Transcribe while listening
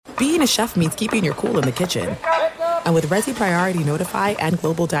being a chef means keeping your cool in the kitchen. And with Resi Priority Notify and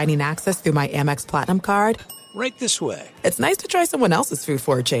Global Dining Access through my Amex Platinum card, Right this way. it's nice to try someone else's food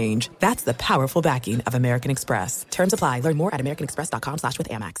for a change. That's the powerful backing of American Express. Terms apply. Learn more at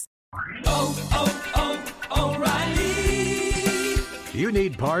americanexpress.com/withAmex. O'Reilly. You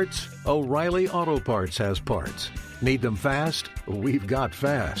need parts? O'Reilly Auto Parts has parts. Need them fast? We've got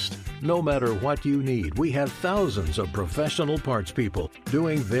fast. No matter what you need, we have thousands of professional parts people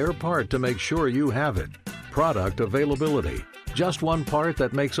doing their part to make sure you have it. Product availability. Just one part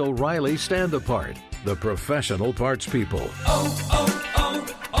that makes O'Reilly stand apart. The professional parts people.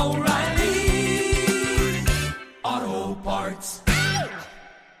 O'Reilly Auto Parts.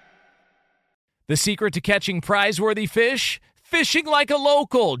 The secret to catching prize-worthy fish? Fishing like a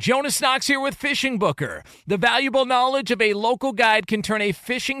local. Jonas Knox here with Fishing Booker. The valuable knowledge of a local guide can turn a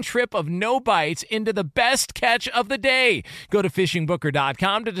fishing trip of no bites into the best catch of the day. Go to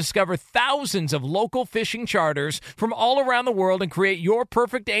fishingbooker.com to discover thousands of local fishing charters from all around the world and create your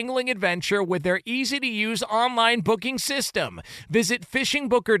perfect angling adventure with their easy-to-use online booking system. Visit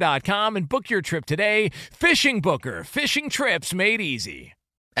fishingbooker.com and book your trip today. Fishing Booker. Fishing trips made easy.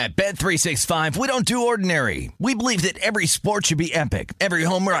 At Bet365, we don't do ordinary. We believe that every sport should be epic. Every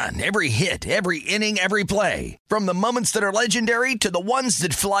home run, every hit, every inning, every play. From the moments that are legendary to the ones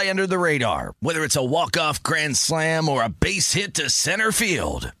that fly under the radar. Whether it's a walk-off grand slam or a base hit to center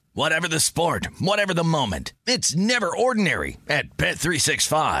field. Whatever the sport, whatever the moment. It's never ordinary at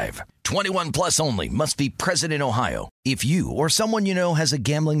Bet365. 21 plus only. Must be present in Ohio. If you or someone you know has a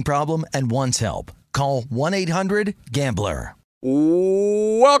gambling problem and wants help, call 1-800-GAMBLER.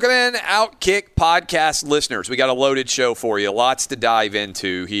 Welcome in, Outkick podcast listeners. We got a loaded show for you. Lots to dive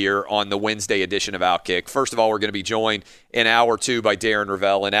into here on the Wednesday edition of Outkick. First of all, we're going to be joined in Hour 2 by Darren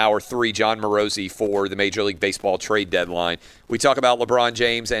Rovell. In Hour 3, John Morosi for the Major League Baseball trade deadline. We talk about LeBron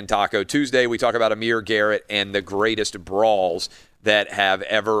James and Taco Tuesday. We talk about Amir Garrett and the greatest brawls that have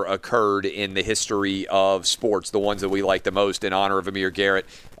ever occurred in the history of sports, the ones that we like the most, in honor of Amir Garrett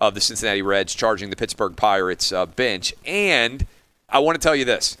of the Cincinnati Reds charging the Pittsburgh Pirates bench. And I want to tell you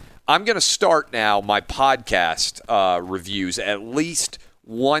this. I'm going to start now my podcast reviews at least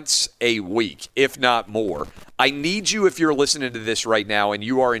once a week, if not more. I need you, if you're listening to this right now and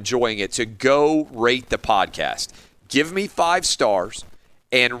you are enjoying it, to go rate the podcast. Give me 5 stars.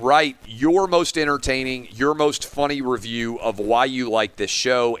 And write your most entertaining, your most funny review of why you like this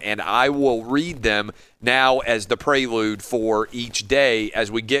show, and I will read them now as the prelude for each day.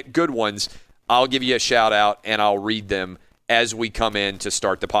 As we get good ones, I'll give you a shout-out, and I'll read them as we come in to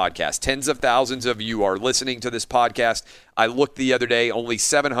start the podcast. Tens of thousands of you are listening to this podcast. I looked the other day, only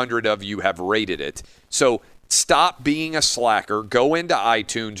 700 of you have rated it. So stop being a slacker. Go into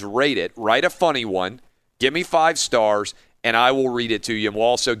iTunes, rate it, write a funny one, give me 5 stars, and I will read it to you, and we'll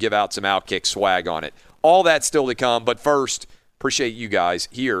also give out some Outkick swag on it. All that's still to come, but first, appreciate you guys.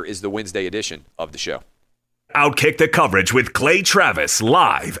 Here is the Wednesday edition of the show. Outkick the coverage with Clay Travis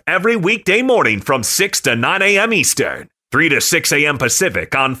live every weekday morning from 6 to 9 a.m. Eastern, 3 to 6 a.m.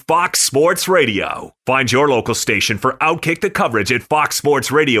 Pacific on Fox Sports Radio. Find your local station for Outkick the coverage at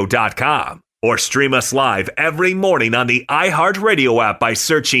foxsportsradio.com or stream us live every morning on the iHeartRadio app by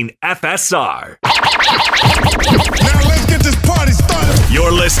searching FSR. Now let's get this party started.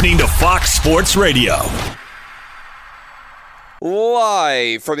 You're listening to Fox Sports Radio.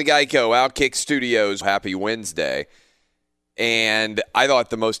 Live from the Geico Outkick Studios. Happy Wednesday. And I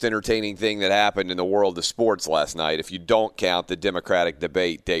thought the most entertaining thing that happened in the world of sports last night, if you don't count the Democratic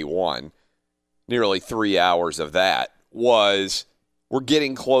debate day one, nearly 3 hours of that, was we're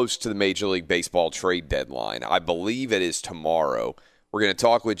getting close to the Major League Baseball trade deadline. I believe it is tomorrow. We're going to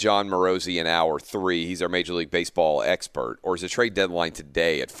talk with John Morosi in Hour 3. He's our Major League Baseball expert. Or is the trade deadline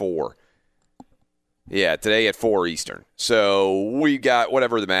today at 4? Yeah, today at 4 Eastern. So we got,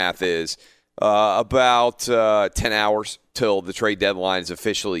 whatever the math is, about 10 hours till the trade deadline is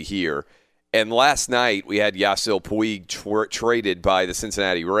officially here. And last night we had Yasiel Puig traded by the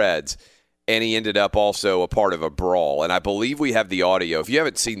Cincinnati Reds, and he ended up also a part of a brawl. And I believe we have the audio. If you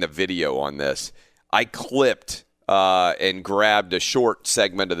haven't seen the video on this, I clipped and grabbed a short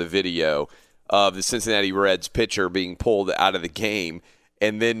segment of the video of the Cincinnati Reds pitcher being pulled out of the game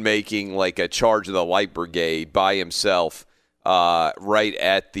and then making like a charge of the light brigade by himself right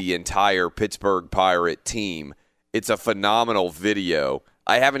at the entire Pittsburgh Pirate team. It's a phenomenal video.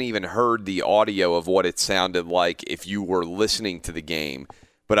 I haven't even heard the audio of what it sounded like if you were listening to the game,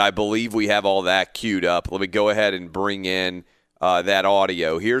 but I believe we have all that queued up. Let me go ahead and bring in that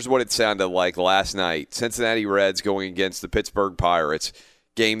audio. Here's what it sounded like last night. Cincinnati Reds going against the Pittsburgh Pirates.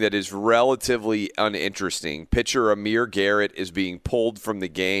 game that is relatively uninteresting. Pitcher Amir Garrett is being pulled from the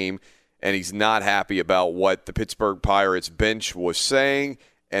game, and he's not happy about what the Pittsburgh Pirates bench was saying,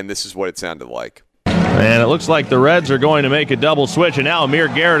 and this is what it sounded like. And it looks like the Reds are going to make a double switch, and now Amir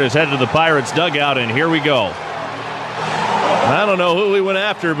Garrett is headed to the Pirates' dugout, and here we go. I don't know who he went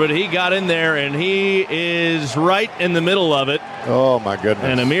after, but he got in there, and he is right in the middle of it. Oh, my goodness.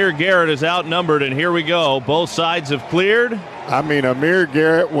 And Amir Garrett is outnumbered, and here we go. Both sides have cleared. I mean, Amir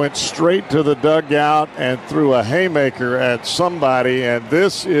Garrett went straight to the dugout and threw a haymaker at somebody, and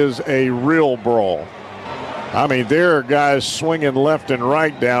this is a real brawl. I mean, there are guys swinging left and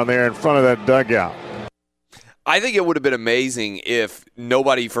right down there in front of that dugout. I think it would have been amazing if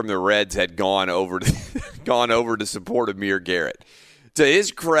nobody from the Reds had gone over to support Amir Garrett. To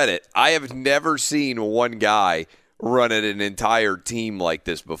his credit, I have never seen one guy run at an entire team like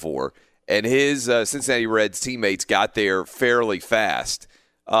this before. And his Cincinnati Reds teammates got there fairly fast.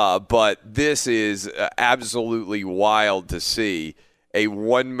 But this is absolutely wild to see, a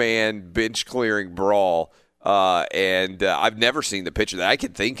one-man bench-clearing brawl. And I've never seen the pitcher that I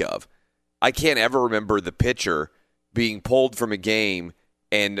can think of. I can't ever remember the pitcher being pulled from a game.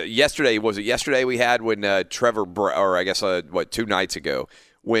 And yesterday, was it yesterday we had when Trevor, or I guess, 2 nights ago,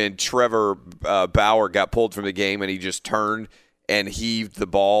 when Trevor Bauer got pulled from the game and he just turned and heaved the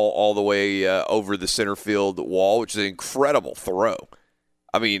ball all the way over the center field wall, which is an incredible throw.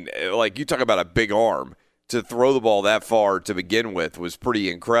 I mean, like, you talk about a big arm. To throw the ball that far to begin with was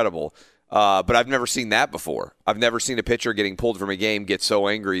pretty incredible. But I've never seen that before. I've never seen a pitcher getting pulled from a game get so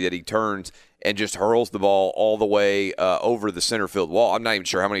angry that he turns and just hurls the ball all the way over the center field wall. I'm not even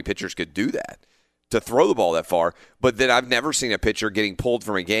sure how many pitchers could do that, to throw the ball that far. But then I've never seen a pitcher getting pulled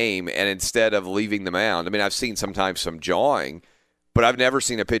from a game and instead of leaving the mound. I mean, I've seen sometimes some jawing, but I've never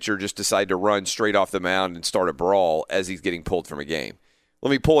seen a pitcher just decide to run straight off the mound and start a brawl as he's getting pulled from a game.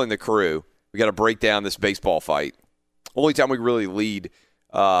 Let me pull in the crew. We got to break down this baseball fight. Only time we really lead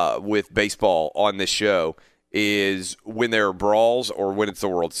with baseball on this show is when there are brawls or when it's the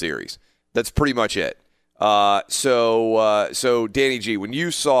World Series. That's pretty much it. So Danny G, when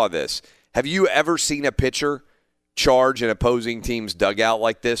you saw this, have you ever seen a pitcher charge an opposing team's dugout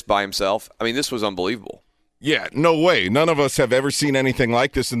like this by himself? I mean, this was unbelievable. Yeah, no way. None of us have ever seen anything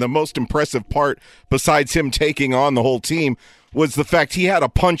like this. And the most impressive part, besides him taking on the whole team, was the fact he had a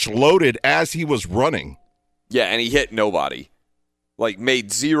punch loaded as he was running. Yeah, and he hit nobody. Like,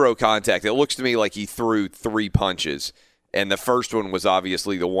 made zero contact. It looks to me like he threw 3 punches, and the first one was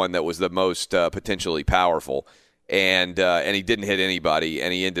obviously the one that was the most potentially powerful, and he didn't hit anybody,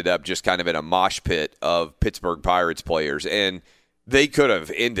 and he ended up just kind of in a mosh pit of Pittsburgh Pirates players, and they could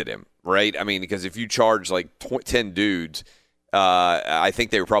have ended him, right? I mean, because if you charge like 10 dudes, I think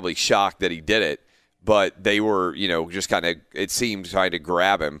they were probably shocked that he did it, but they were, just kind of, it seemed, trying to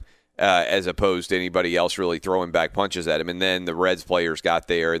grab him. As opposed to anybody else really throwing back punches at him. And then the Reds players got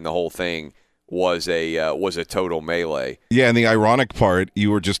there, and the whole thing was a total melee. Yeah, and the ironic part, you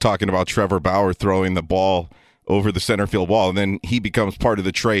were just talking about Trevor Bauer throwing the ball over the center field wall, and then he becomes part of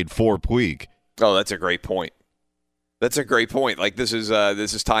the trade for Puig. Oh, that's a great point. That's a great point. Like, this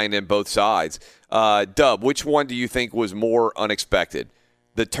is tying in both sides. Dub, which one do you think was more unexpected?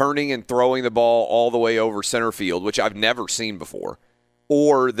 The turning and throwing the ball all the way over center field, which I've never seen before,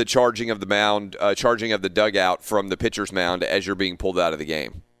 or the charging of the mound, charging of the dugout from the pitcher's mound as you're being pulled out of the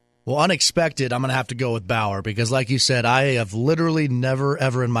game? Well, unexpected, I'm going to have to go with Bauer because, like you said, I have literally never,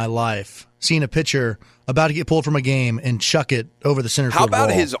 ever in my life seen a pitcher about to get pulled from a game and chuck it over the center field wall. How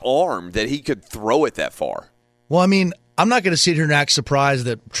about his arm that he could throw it that far? Well, I mean, I'm not going to sit here and act surprised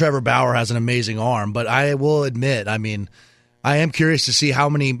that Trevor Bauer has an amazing arm, but I will admit, I mean, I am curious to see how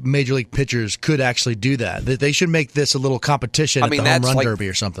many Major League pitchers could actually do that. They should make this a little competition at the home run derby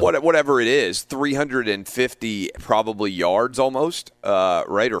or something. Whatever it is, 350 probably yards almost,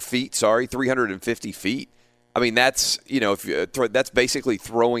 right? Or feet, sorry, 350 feet. I mean, that's, that's basically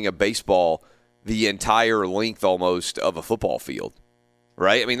throwing a baseball the entire length almost of a football field,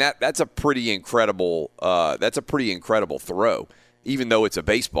 right? I mean, that's a pretty incredible throw, even though it's a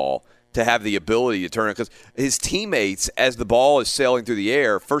baseball. To have the ability to turn it, because his teammates, as the ball is sailing through the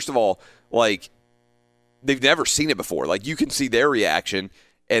air, first of all, like, they've never seen it before. Like, you can see their reaction,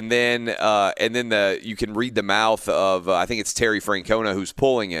 and then you can read the mouth of I think it's Terry Francona who's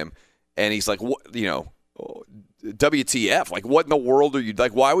pulling him, and he's like, what, WTF? Like, what in the world are you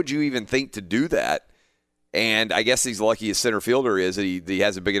like? Why would you even think to do that? And I guess he's lucky his center fielder is that he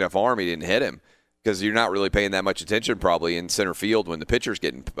has a big enough arm he didn't hit him. Because you're not really paying that much attention probably in center field when the pitcher's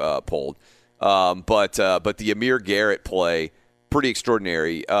getting pulled. But the Amir Garrett play, pretty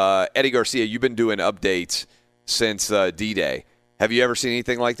extraordinary. Eddie Garcia, you've been doing updates since D-Day. Have you ever seen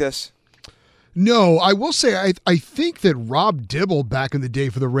anything like this? No, I will say I think that Rob Dibble back in the day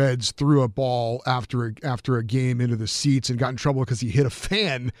for the Reds threw a ball after a game into the seats and got in trouble because he hit a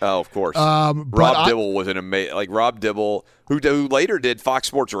fan. Oh, of course. Rob Dibble was an amazing, like Rob Dibble, who later did Fox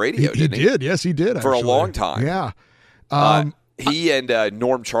Sports Radio. He did. Yes, he did for actually. a long time. Yeah. He and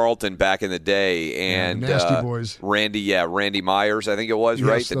Norm Charlton back in the day, and Nasty Boys. Randy Myers, I think it was, yes,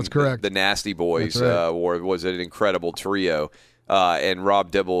 right? That's correct. The Nasty Boys right. was an incredible trio. And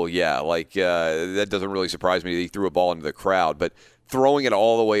Rob Dibble, that doesn't really surprise me that he threw a ball into the crowd, but throwing it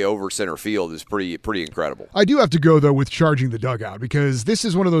all the way over center field is pretty incredible. I do have to go, though, with charging the dugout, because this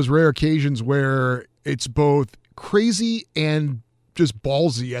is one of those rare occasions where it's both crazy and just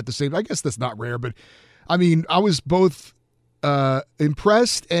ballsy at the same time. I guess that's not rare, but, I mean, I was both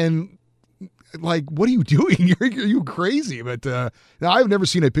impressed and like, what are you doing? Are you crazy? But I've never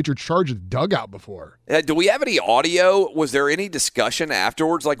seen a pitcher charge the dugout before. Do we have any audio? Was there any discussion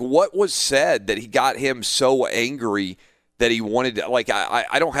afterwards? Like, what was said that he got him so angry that he wanted to, like,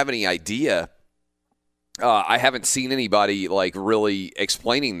 I don't have any idea. I haven't seen anybody, like, really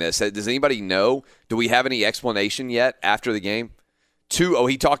explaining this. Does anybody know? Do we have any explanation yet after the game?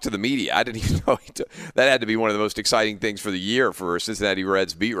 He talked to the media. I didn't even know. That had to be one of the most exciting things for the year for a Cincinnati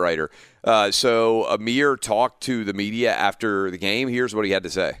Reds beat writer. So Amir talked to the media after the game. Here's what he had to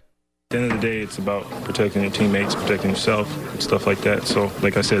say. At the end of the day, it's about protecting your teammates, protecting yourself, and stuff like that. So,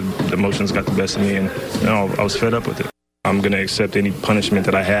 like I said, the emotions got the best of me, and I was fed up with it. I'm going to accept any punishment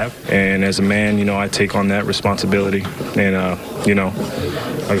that I have. And as a man, I take on that responsibility. And,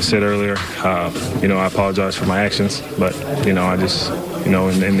 like I said earlier, I apologize for my actions. But, I just, in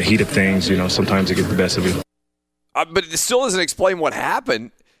the heat of things, sometimes it gets the best of you. But it still doesn't explain what happened.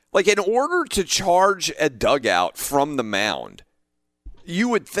 Like, in order to charge a dugout from the mound, you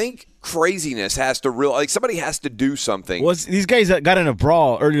would think craziness has to somebody has to do something. Well, these guys that got in a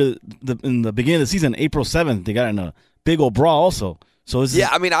brawl earlier in the beginning of the season, April 7th, they got in a big old brawl also. So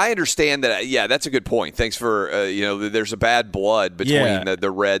I mean, I understand that. Yeah, that's a good point. Thanks for there's a bad blood between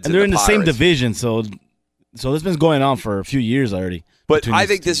the Reds and they're in the the same Pirates. division. So this has been going on for a few years already. But I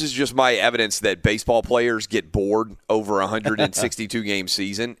think this is just my evidence that baseball players get bored over a 162-game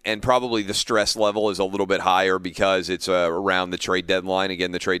season, and probably the stress level is a little bit higher because it's around the trade deadline.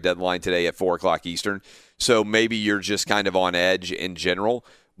 Again, the trade deadline today at 4 o'clock Eastern. So maybe you're just kind of on edge in general.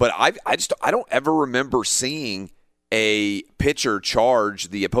 But I don't ever remember seeing a pitcher charge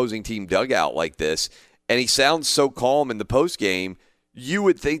the opposing team dugout like this, and he sounds so calm in the postgame. You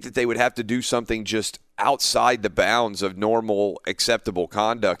would think that they would have to do something just outside the bounds of normal acceptable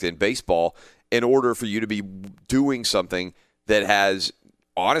conduct in baseball in order for you to be doing something that has,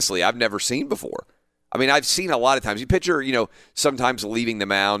 honestly, I've never seen before. I mean, I've seen a lot of times. You pitcher, sometimes leaving the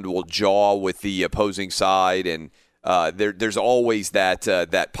mound will jaw with the opposing side, and there's always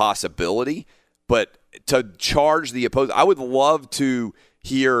that possibility. But to charge the opposing, I would love to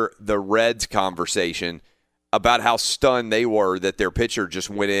hear the Reds conversation about how stunned they were that their pitcher just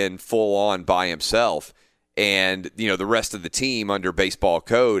went in full on by himself, and the rest of the team under baseball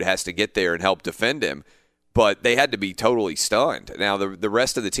code has to get there and help defend him. But they had to be totally stunned. Now the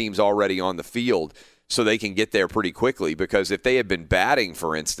rest of the team's already on the field, so they can get there pretty quickly, because if they had been batting,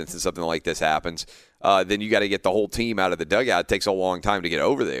 for instance, and something like this happens, then you got to get the whole team out of the dugout. It takes a long time to get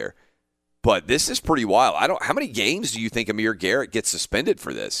over there. But this is pretty wild. How many games do you think Amir Garrett gets suspended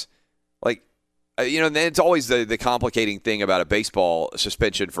for this? Like, then it's always the complicating thing about a baseball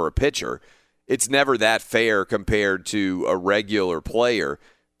suspension for a pitcher. It's never that fair compared to a regular player,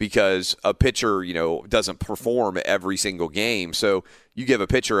 because a pitcher, doesn't perform every single game. So you give a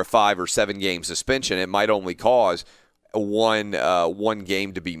pitcher a 5 or 7 game suspension, it might only cause one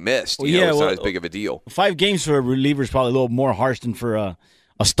game to be missed. It's not as big of a deal. 5 games for a reliever is probably a little more harsh than for a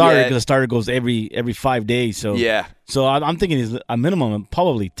starter, because a starter goes every 5 days. So So I'm thinking is a minimum of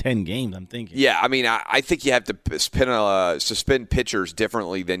probably 10 games. I'm thinking. Yeah, I mean, I think you have to suspend pitchers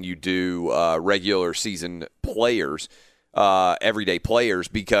differently than you do regular season players, everyday players,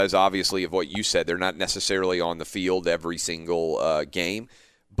 because obviously of what you said, they're not necessarily on the field every single game.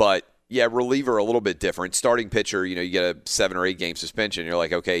 But yeah, reliever a little bit different. Starting pitcher, you get a 7 or 8 game suspension. You're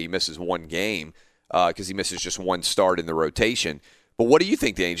like, okay, he misses 1 game because he misses just 1 start in the rotation. But what do you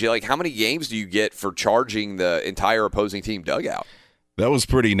think, Danny? Like, how many games do you get for charging the entire opposing team dugout? That was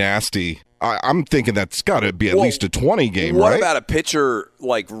pretty nasty. I'm thinking that's got to be at least a 20 game, what right? What about a pitcher,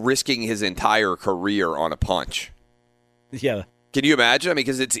 like, risking his entire career on a punch? Yeah. Can you imagine? I mean,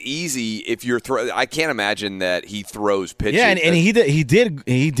 because it's easy if you're I can't imagine that he throws pitches. Yeah, and he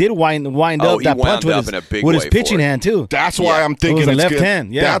did wind up that punch with his pitching hand too. That's why I'm thinking it's left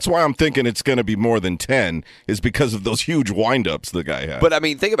hand. Yeah, that's why I'm thinking it's going to be more than 10 is because of those huge windups the guy had. But I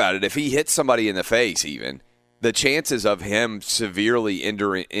mean, think about it. If he hits somebody in the face, even the chances of him severely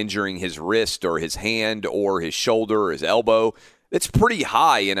injuring his wrist or his hand or his shoulder or his elbow, it's pretty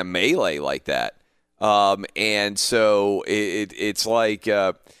high in a melee like that. And so it's like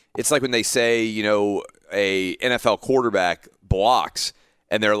when they say, a NFL quarterback blocks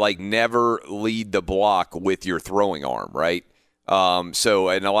and they're like, never lead the block with your throwing arm, right? And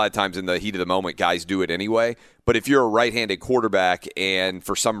a lot of times in the heat of the moment, guys do it anyway. But if you're a right-handed quarterback and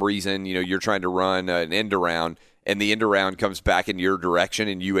for some reason, you're trying to run an end around and the end around comes back in your direction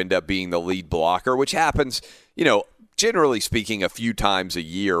and you end up being the lead blocker, which happens, generally speaking, a few times a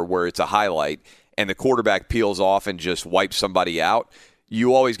year where it's a highlight, and the quarterback peels off and just wipes somebody out,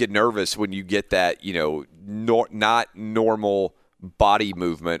 you always get nervous when you get that, not normal body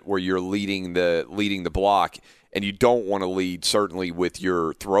movement where you're leading the block, and you don't want to lead certainly with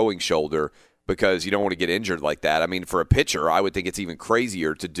your throwing shoulder because you don't want to get injured like that. I mean, for a pitcher, I would think it's even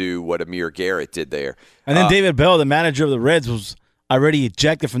crazier to do what Amir Garrett did there. And then David Bell, the manager of the Reds, was already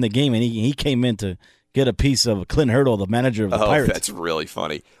ejected from the game, and he came in to get a piece of Clint Hurdle, the manager of the Pirates. That's really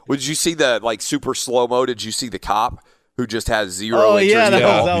funny. Did you see the super slow-mo? Did you see the cop who just has zero injuries at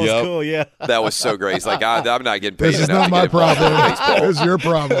all? That was cool, yeah. That was so great. He's like, I'm not getting paid enough. This is not my problem. This is your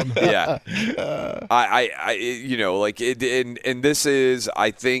problem. Yeah. And this is,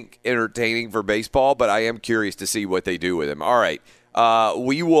 I think, entertaining for baseball, but I am curious to see what they do with him. All right.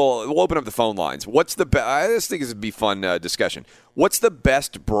 We'll open up the phone lines. What's the best? I just think this would be fun discussion. What's the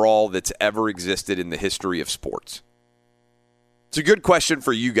best brawl that's ever existed in the history of sports? It's a good question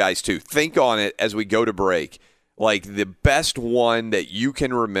for you guys too. Think on it as we go to break. Like the best one that you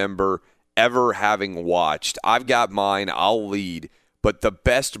can remember ever having watched. I've got mine. I'll lead. But the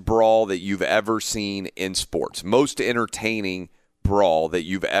best brawl that you've ever seen in sports, most entertaining brawl that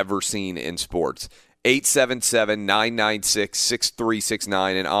you've ever seen in sports.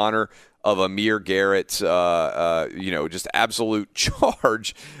 877-996-6369 in honor of Amir Garrett's, just absolute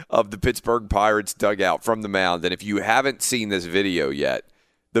charge of the Pittsburgh Pirates dugout from the mound. And if you haven't seen this video yet,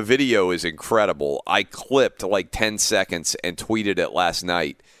 the video is incredible. I clipped like 10 seconds and tweeted it last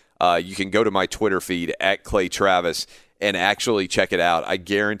night. You can go to my Twitter feed at Clay Travis and actually check it out. I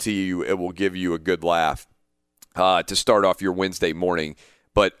guarantee you it will give you a good laugh to start off your Wednesday morning.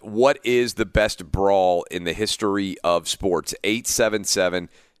 But what is the best brawl in the history of sports?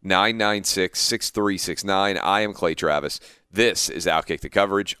 877-996-6369. I am Clay Travis. This is Outkick the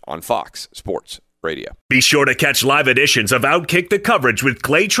Coverage on Fox Sports Radio. Be sure to catch live editions of Outkick the Coverage with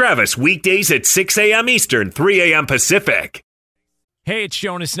Clay Travis weekdays at 6 a.m. Eastern, 3 a.m. Pacific. Hey, it's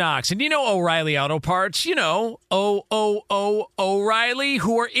Jonas Knox, and you know O'Reilly Auto Parts. You know, O'Reilly,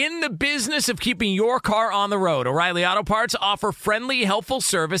 who are in the business of keeping your car on the road. O'Reilly Auto Parts offer friendly, helpful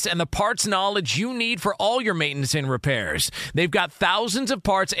service and the parts knowledge you need for all your maintenance and repairs. They've got thousands of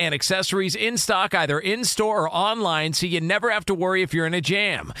parts and accessories in stock, either in-store or online, so you never have to worry if you're in a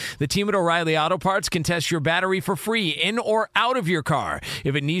jam. The team at O'Reilly Auto Parts can test your battery for free in or out of your car.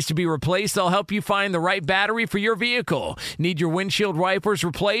 If it needs to be replaced, they'll help you find the right battery for your vehicle. Need your windshield wipers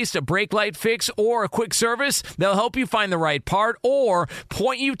replaced, a brake light fix, or a quick service? They'll help you find the right part or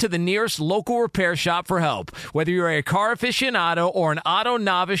point you to the nearest local repair shop for help. Whether you're a car aficionado or an auto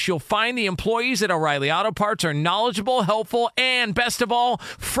novice, you'll find the employees at O'Reilly Auto Parts are knowledgeable, helpful, and best of all,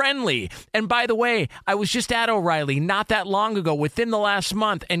 friendly. And by the way, I was just at O'Reilly not that long ago, within the last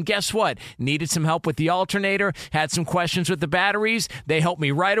month, and guess what? Needed some help with the alternator, had some questions with the batteries. They helped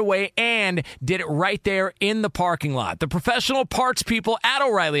me right away and did it right there in the parking lot. The professional parts people at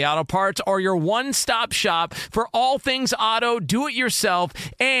O'Reilly Auto Parts are your one-stop shop for all things auto, do-it-yourself,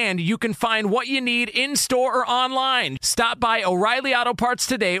 and you can find what you need in-store or online. Stop by O'Reilly Auto Parts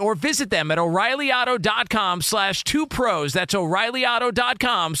today or visit them at O'ReillyAuto.com/2pros. That's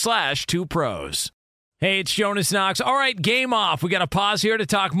O'ReillyAuto.com/2pros. Hey, it's Jonas Knox. All right, game off. We got to pause here to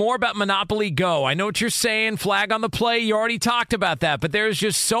talk more about Monopoly Go. I know what you're saying, flag on the play. You already talked about that, but there's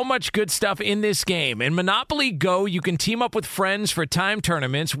just so much good stuff in this game. In Monopoly Go, you can team up with friends for time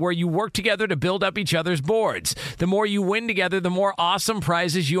tournaments where you work together to build up each other's boards. The more you win together, the more awesome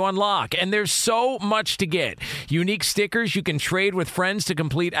prizes you unlock, and there's so much to get. Unique stickers you can trade with friends to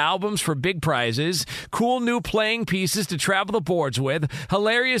complete albums for big prizes, cool new playing pieces to travel the boards with,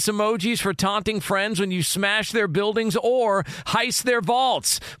 hilarious emojis for taunting friends when when you smash their buildings or heist their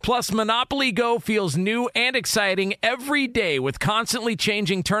vaults. Plus, Monopoly Go feels new and exciting every day with constantly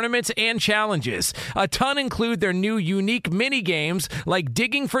changing tournaments and challenges. A ton include their new unique mini games like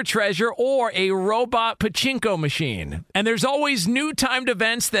digging for treasure or a robot pachinko machine. And there's always new timed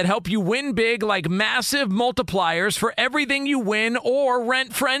events that help you win big, like massive multipliers for everything you win or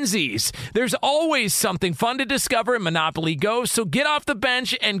rent frenzies. There's always something fun to discover in Monopoly Go, so get off the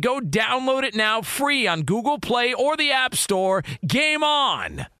bench and go download it now free on Google Play or the App Store. Game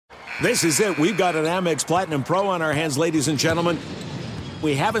on! This is it. We've got an Amex Platinum Pro on our hands, ladies and gentlemen.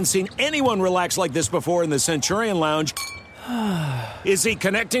 We haven't seen anyone relax like this before in the Centurion Lounge. Is he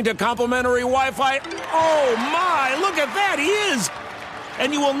connecting to complimentary Wi-Fi? Oh, my! Look at that! He is!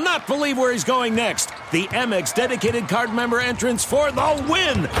 And you will not believe where he's going next. The Amex dedicated card member entrance for the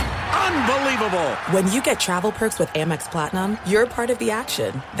win! Unbelievable! When you get travel perks with Amex Platinum, you're part of the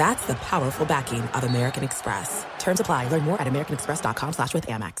action. That's the powerful backing of American Express. Terms apply. Learn more at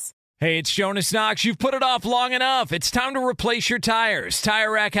americanexpress.com/withAmex. Hey, it's Jonas Knox. You've put it off long enough. It's time to replace your tires.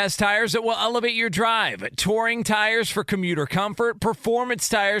 Tire Rack has tires that will elevate your drive. Touring tires for commuter comfort, performance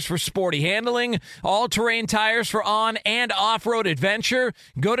tires for sporty handling, all-terrain tires for on- and off-road adventure.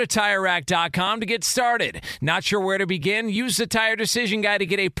 Go to TireRack.com to get started. Not sure where to begin? Use the Tire Decision Guide to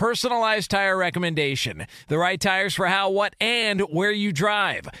get a personalized tire recommendation. The right tires for how, what, and where you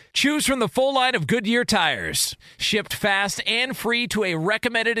drive. Choose from the full line of Goodyear tires. Shipped fast and free to a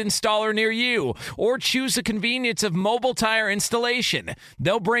recommended installer near you, or choose the convenience of mobile tire installation.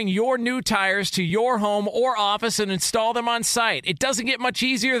 They'll bring your new tires to your home or office and install them on site. It doesn't get much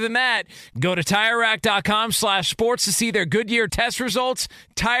easier than that. Go to TireRack.com/sports to see their Goodyear test results,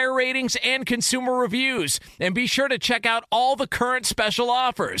 tire ratings, and consumer reviews. And be sure to check out all the current special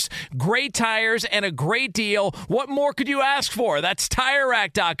offers. Great tires and a great deal. What more could you ask for? That's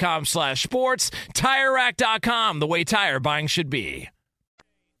TireRack.com/sports. TireRack.com, the way tire buying should be.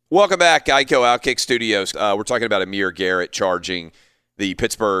 Welcome back, Geico Outkick Studios. We're talking about Amir Garrett charging the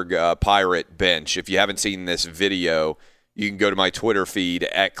Pittsburgh Pirate bench. If you haven't seen this video, you can go to my Twitter feed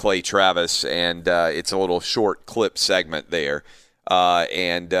at Clay Travis, and it's a little short clip segment there,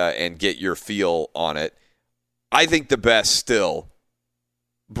 and get your feel on it. I think the best still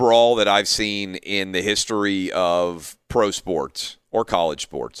brawl that I've seen in the history of pro sports or college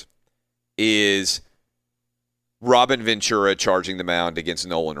sports is Robin Ventura charging the mound against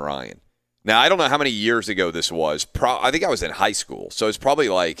Nolan Ryan. Now, I don't know how many years ago this was. I think I was in high school, so it's probably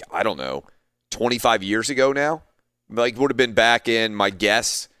 25 years ago now. Would have been back in, my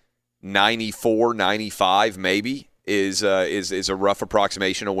guess, 94, 95 maybe is a rough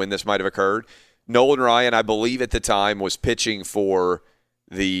approximation of when this might have occurred. Nolan Ryan, I believe at the time, was pitching for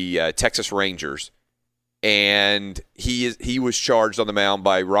the Texas Rangers. And he was charged on the mound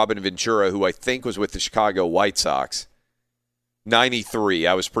by Robin Ventura, who I think was with the Chicago White Sox. 93,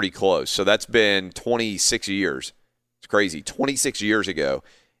 I was pretty close. So that's been 26 years. It's crazy. 26 years ago.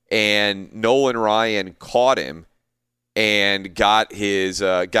 And Nolan Ryan caught him and got him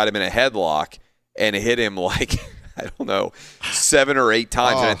in a headlock and hit him I don't know, 7 or 8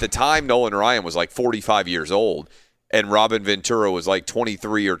 times. And at the time, Nolan Ryan was 45 years old. And Robin Ventura was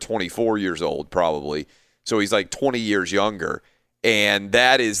 23 or 24 years old probably. So he's 20 years younger. And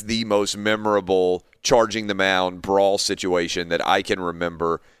that is the most memorable charging the mound brawl situation that I can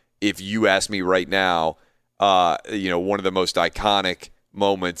remember. If you ask me right now, one of the most iconic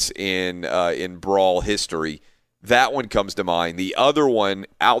moments in brawl history, that one comes to mind. The other one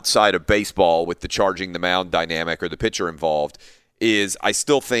outside of baseball with the charging the mound dynamic or the pitcher involved is, I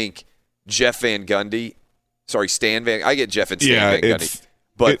still think, Stan Van Gundy. I get Jeff and Stan Van Gundy.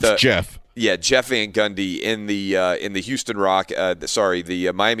 But it's Jeff. Yeah, Jeff Van Gundy in the Houston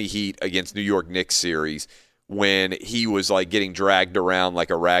the Miami Heat against New York Knicks series, when he was getting dragged around like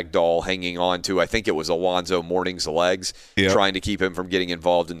a rag doll, hanging on to, I think it was Alonzo Mourning's legs, trying to keep him from getting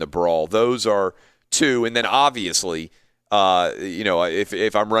involved in the brawl. Those are two, and then obviously,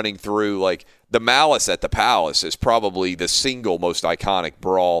 if I'm running through, the Malice at the Palace is probably the single most iconic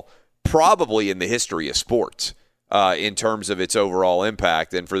brawl probably in the history of sports. In terms of its overall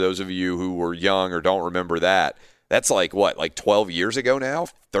impact. And for those of you who were young or don't remember that, that's 12 years ago now,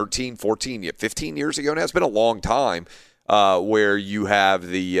 13, 14, 15 years ago now. It's been a long time where you have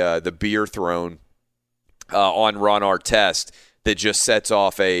the beer thrown on Ron Artest that just sets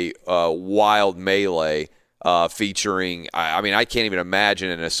off a wild melee featuring, I can't even imagine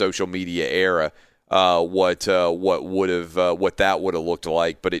in a social media era what that would have looked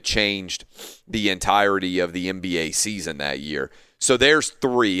like, but it changed the entirety of the NBA season that year. So there's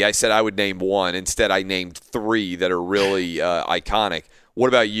 3. I said I would name one. Instead, I named 3 that are really iconic. What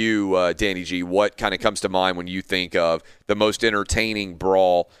about you, Danny G? What kind of comes to mind when you think of the most entertaining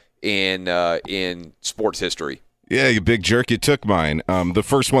brawl in sports history? Yeah, you big jerk. You took mine. The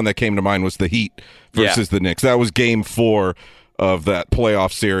first one that came to mind was the Heat versus the Knicks. That was Game 4 of that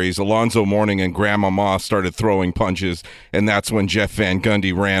playoff series. Alonzo Mourning and Grandma Ma started throwing punches, and that's when Jeff Van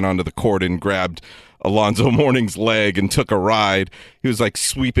Gundy ran onto the court and grabbed Alonzo Mourning's leg and took a ride. He was like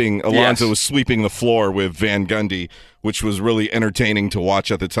sweeping. Alonzo was sweeping the floor with Van Gundy, which was really entertaining to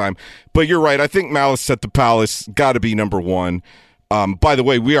watch at the time. But you're right. I think Malice at the Palace got to be number one. By the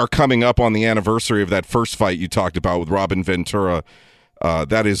way, we are coming up on the anniversary of that first fight you talked about with Robin Ventura.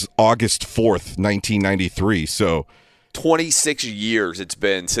 That is August 4th, 1993. So 26 years it's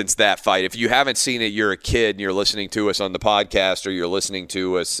been since that fight. If you haven't seen it, you're a kid and you're listening to us on the podcast, or you're listening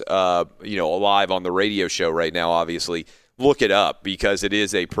to us live on the radio show right now, obviously. Look it up, because it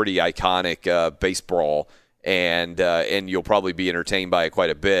is a pretty iconic base brawl, and you'll probably be entertained by it quite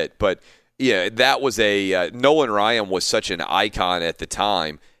a bit. But yeah, that was Nolan Ryan was such an icon at the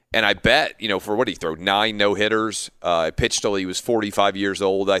time. And I bet, for what he threw, 9 no-hitters, pitched till he was 45 years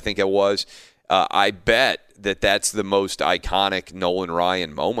old, I think it was. I bet that's the most iconic Nolan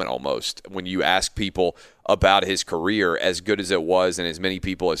Ryan moment almost, when you ask people about his career, as good as it was and as many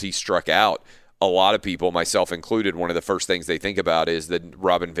people as he struck out. A lot of people, myself included, one of the first things they think about is the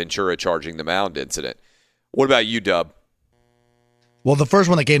Robin Ventura charging the mound incident. What about you, Dub? Well, the first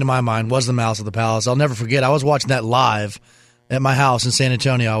one that came to my mind was the Malice at the Palace. I'll never forget. I was watching that live at my house in San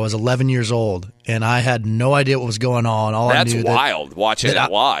Antonio. I was 11 years old, and I had no idea what was going on. That's wild, watching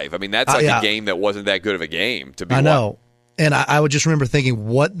it live. I mean, that's like a game that wasn't that good of a game to be. I know. And I would just remember thinking,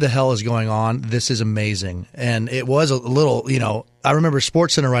 what the hell is going on? This is amazing. And it was a little, I remember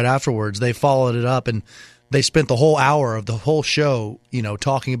SportsCenter right afterwards, they followed it up, and they spent the whole hour of the whole show,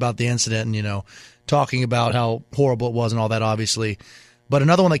 talking about the incident and, talking about how horrible it was and all that, obviously. But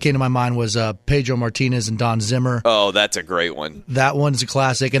another one that came to my mind was Pedro Martinez and Don Zimmer. Oh, that's a great one. That one's a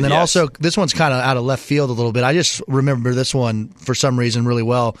classic. And then also, this one's kind of out of left field a little bit. I just remember this one for some reason really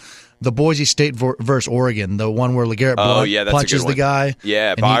well. The Boise State versus Oregon, the one where LeGarrette Blount punches the guy.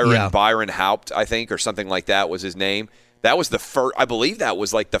 Yeah, Byron Haupt, I think, or something like that was his name. That was the first. I believe that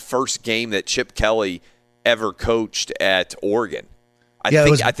was like the first game that Chip Kelly ever coached at Oregon.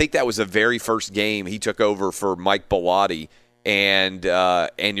 I think that was the very first game he took over for Mike Bellotti. And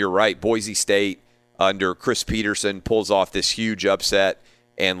you're right, Boise State under Chris Peterson pulls off this huge upset,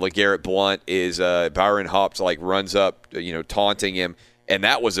 and LeGarrette Blount is Byron Haupt runs up, taunting him, and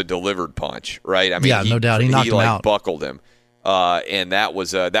that was a delivered punch, right? I mean, no doubt, he knocked him out, buckled him, and that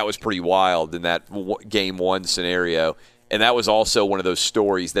was pretty wild in that game one scenario. And that was also one of those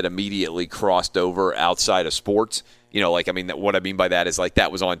stories that immediately crossed over outside of sports. What I mean by that is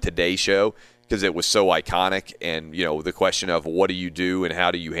that was on Today Show, because it was so iconic, and the question of what do you do and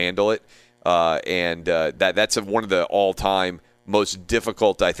how do you handle it, that's one of the all-time most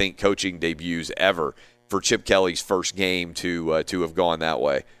difficult, I think, coaching debuts ever for Chip Kelly's first game to have gone that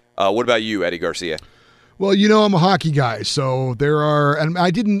way. What about you, Eddie Garcia? Well, I'm a hockey guy, so and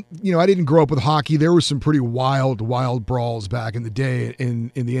I didn't grow up with hockey. There were some pretty wild brawls back in the day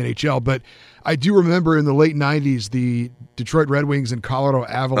in the NHL, but I do remember in the late 90s, the Detroit Red Wings and Colorado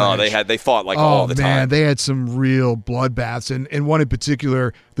Avalanche. Oh, they fought all the time. Man, they had some real bloodbaths, and one in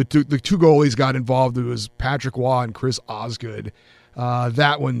particular, the two goalies got involved. It was Patrick Waugh and Chris Osgood.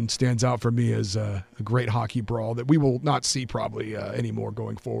 That one stands out for me as a great hockey brawl that we will not see probably anymore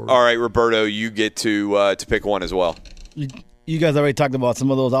going forward. All right, Roberto, you get to pick one as well. You guys already talked about some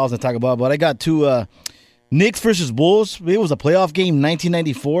of those I was going to talk about, but I got two Knicks versus Bulls. It was a playoff game,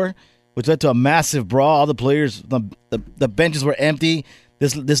 1994, which led to a massive brawl. All the players, the benches were empty.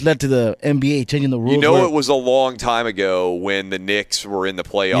 This led to the NBA changing the rules. It was a long time ago when the Knicks were in the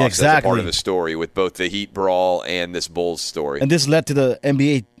playoffs as a part of the story, with both the Heat brawl and this Bulls story. And this led to the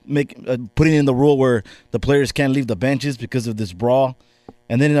NBA putting in the rule where the players can't leave the benches because of this brawl.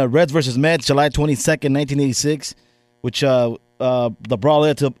 And then in Reds versus Mets, July 22nd, 1986, which the brawl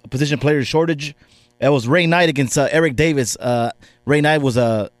led to a position player shortage. It was Ray Knight against Eric Davis. Ray Knight was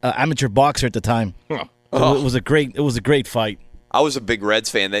an amateur boxer at the time. Huh. So it was a great fight. I was a big Reds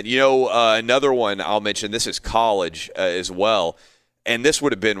fan then. Another one I'll mention, this is college as well, and this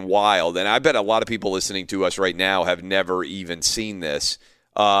would have been wild, and I bet a lot of people listening to us right now have never even seen this.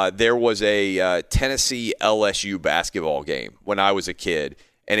 There was a Tennessee LSU basketball game when I was a kid,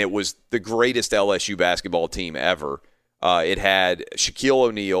 and it was the greatest LSU basketball team ever. It had Shaquille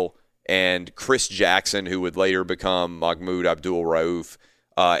O'Neal and Chris Jackson, who would later become Mahmoud Abdul-Rauf,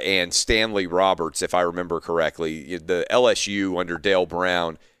 and Stanley Roberts, if I remember correctly. The LSU under Dale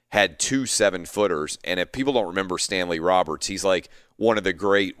Brown had 2 7-footers. And if people don't remember Stanley Roberts, he's like one of the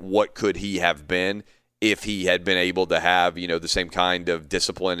great what could he have been if he had been able to have, the same kind of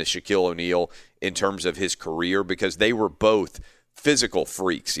discipline as Shaquille O'Neal in terms of his career, because they were both physical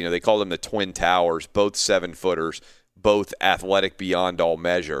freaks. They called them the Twin Towers, both 7-footers, both athletic beyond all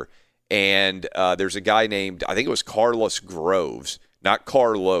measure. And there's a guy named, I think it was Carlos Groves, not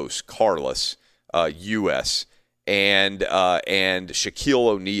Carlos, Carlos, U.S., and Shaquille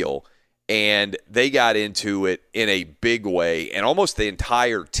O'Neal. And they got into it in a big way, and almost the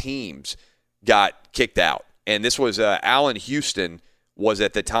entire teams got kicked out. And this was Allen Houston was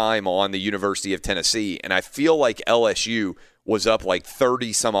at the time on the University of Tennessee, and I feel like LSU was up like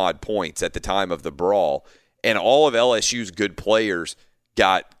 30-some-odd points at the time of the brawl, and all of LSU's good players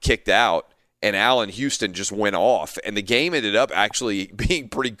got kicked out, and Allen Houston just went off. And the game ended up actually being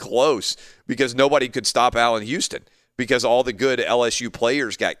pretty close because nobody could stop Allen Houston because all the good LSU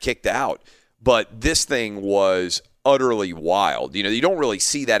players got kicked out. But this thing was utterly wild. You don't really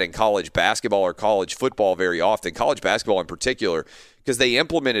see that in college basketball or college football very often, college basketball in particular, because they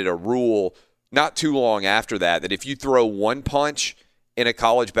implemented a rule not too long after that if you throw one punch in a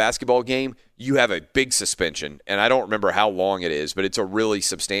college basketball game, you have a big suspension. And I don't remember how long it is, but it's a really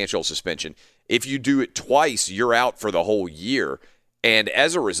substantial suspension. If you do it twice, you're out for the whole year. And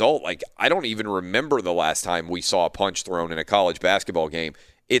as a result, I don't even remember the last time we saw a punch thrown in a college basketball game.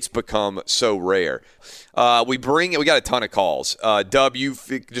 It's become so rare. We got a ton of calls. Dub, you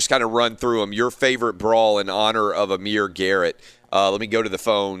just kind of run through them. Your favorite brawl in honor of Amir Garrett. Let me go to the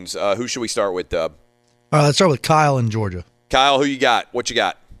phones. Who should we start with, Dub? All right, let's start with Kyle in Georgia. Kyle, who you got? What you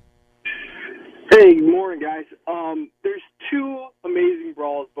got? Hey, good morning, guys. There's 2 amazing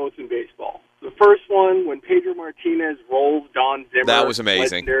brawls, both in baseball. The first one, when Pedro Martinez rolls Don Zimmer. That was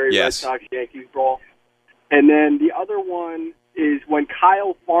amazing. Legendary yes. Red Sox-Yankees brawl. And then the other one is when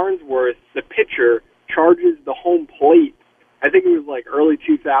Kyle Farnsworth, the pitcher, charges the home plate. I think it was like early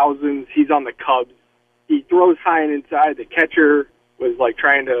 2000s. He's on the Cubs. He throws high and inside. The catcher was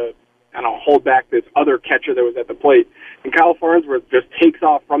trying to, hold back this other catcher that was at the plate. And Kyle Farnsworth just takes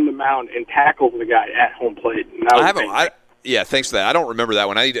off from the mound and tackles the guy at home plate. And that was yeah, thanks for that. I don't remember that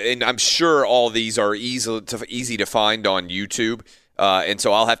one. And I'm sure all these are easy to find on YouTube. And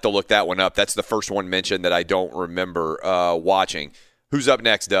so I'll have to look that one up. That's the first one mentioned that I don't remember watching. Who's up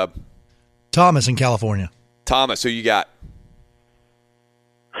next, Dub? Thomas in California. Thomas, who you got?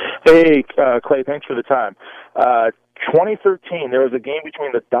 Hey, Clay, thanks for the time. 2013, there was a game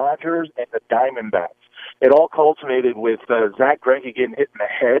between the Dodgers and the Diamondbacks. It all culminated with Zach Greinke getting hit in the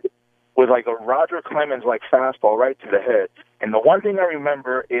head with a Roger Clemens fastball right to the head. And the one thing I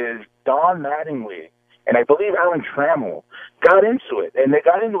remember is Don Mattingly and I believe Alan Trammell got into it, and they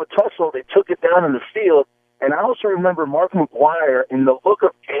got into a tussle. They took it down in the field. And I also remember Mark McGwire in the look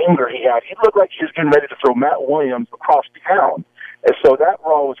of anger he had. He looked like he was getting ready to throw Matt Williams across town. And so that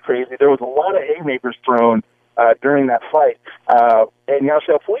brawl was crazy. There was a lot of haymakers thrown during that fight. And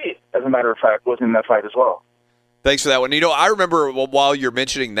Yasiel Puig, as a matter of fact, was in that fight as well. Thanks for that one. I remember while you're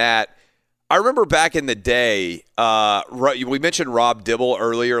mentioning that, I remember back in the day, we mentioned Rob Dibble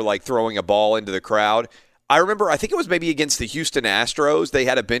earlier, throwing a ball into the crowd. I remember, I think it was maybe against the Houston Astros. They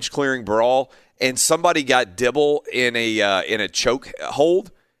had a bench clearing brawl, and somebody got Dibble in a choke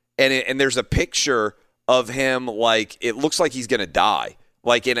hold, and there's a picture of him it looks like he's gonna die.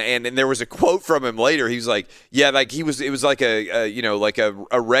 And there was a quote from him later. He was like, yeah, it was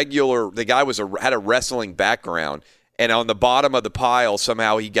a regular. The guy had a wrestling background, and on the bottom of the pile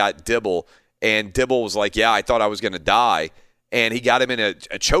somehow he got Dibble, and Dibble was like, yeah, I thought I was gonna die. And he got him in a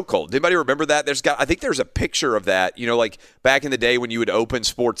chokehold. Anybody remember that? I think there's a picture of that. Back in the day when you would open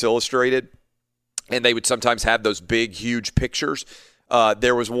Sports Illustrated, and they would sometimes have those big, huge pictures.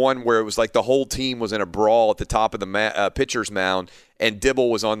 There was one where it was the whole team was in a brawl at the top of the pitcher's mound, and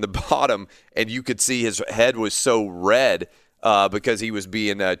Dibble was on the bottom, and you could see his head was so red because he was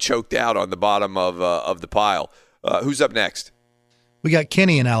being choked out on the bottom of the pile. Who's up next? We got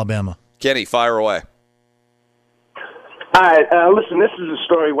Kenny in Alabama. Kenny, fire away. All right, listen, this is a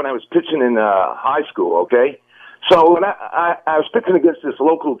story when I was pitching in high school, okay? So when I was pitching against this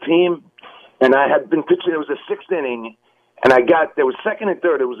local team, and I had been pitching, it was the sixth inning, and there was second and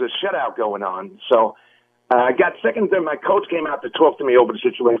third, there was a shutout going on. So I got second and third, my coach came out to talk to me over the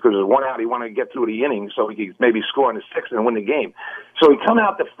situation because there was one out, he wanted to get through the inning so he could maybe score in the sixth and win the game. So he come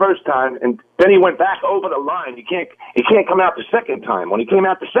out the first time, and then he went back over the line. He can't come out the second time. When he came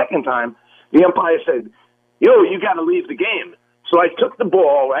out the second time, the umpire said, yo, you got to leave the game. So I took the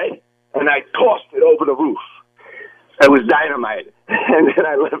ball, right, and I tossed it over the roof. It was dynamite. And then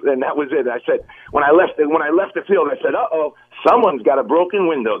I left, and that was it. I said, when I left the field, I said, uh-oh, someone's got a broken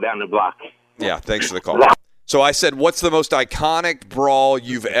window down the block. Yeah, thanks for the call. So I said, what's the most iconic brawl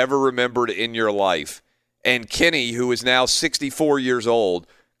you've ever remembered in your life? And Kenny, who is now 64 years old,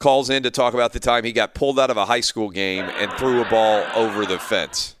 calls in to talk about the time he got pulled out of a high school game and threw a ball over the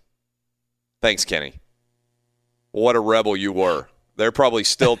fence. Thanks, Kenny. What a rebel you were. They're probably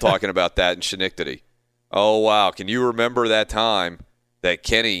still talking about that in Schenectady. Oh, wow. Can you remember that time that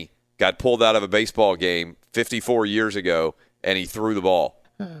Kenny got pulled out of a baseball game 54 years ago and he threw the ball?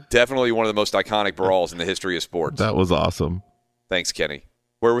 Definitely one of the most iconic brawls in the history of sports. That was awesome. Thanks, Kenny.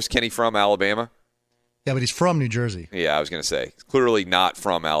 Where was Kenny from? Alabama? Yeah, but he's from New Jersey. Yeah, I was going to say. Clearly not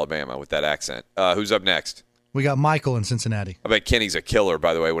from Alabama with that accent. Who's up next? We got Michael in Cincinnati. I bet Kenny's a killer,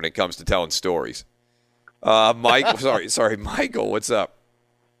 by the way, when it comes to telling stories. Sorry, Michael, what's up?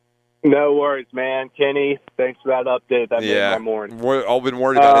 No worries, man. Kenny, thanks for that update. That made my morning. We've all been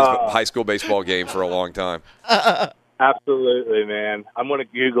worried about his high school baseball game for a long time. Absolutely, man. I'm going to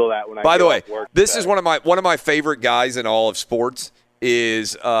Google that when I By the way, work this today. is one of my favorite guys in all of sports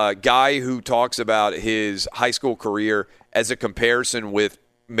is a guy who talks about his high school career as a comparison with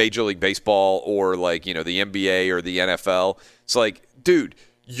Major League Baseball or like, the NBA or the NFL. It's like, dude,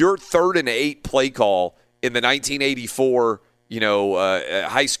 your 3rd and 8 play call in the 1984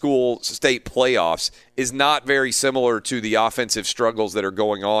 high school state playoffs is not very similar to the offensive struggles that are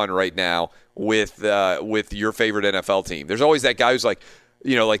going on right now with your favorite NFL team. There's always that guy who's like,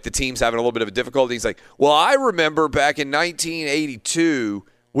 like the team's having a little bit of a difficulty. He's like, well, I remember back in 1982,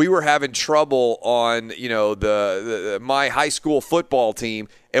 we were having trouble on, my high school football team,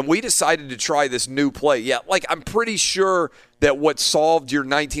 and we decided to try this new play. Yeah, like I'm pretty sure that what solved your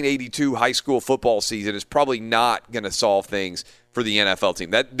 1982 high school football season is probably not going to solve things for the NFL team.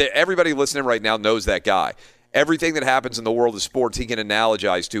 That everybody listening right now knows that guy. Everything that happens in the world of sports, he can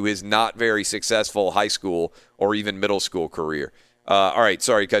analogize to his not very successful high school or even middle school career. All right,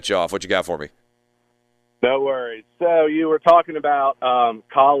 sorry to cut you off. What you got for me? No worries. So you were talking about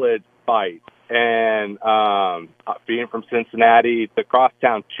college fights and being from Cincinnati, the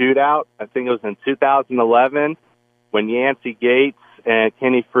Crosstown Shootout. I think it was in 2011 when Yancey Gates and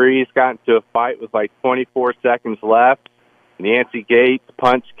Kenny Freese got into a fight with like 24 seconds left. Yancey Gates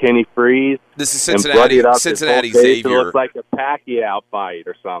punched Kenny Freese. This is Cincinnati Xavier. It looked like a Pacquiao fight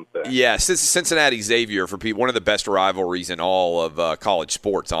or something. Yes, this is Cincinnati Xavier for people. One of the best rivalries in all of college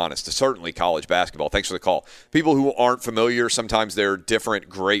sports, certainly college basketball. Thanks for the call. People who aren't familiar, sometimes there are different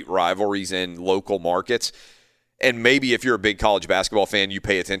great rivalries in local markets. And maybe if you're a big college basketball fan, you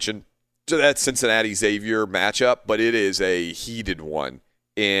pay attention to that Cincinnati Xavier matchup, but it is a heated one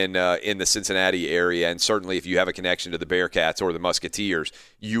in the Cincinnati area, and certainly if you have a connection to the Bearcats or the Musketeers,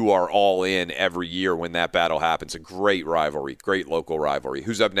 you are all in every year when that battle happens. A great rivalry, great local rivalry.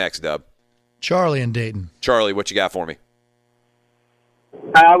 Who's up next, Dub? Charlie in Dayton. Charlie, what you got for me?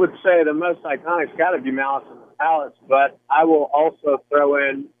 I would say the most iconic's got to be Malice in the Palace, but I will also throw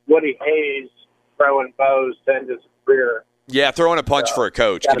in Woody Hayes throwing bows to end his career. Yeah, throwing a punch for a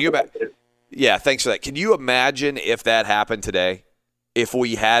coach. Can you imagine? Yeah, thanks for that. Can you imagine if that happened today? If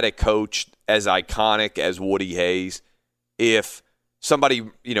we had a coach as iconic as Woody Hayes, if somebody,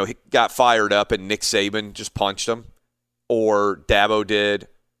 got fired up and Nick Saban just punched him, or Dabo did,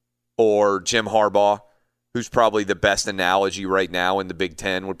 or Jim Harbaugh, who's probably the best analogy right now in the Big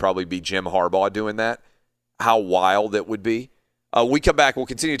Ten would probably be Jim Harbaugh doing that, how wild it would be. We come back, we'll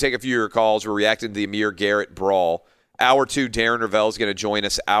continue to take a few of your calls. We're reacting to the Amir Garrett brawl. Hour 2, Darren Rovell is going to join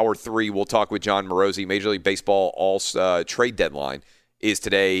us. Hour 3, we'll talk with John Morosi. Major League Baseball trade deadline is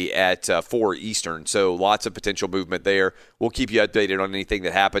today at 4 Eastern, so lots of potential movement there. We'll keep you updated on anything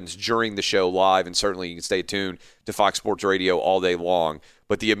that happens during the show live, and certainly you can stay tuned to Fox Sports Radio all day long.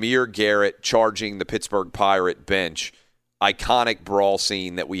 But the Amir Garrett charging the Pittsburgh Pirate bench, iconic brawl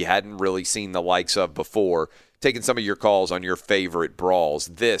scene that we hadn't really seen the likes of before. Taking some of your calls on your favorite brawls.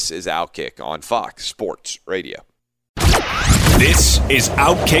 This is Outkick on Fox Sports Radio. This is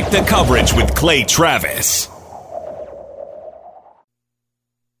Outkick the Coverage with Clay Travis.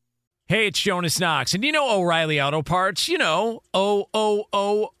 Hey, it's Jonas Knox, and you know O'Reilly Auto Parts. You know,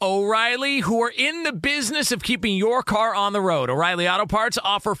 O'Reilly, who are in the business of keeping your car on the road. O'Reilly Auto Parts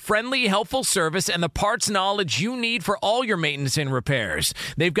offer friendly, helpful service and the parts knowledge you need for all your maintenance and repairs.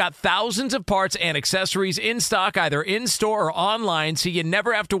 They've got thousands of parts and accessories in stock, either in-store or online, so you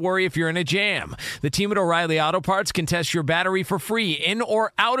never have to worry if you're in a jam. The team at O'Reilly Auto Parts can test your battery for free in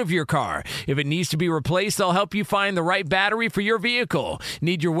or out of your car. If it needs to be replaced, they'll help you find the right battery for your vehicle.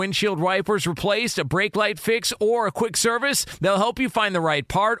 Need your windshield wipers replaced, a brake light fix, or a quick service, they'll help you find the right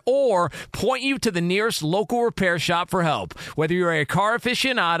part or point you to the nearest local repair shop for help. Whether you're a car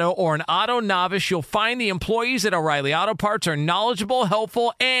aficionado or an auto novice, you'll find the employees at O'Reilly Auto Parts are knowledgeable,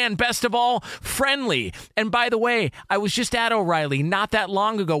 helpful, and best of all, friendly. And by the way, I was just at O'Reilly not that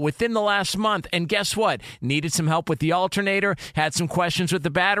long ago, within the last month, and guess what? Needed some help with the alternator, had some questions with the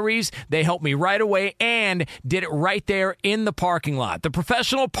batteries. They helped me right away and did it right there in the parking lot. The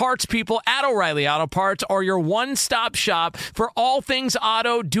professional parts people at O'Reilly Auto Parts are your one-stop shop for all things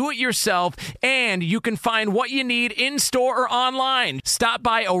auto, do-it-yourself, and you can find what you need in-store or online. Stop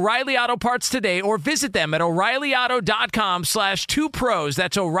by O'Reilly Auto Parts today or visit them at O'ReillyAuto.com/2pros.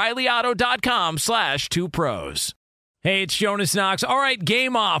 That's O'ReillyAuto.com/2pros. Hey, it's Jonas Knox. All right,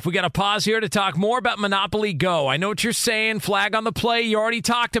 game off. We got to pause here to talk more about Monopoly Go. I know what you're saying, flag on the play. You already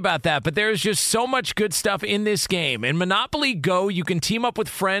talked about that, but there's just so much good stuff in this game. In Monopoly Go, you can team up with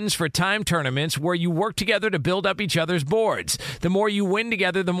friends for time tournaments where you work together to build up each other's boards. The more you win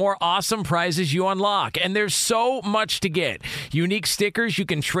together, the more awesome prizes you unlock, and there's so much to get. Unique stickers you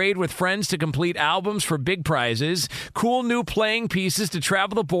can trade with friends to complete albums for big prizes, cool new playing pieces to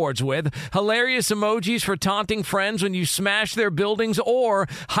travel the boards with, hilarious emojis for taunting friends when you smash their buildings or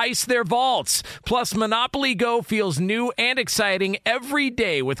heist their vaults. Plus, Monopoly Go feels new and exciting every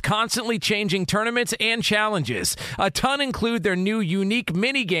day with constantly changing tournaments and challenges. A ton include their new unique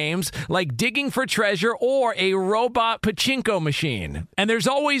mini games like digging for treasure or a robot pachinko machine. And there's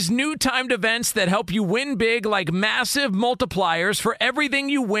always new timed events that help you win big, like massive multipliers for everything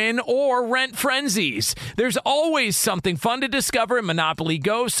you win or rent frenzies. There's always something fun to discover in Monopoly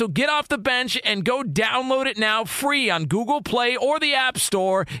Go, so get off the bench and go download it now free on Google Play or the App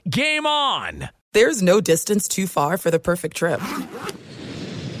Store. Game on! There's no distance too far for the perfect trip.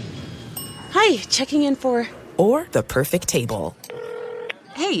 Hi, checking in for... Or the perfect table.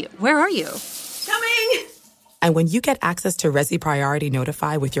 Hey, where are you? Coming! And when you get access to Resi Priority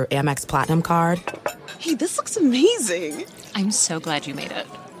Notify with your Amex Platinum card... Hey, this looks amazing! I'm so glad you made it.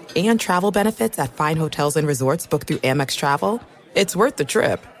 And travel benefits at fine hotels and resorts booked through Amex Travel, it's worth the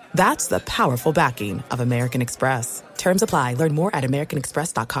trip. That's the powerful backing of American Express. Terms apply. Learn more at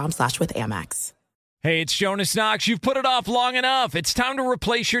americanexpress.com/withAmex. Hey, it's Jonas Knox. You've put it off long enough. It's time to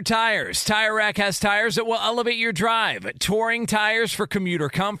replace your tires. Tire Rack has tires that will elevate your drive. Touring tires for commuter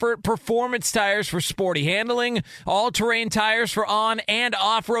comfort, performance tires for sporty handling, all-terrain tires for on- and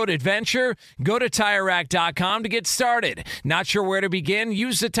off-road adventure. Go to TireRack.com to get started. Not sure where to begin?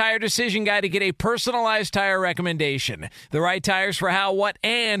 Use the Tire Decision Guide to get a personalized tire recommendation. The right tires for how, what,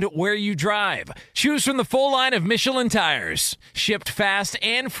 and where you drive. Choose from the full line of Michelin tires. Shipped fast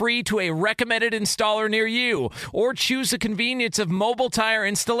and free to a recommended installer near you, or choose the convenience of mobile tire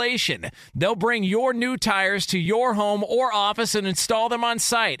installation. They'll bring your new tires to your home or office and install them on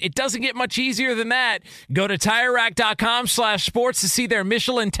site. It doesn't get much easier than that. Go to TireRack.com/sports to see their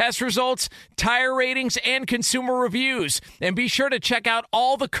Michelin test results, tire ratings, and consumer reviews. And be sure to check out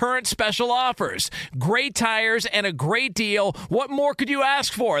all the current special offers. Great tires and a great deal. What more could you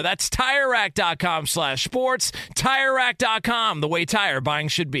ask for? That's TireRack.com/sports. TireRack.com, the way tire buying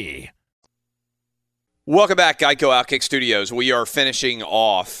should be. Welcome back, Geico Outkick Studios. We are finishing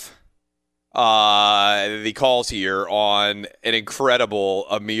off the calls here on an incredible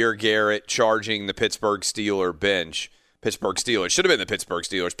Amir Garrett charging the Pittsburgh Steelers bench. Pittsburgh Steelers. Should have been the Pittsburgh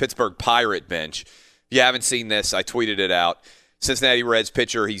Steelers. Pittsburgh Pirate bench. If you haven't seen this, I tweeted it out. Cincinnati Reds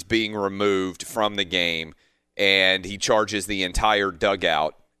pitcher, he's being removed from the game, and he charges the entire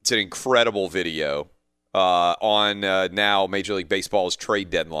dugout. It's an incredible video on now Major League Baseball's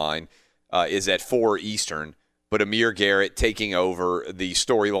trade deadline. Is at 4 Eastern, but Amir Garrett taking over the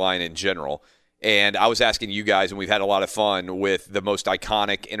storyline in general. And I was asking you guys, and we've had a lot of fun with the most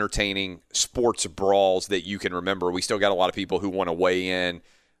iconic, entertaining sports brawls that you can remember. We still got a lot of people who want to weigh in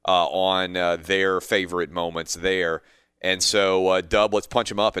on their favorite moments there. And so, Dub, let's punch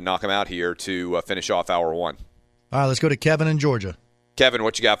them up and knock them out here to finish off hour one. All right, let's go to Kevin in Georgia. Kevin,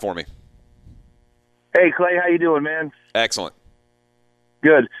 what you got for me? Hey, Clay, how you doing, man? Excellent.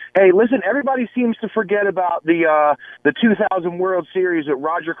 Good. Hey, listen, everybody seems to forget about the 2000 World Series with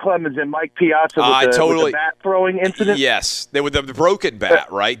Roger Clemens and Mike Piazza with the bat throwing incident. Yes, they with the broken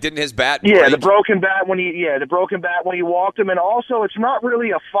bat, right? Didn't his bat break? Yeah, the broken bat when he walked him. And also, it's not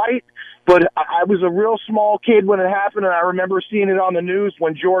really a fight, but I was a real small kid when it happened, and I remember seeing it on the news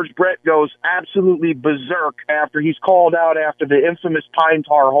when George Brett goes absolutely berserk after he's called out after the infamous Pine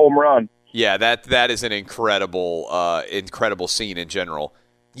Tar home run. Yeah, that is an incredible scene in general.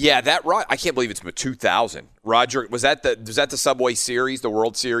 Yeah, I can't believe it's 2000. Roger, was that the Subway Series, the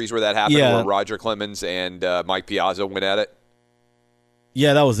World Series where that happened, where Roger Clemens and Mike Piazza went at it?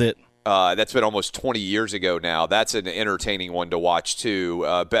 Yeah, that was it. That's been almost 20 years ago now. That's an entertaining one to watch, too.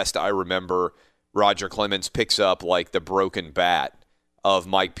 Best I remember, Roger Clemens picks up like the broken bat of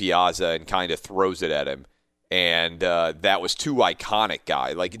Mike Piazza and kind of throws it at him. And that was too iconic,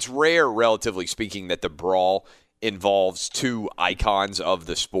 guy. Like, it's rare, relatively speaking, that the brawl involves two icons of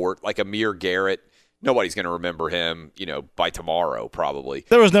the sport, like Amir Garrett. Nobody's going to remember him, by tomorrow, probably.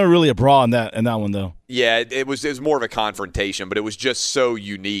 There was never really a brawl in that one, though. Yeah, it was more of a confrontation, but it was just so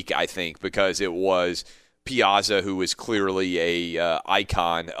unique, I think, because it was Piazza, who is clearly a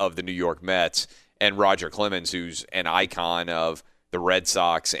icon of the New York Mets, and Roger Clemens, who's an icon of the Red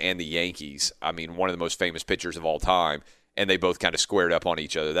Sox and the Yankees. I mean, one of the most famous pitchers of all time, and they both kind of squared up on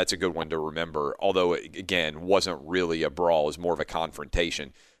each other. That's a good one to remember, although, again, wasn't really a brawl. It was more of a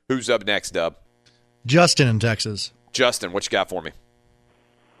confrontation. Who's up next, Dub? Justin in Texas. Justin, what you got for me?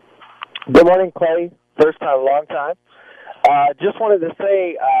 Good morning, Clay. First time, long time. Just wanted to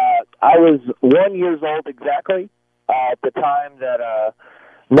say I was 1 year old exactly at the time that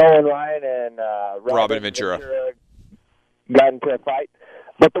Nolan Ryan and Robin Ventura got into a fight.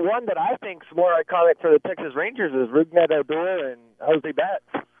 But the one that I think is more iconic for the Texas Rangers is Rougned Odor and Jose Batt.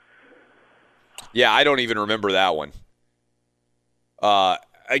 Yeah, I don't even remember that one.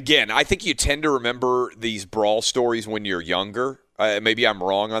 Again, I think you tend to remember these brawl stories when you're younger. Maybe I'm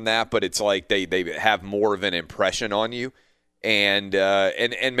wrong on that, but it's like they have more of an impression on you. And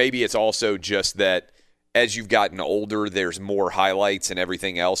maybe it's also just that as you've gotten older, there's more highlights and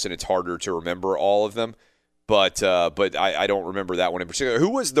everything else, and it's harder to remember all of them. But I don't remember that one in particular.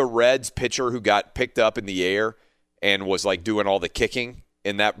 Who was the Reds pitcher who got picked up in the air and was like doing all the kicking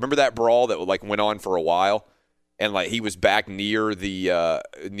in that? Remember that brawl that like went on for a while, and like he was back near the I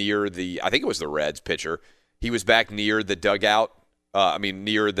think it was the Reds pitcher. He was back near the dugout.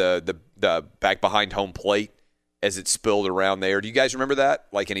 Near the back behind home plate as it spilled around there. Do you guys remember that?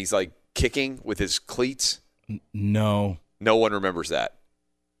 Like, and he's like kicking with his cleats. No one remembers that.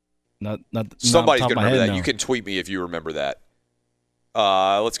 Not Somebody's going to remember that. No. You can tweet me if you remember that.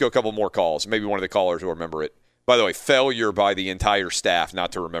 Let's go a couple more calls. Maybe one of the callers will remember it. By the way, failure by the entire staff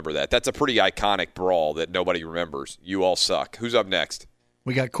not to remember that. That's a pretty iconic brawl that nobody remembers. You all suck. Who's up next?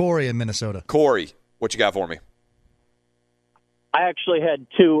 We got Corey in Minnesota. Corey, what you got for me? I actually had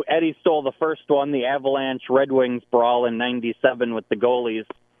two. Eddie stole the first one, the Avalanche Red Wings brawl in '97 with the goalies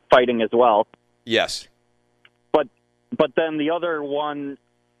fighting as well. Yes. But then the other one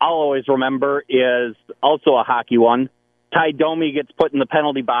I'll always remember is also a hockey one. Ty Domi gets put in the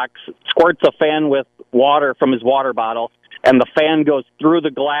penalty box, squirts a fan with water from his water bottle, and the fan goes through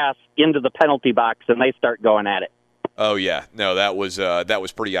the glass into the penalty box, and they start going at it. Oh yeah, no, that was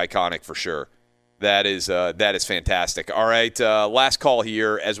pretty iconic for sure. That is fantastic. All right, last call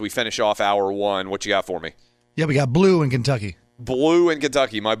here as we finish off hour one. What you got for me? Yeah, we got Blue in Kentucky. Blue in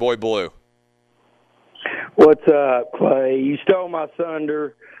Kentucky, my boy Blue. What's up, Clay? You stole my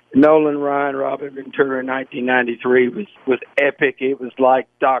thunder. Nolan Ryan, Robin Ventura in 1993 was epic. It was like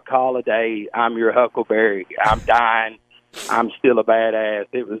Doc Holliday, I'm your Huckleberry. I'm dying. I'm still a badass.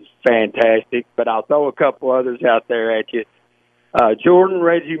 It was fantastic. But I'll throw a couple others out there at you. Jordan,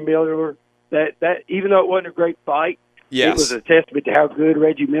 Reggie Miller, that even though it wasn't a great fight, yes, it was a testament to how good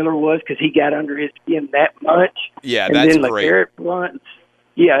Reggie Miller was because he got under his skin that much. Yeah, and that's then great. LeGarrette Blunt's,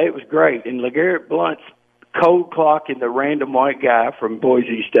 yeah, it was great. And LeGarrette Blunt's cold clock and the random white guy from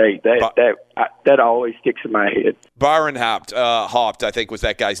Boise State. That always sticks in my head. Byron Haupt, I think was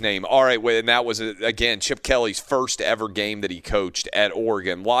that guy's name. All right, and that was, again, Chip Kelly's first ever game that he coached at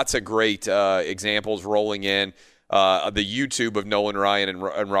Oregon. Lots of great examples rolling in. The YouTube of Nolan Ryan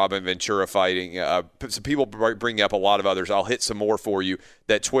and Robin Ventura fighting. Some people bring up a lot of others. I'll hit some more for you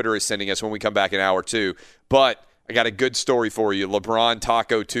that Twitter is sending us when we come back in hour two. But I got a good story for you. LeBron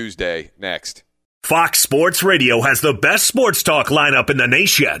Taco Tuesday next. Fox Sports Radio has the best sports talk lineup in the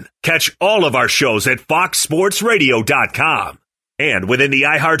nation. Catch all of our shows at foxsportsradio.com. And within the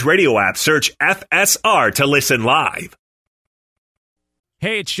iHeartRadio app, search FSR to listen live.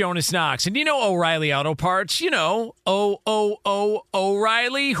 Hey, it's Jonas Knox, and you know O'Reilly Auto Parts. You know,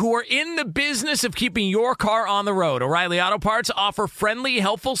 O'Reilly, who are in the business of keeping your car on the road. O'Reilly Auto Parts offer friendly,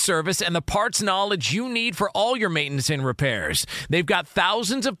 helpful service and the parts knowledge you need for all your maintenance and repairs. They've got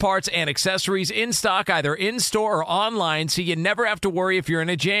thousands of parts and accessories in stock, either in-store or online, so you never have to worry if you're in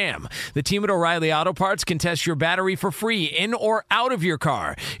a jam. The team at O'Reilly Auto Parts can test your battery for free, in or out of your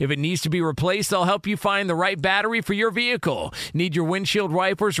car. If it needs to be replaced, they'll help you find the right battery for your vehicle. Need your windshield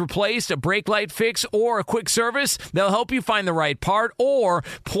windshield wipers replaced, a brake light fix, or a quick service, they'll help you find the right part or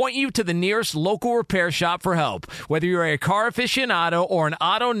point you to the nearest local repair shop for help. Whether you're a car aficionado or an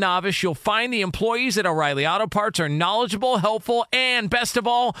auto novice, you'll find the employees at O'Reilly Auto Parts are knowledgeable, helpful, and best of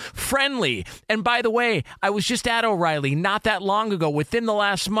all, friendly. And by the way, I was just at O'Reilly not that long ago, within the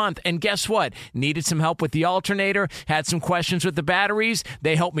last month, and guess what? Needed some help with the alternator, had some questions with the batteries.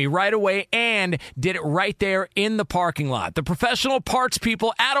 They helped me right away and did it right there in the parking lot. The professional parts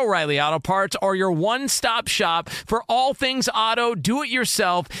people at O'Reilly Auto Parts are your one-stop shop for all things auto,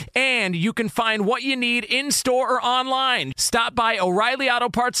 do-it-yourself, and you can find what you need in-store or online. Stop by O'Reilly Auto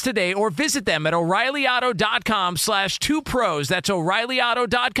Parts today or visit them at O'ReillyAuto.com/2pros. That's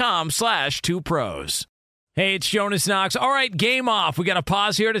O'ReillyAuto.com/2pros. Hey, it's Jonas Knox. All right, game off. We got to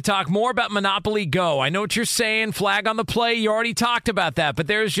pause here to talk more about Monopoly Go. I know what you're saying, flag on the play. You already talked about that, but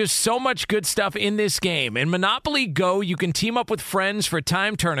there's just so much good stuff in this game. In Monopoly Go, you can team up with friends for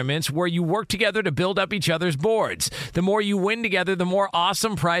time tournaments where you work together to build up each other's boards. The more you win together, the more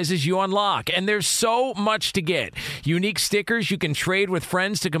awesome prizes you unlock. And there's so much to get. Unique stickers you can trade with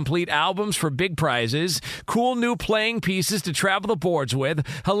friends to complete albums for big prizes. Cool new playing pieces to travel the boards with.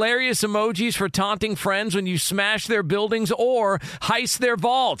 Hilarious emojis for taunting friends when you smash their buildings or heist their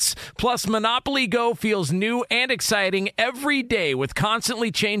vaults. Plus, Monopoly Go feels new and exciting every day with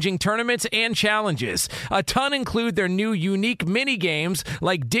constantly changing tournaments and challenges. A ton include their new unique mini games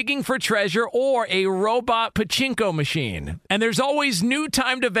like digging for treasure or a robot pachinko machine. And there's always new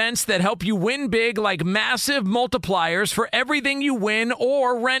timed events that help you win big, like massive multipliers for everything you win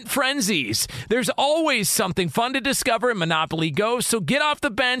or rent frenzies. There's always something fun to discover in Monopoly Go, so get off the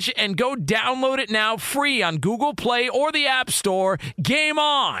bench and go download it now free on Google Play or the App Store. Game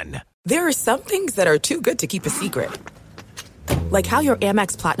on! There are some things that are too good to keep a secret. Like how your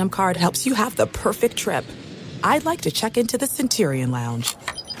Amex Platinum card helps you have the perfect trip. I'd like to check into the Centurion Lounge.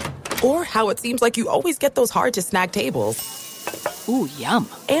 Or how it seems like you always get those hard-to-snag tables. Ooh, yum.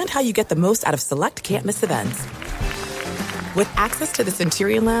 And how you get the most out of select can't-miss events. With access to the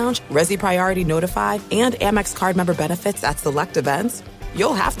Centurion Lounge, Resi Priority Notified, and Amex card member benefits at select events,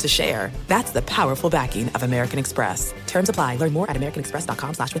 you'll have to share. That's the powerful backing of American Express. Terms apply. Learn more at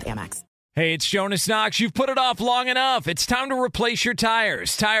americanexpress.com/withAmex. Hey, it's Jonas Knox. You've put it off long enough. It's time to replace your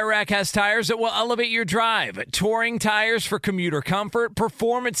tires. Tire Rack has tires that will elevate your drive. Touring tires for commuter comfort,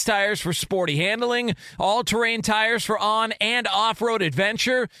 performance tires for sporty handling, all-terrain tires for on- and off-road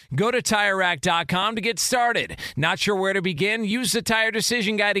adventure. Go to TireRack.com to get started. Not sure where to begin? Use the Tire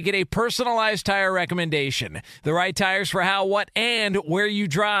Decision Guide to get a personalized tire recommendation. The right tires for how, what, and where you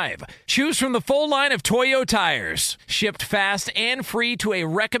drive. Choose from the full line of Toyo tires. Shipped fast and free to a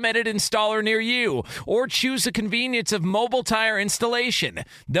recommended installer near you, or choose the convenience of mobile tire installation.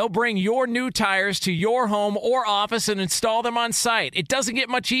 They'll bring your new tires to your home or office and install them on site. It doesn't get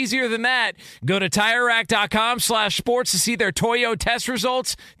much easier than that. Go to TireRack.com/sports to see their Toyo test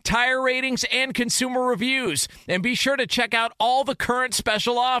results, tire ratings, and consumer reviews. And be sure to check out all the current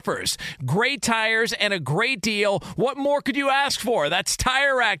special offers. Great tires and a great deal. What more could you ask for? That's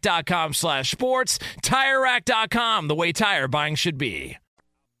TireRack.com/sports. TireRack.com, the way tire buying should be.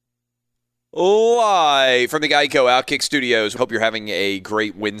 Live from the Geico Outkick Studios. Hope you're having a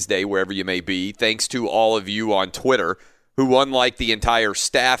great Wednesday wherever you may be. Thanks to all of you on Twitter who, unlike the entire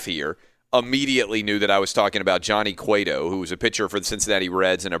staff here, immediately knew that I was talking about Johnny Cueto, who was a pitcher for the Cincinnati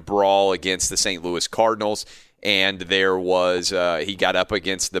Reds in a brawl against the St. Louis Cardinals. And there was he got up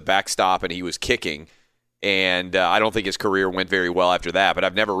against the backstop and he was kicking. And I don't think his career went very well after that, but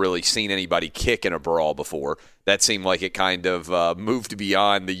I've never really seen anybody kick in a brawl before. That seemed like it kind of moved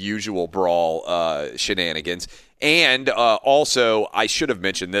beyond the usual brawl shenanigans. And also, I should have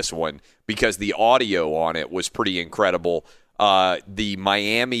mentioned this one because the audio on it was pretty incredible. The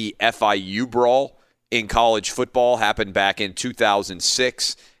Miami FIU brawl in college football happened back in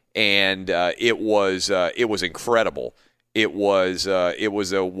 2006, and it was incredible. It was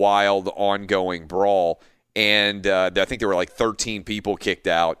a wild, ongoing brawl. And I think there were like 13 people kicked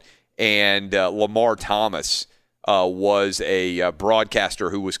out. And Lamar Thomas was a broadcaster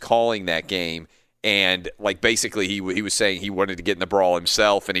who was calling that game. And like basically he was saying he wanted to get in the brawl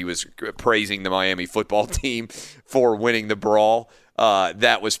himself, and he was praising the Miami football team for winning the brawl.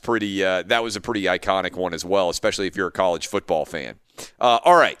 That was a pretty iconic one as well, especially if you're a college football fan.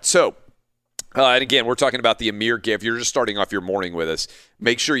 All right, so. And again, we're talking about the Amir Garrett. If you're just starting off your morning with us,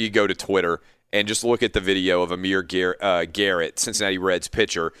 make sure you go to Twitter and just look at the video of Amir Garrett, Cincinnati Reds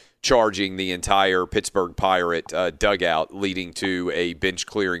pitcher, charging the entire Pittsburgh Pirate dugout, leading to a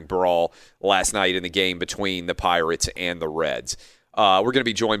bench-clearing brawl last night in the game between the Pirates and the Reds. We're going to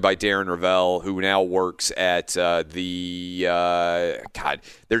be joined by Darren Rovell, who now works at God,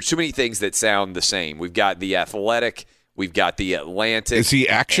 there's too many things that sound the same. We've got The Athletic, we've got The Atlantic. Is he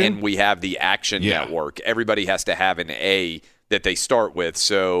Action? And we have the Action Network. Everybody has to have an A that they start with,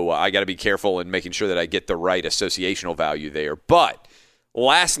 so I got to be careful in making sure that I get the right associational value there. But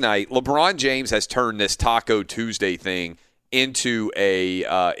last night, LeBron James has turned this Taco Tuesday thing into a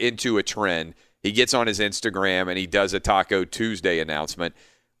trend. He gets on his Instagram and he does a Taco Tuesday announcement.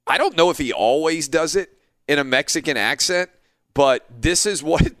 I don't know if he always does it in a Mexican accent, but this is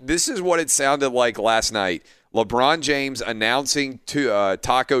what it sounded like last night. LeBron James announcing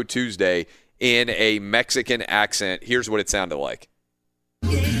Taco Tuesday in a Mexican accent. Here's what it sounded like.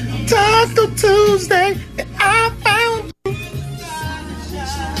 Taco Tuesday, I found you.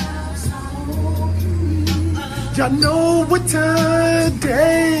 Y'all know what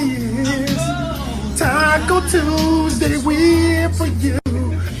today is. Taco Tuesday, we're for you.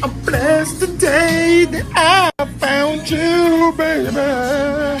 I'm blessed today that I found you, baby.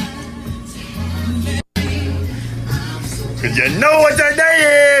 Cause you know what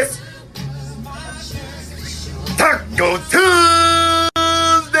today is. Taco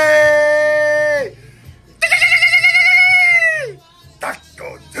Tuesday.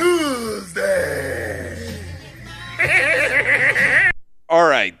 Taco Tuesday. All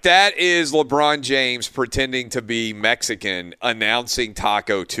right, that is LeBron James pretending to be Mexican announcing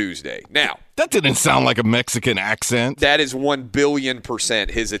Taco Tuesday. Now, that didn't sound like a Mexican accent. That is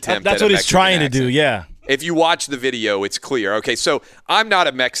 1,000,000,000% his attempt That's at a what he's Mexican trying accent. to do, yeah. If you watch the video, it's clear. Okay, so I'm not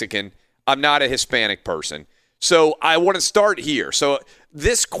a Mexican. I'm not a Hispanic person. So I want to start here. So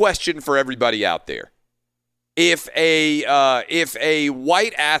this question for everybody out there. If a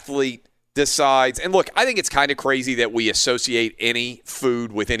white athlete decides, and look, I think it's kind of crazy that we associate any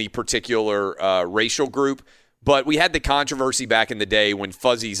food with any particular racial group, but we had the controversy back in the day when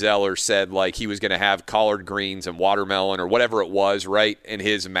Fuzzy Zeller said like he was going to have collard greens and watermelon or whatever it was, right, in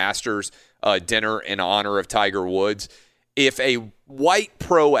his Masters dinner in honor of Tiger Woods. If a white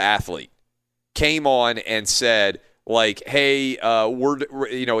pro athlete came on and said like, hey,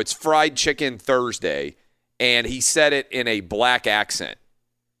 it's fried chicken Thursday, and he said it in a black accent,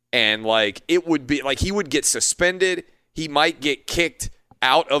 and like it would be like he would get suspended. He might get kicked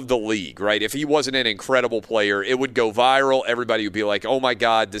out of the league, right? If he wasn't an incredible player, it would go viral. Everybody would be like, oh my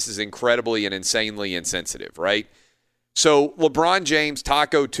God, this is incredibly and insanely insensitive, right? So LeBron James,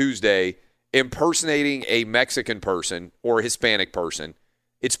 Taco Tuesday, impersonating a Mexican person or a Hispanic person,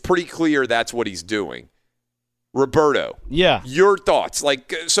 it's pretty clear that's what he's doing. Roberto, yeah, your thoughts?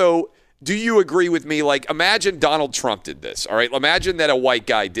 Like, so do you agree with me? Like, imagine Donald Trump did this, all right? Imagine that a white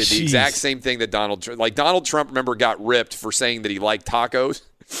guy did the exact same thing that Donald Trump, remember, got ripped for saying that he liked tacos,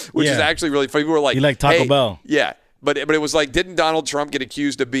 which is actually really funny. People were like, he liked Taco Bell. Yeah, but it was like, didn't Donald Trump get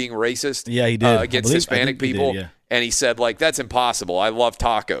accused of being racist? Yeah, he did. Against Hispanic people. He did, yeah. And he said, like, that's impossible. I love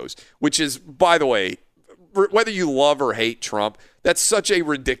tacos, which is, by the way, whether you love or hate Trump, that's such a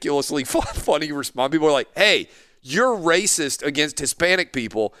ridiculously funny response. People are like, hey, you're racist against Hispanic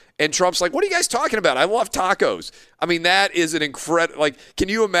people. And Trump's like, what are you guys talking about? I love tacos. I mean, that is an incredible, like, can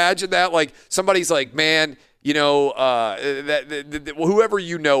you imagine that? Like, somebody's like, man, you know, whoever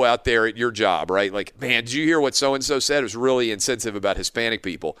you know out there at your job, right? Like, man, did you hear what so-and-so said? It was really insensitive about Hispanic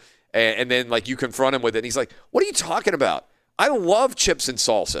people. And then, like, you confront him with it, and he's like, what are you talking about? I love chips and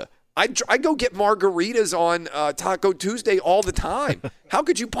salsa. I go get margaritas on Taco Tuesday all the time. How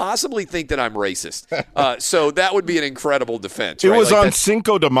could you possibly think that I'm racist? So that would be an incredible defense. It right? was like on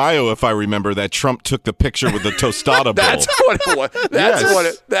Cinco de Mayo, if I remember, that Trump took the picture with the tostada bowl. That's what it was.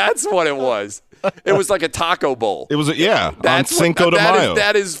 That's what it was. It was like a taco bowl. It was, on Cinco de Mayo.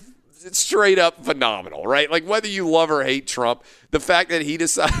 That is straight up phenomenal, right? Like, whether you love or hate Trump, the fact that he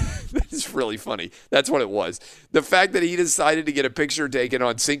decided that is really funny. That's what it was. The fact that he decided to get a picture taken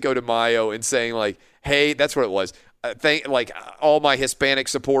on Cinco de Mayo and saying like, "Hey," that's what it was. All my Hispanic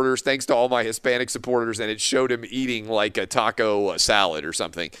supporters. Thanks to all my Hispanic supporters, and it showed him eating like a taco salad or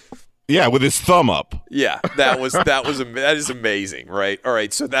something. Yeah, with his thumb up. Yeah, that is amazing, right? All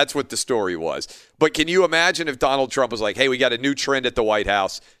right, so that's what the story was. But can you imagine if Donald Trump was like, "Hey, we got a new trend at the White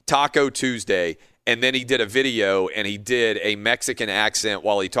House, Taco Tuesday," and then he did a video and he did a Mexican accent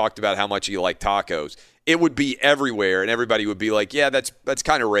while he talked about how much he liked tacos? It would be everywhere, and everybody would be like, "Yeah, that's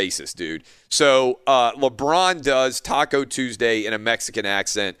kind of racist, dude." So LeBron does Taco Tuesday in a Mexican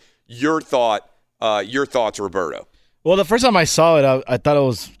accent. Your thoughts, Roberto? Well, the first time I saw it, I thought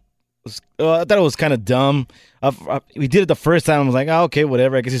it was kind of dumb. We did it the first time. I was like, oh, okay,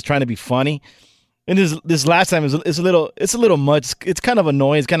 whatever. I guess he's trying to be funny. And this last time is it's a little much. It's kind of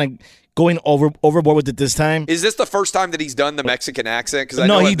annoying. It's kind of going overboard with it this time. Is this the first time that he's done the Mexican accent? Because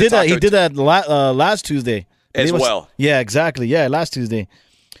no, he did that. He did that last Tuesday as well. Yeah, exactly. Yeah, last Tuesday.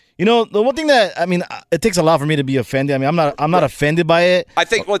 You know, the one thing that it takes a lot for me to be offended. I mean, I'm not offended by it. I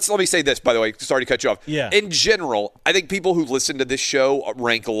think let me say this, by the way. Sorry to cut you off. Yeah. In general, I think people who listen to this show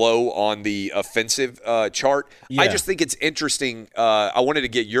rank low on the offensive chart. Yeah. I just think it's interesting. I wanted to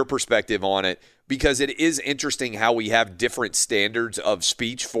get your perspective on it because it is interesting how we have different standards of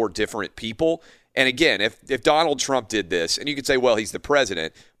speech for different people. And again, if Donald Trump did this, and you could say, well, he's the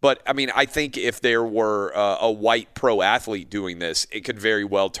president, but I mean, I think if there were a white pro athlete doing this, it could very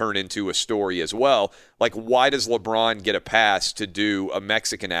well turn into a story as well. Like, why does LeBron get a pass to do a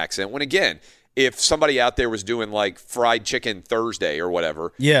Mexican accent? When again, if somebody out there was doing like Fried Chicken Thursday or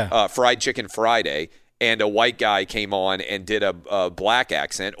whatever, Fried Chicken Friday, and a white guy came on and did a black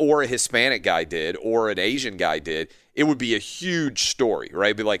accent, or a Hispanic guy did, or an Asian guy did, it would be a huge story,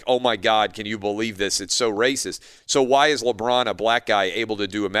 right? Be like, oh my God, can you believe this? It's so racist. So why is LeBron, a black guy, able to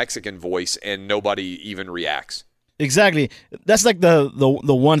do a Mexican voice and nobody even reacts? Exactly. That's like the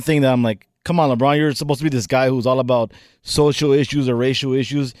one thing that I'm like, come on, LeBron, you're supposed to be this guy who's all about social issues or racial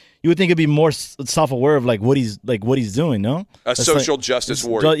issues. You would think it'd be more self-aware of what he's doing, no? That's social justice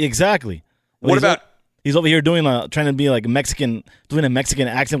warrior. Exactly. What about? He's over here doing trying to be like Mexican, doing a Mexican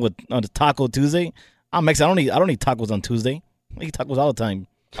accent with Taco Tuesday. I'm Mexican. I don't eat tacos on Tuesday. I eat tacos all the time.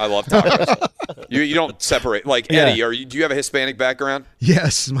 I love tacos. you don't separate. Like, Eddie, do you have a Hispanic background?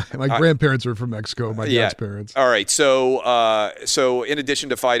 Yes. My grandparents are from Mexico, my dad's parents. All right. So in addition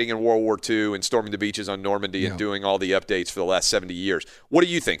to fighting in World War II and storming the beaches on Normandy and doing all the updates for the last 70 years, what do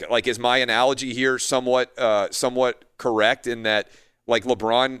you think? Like, is my analogy here somewhat correct in that, like,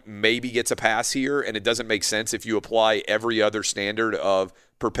 LeBron maybe gets a pass here, and it doesn't make sense if you apply every other standard of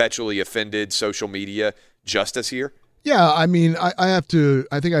perpetually offended social media justice here? Yeah, I mean, I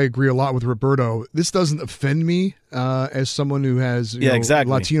think I agree a lot with Roberto. This doesn't offend me as someone who has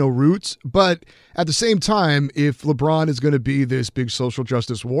Latino roots. But at the same time, if LeBron is going to be this big social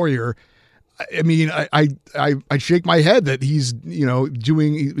justice warrior, I mean, I shake my head that he's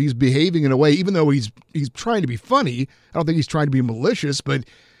behaving in a way, even though he's trying to be funny. I don't think he's trying to be malicious, but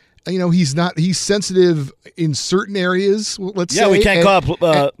he's sensitive in certain areas. Let's say. Yeah, we can't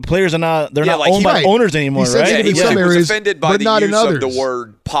call players not owned by owners anymore, he's right? In some areas, he was offended by the use of the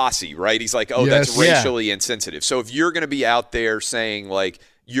word posse, right? He's like, that's racially insensitive. So if you're going to be out there saying like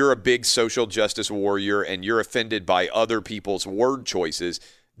you're a big social justice warrior and you're offended by other people's word choices,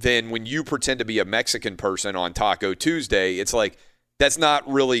 then when you pretend to be a Mexican person on Taco Tuesday, it's like, that's not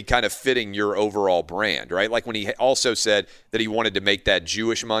really kind of fitting your overall brand, right? Like when he also said that he wanted to make that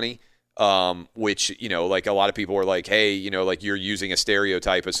Jewish money, which, like a lot of people were like, hey, like you're using a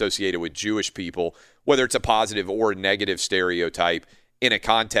stereotype associated with Jewish people, whether it's a positive or a negative stereotype in a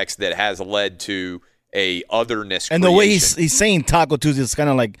context that has led to a otherness and creation. The way he's saying Taco Tuesday is kind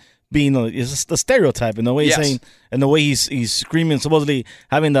of like being it's the stereotype, and the way he's saying, and the way he's screaming, supposedly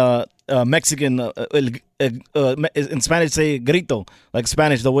having the Mexican in Spanish say grito, like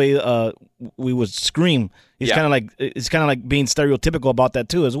Spanish, the way we would scream. He's kind of like being stereotypical about that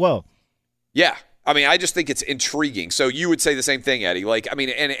too as well. Yeah. I mean, I just think it's intriguing. So you would say the same thing, Eddie. Like, I mean,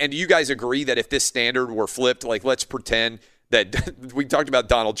 and you guys agree that if this standard were flipped, like let's pretend that we talked about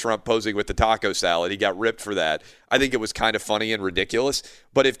Donald Trump posing with the taco salad. He got ripped for that. I think it was kind of funny and ridiculous.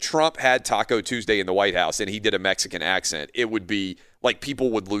 But if Trump had Taco Tuesday in the White House and he did a Mexican accent, it would be like people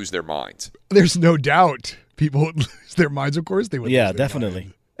would lose their minds. There's no doubt people would lose their minds. Of course they would. Yeah,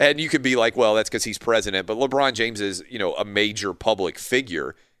 definitely. And you could be like, well, that's because he's president. But LeBron James is, a major public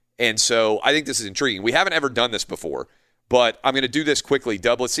figure. And so I think this is intriguing. We haven't ever done this before, but I'm going to do this quickly.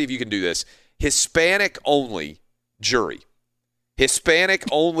 Dub, let's see if you can do this. Hispanic only jury. Hispanic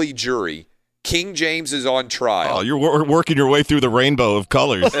only jury. King James is on trial. Oh, you're working your way through the rainbow of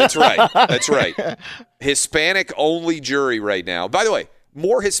colors. That's right. That's right. Hispanic only jury right now. By the way,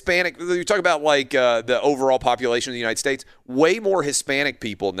 more Hispanic. You talk about like the overall population of the United States. Way more Hispanic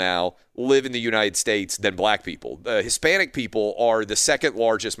people now live in the United States than black people. Hispanic people are the second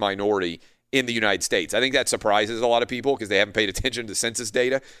largest minority in the United States. I think that surprises a lot of people because they haven't paid attention to census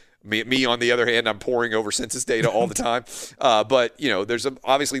data. Me, on the other hand, I'm poring over census data all the time. But, there's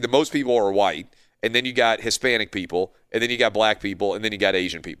obviously the most people are white, and then you got Hispanic people, and then you got black people, and then you got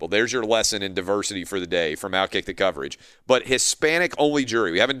Asian people. There's your lesson in diversity for the day from Outkick the Coverage. But Hispanic-only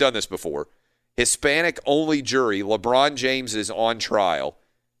jury, we haven't done this before. Hispanic-only jury, LeBron James is on trial.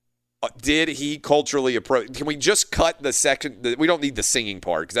 Did he culturally approach? Can we just cut the section? We don't need the singing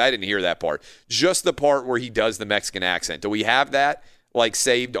part because I didn't hear that part. Just the part where he does the Mexican accent. Do we have that? like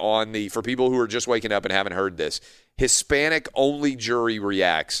saved on for people who are just waking up and haven't heard this. Hispanic only jury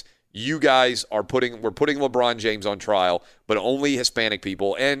reacts. You guys we're putting LeBron James on trial, but only Hispanic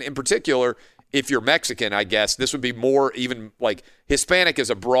people. And in particular, if you're Mexican, I guess this would be more even like Hispanic is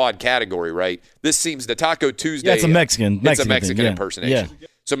a broad category, right? This seems the Taco Tuesday. Yeah, it's a Mexican. It's a Mexican thing, impersonation. Yeah.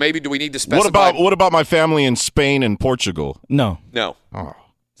 So maybe do we need to specify? What about my family in Spain and Portugal? No. Oh.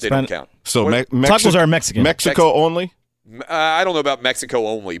 They don't count. So tacos are Mexican. Mexico only? I don't know about Mexico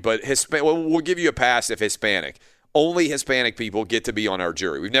only, but we'll give you a pass if Hispanic. Only Hispanic people get to be on our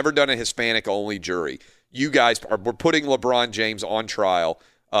jury. We've never done a Hispanic-only jury. You guys we're putting LeBron James on trial,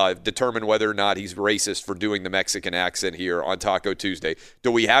 determine whether or not he's racist for doing the Mexican accent here on Taco Tuesday.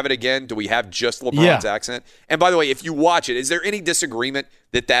 Do we have it again? Do we have just LeBron's accent? And by the way, if you watch it, is there any disagreement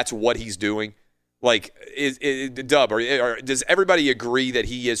that that's what he's doing? Like, Dub, or does everybody agree that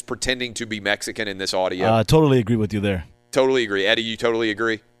he is pretending to be Mexican in this audio? Totally agree with you there. Totally agree. Eddie, you totally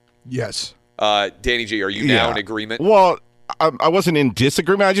agree? Yes. Danny G, are you now in agreement? Well, I wasn't in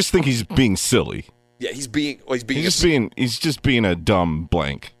disagreement. I just think he's being silly. Yeah, he's just being a dumb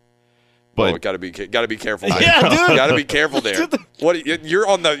blank. But got to be careful. There. Yeah, dude. Got to be careful there. What you're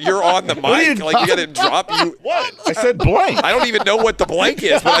on the mic? Like you got to drop you. What? I said blank. I don't even know what the blank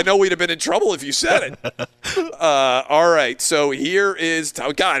is, but I know we'd have been in trouble if you said it. All right, so here is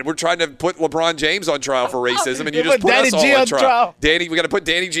God. We're trying to put LeBron James on trial for racism, and you just put us all on trial. Danny, we got to put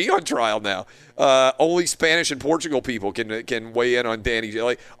Danny G on trial now. Only Spanish and Portugal people can weigh in on Danny G.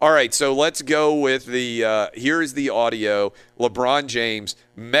 All right, so let's go with the. Here is the audio. LeBron James,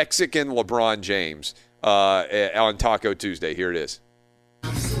 Mexican LeBron James, on Taco Tuesday. Here it is.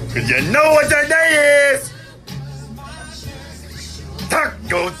 'Cause you know what that day is?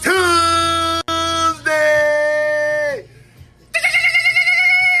 Taco Tuesday!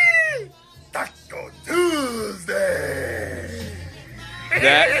 Taco Tuesday!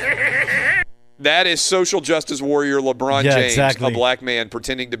 That is social justice warrior LeBron James, exactly. a black man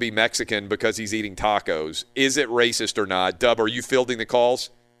pretending to be Mexican because he's eating tacos. Is it racist or not? Dub, are you fielding the calls?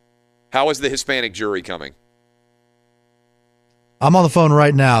 How is the Hispanic jury coming? I'm on the phone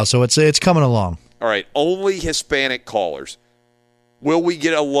right now, so it's coming along. All right, only Hispanic callers. Will we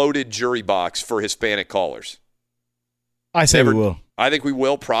get a loaded jury box for Hispanic callers? I say we will. I think we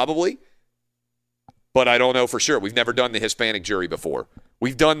will, probably. But I don't know for sure. We've never done the Hispanic jury before.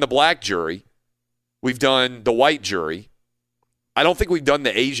 We've done the black jury. We've done the white jury. I don't think we've done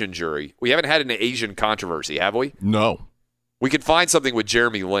the Asian jury. We haven't had an Asian controversy, have we? No. We could find something with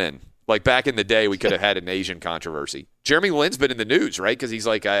Jeremy Lin. Like back in the day, we could have had an Asian controversy. Jeremy Lin's been in the news, right? Because he's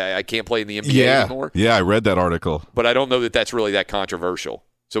like, I can't play in the NBA anymore. Yeah, I read that article. But I don't know that that's really that controversial.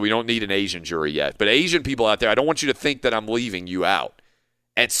 So we don't need an Asian jury yet. But Asian people out there, I don't want you to think that I'm leaving you out.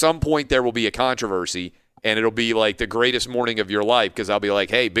 At some point, there will be a controversy, and it'll be like the greatest morning of your life because I'll be like,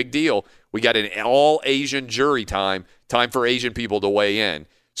 hey, big deal. We got an all-Asian jury time for Asian people to weigh in.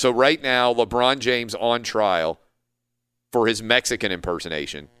 So right now, LeBron James on trial for his Mexican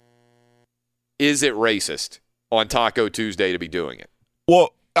impersonation. Is it racist on Taco Tuesday to be doing it? Well,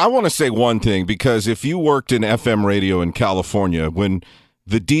 I want to say one thing, because if you worked in FM radio in California, when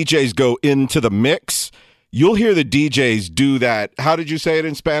the DJs go into the mix, you'll hear the DJs do that. How did you say it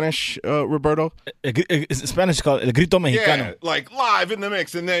in Spanish, Roberto? In Spanish, it's called El Grito Mexicano. Yeah, like live in the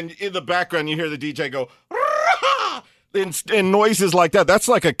mix. And then in the background, you hear the DJ go, and noises like that. That's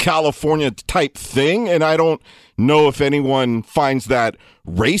like a California type thing. And I don't know if anyone finds that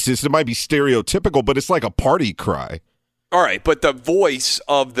racist. It might be stereotypical, but it's like a party cry. All right, but the voice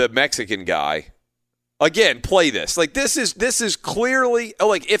of the Mexican guy, again, play this. Like this is clearly,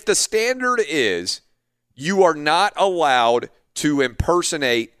 like, if the standard is you are not allowed to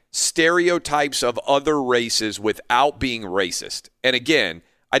impersonate stereotypes of other races without being racist. And again,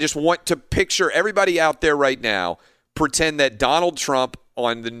 I just want to picture everybody out there right now pretend that Donald Trump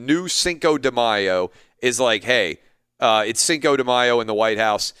on the new Cinco de Mayo is like, hey, it's Cinco de Mayo in the White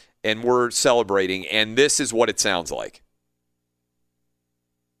House, and we're celebrating, and this is what it sounds like.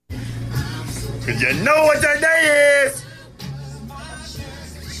 'Cause you know what that day is?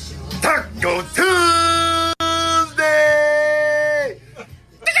 Taco Tuesday!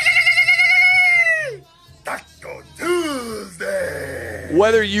 Taco Tuesday!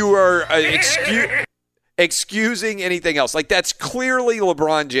 Whether you are excusing anything else, like that's clearly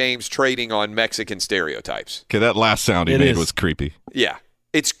LeBron James trading on Mexican stereotypes. Okay, that last sound he made was creepy. Yeah.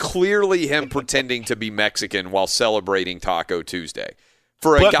 It's clearly him pretending to be Mexican while celebrating Taco Tuesday.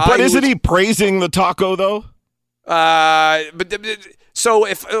 But isn't he praising the taco, though? So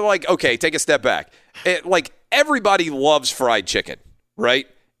if, like, okay, take a step back. Like, everybody loves fried chicken, right?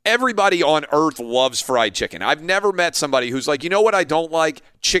 everybody on earth loves fried chicken. I've never met somebody who's like, you know what I don't like?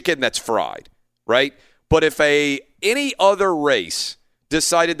 Chicken that's fried, right? But if any other race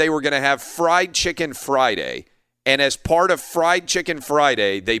decided they were going to have Fried Chicken Friday, and as part of Fried Chicken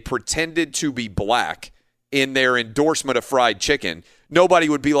Friday, they pretended to be black in their endorsement of fried chicken, nobody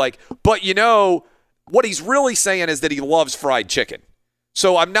would be like, but you know, what he's really saying is that he loves fried chicken.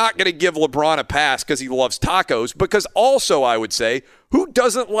 So I'm not going to give LeBron a pass because he loves tacos, because also I would say, who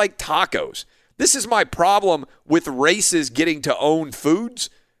doesn't like tacos? This is my problem with races getting to own foods.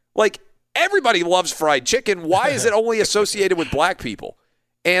 Like, everybody loves fried chicken. Why is it only associated with black people?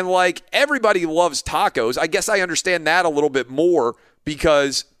 And, like, everybody loves tacos. I guess I understand that a little bit more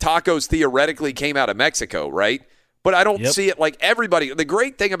because tacos theoretically came out of Mexico, right? But I don't see it like everybody. The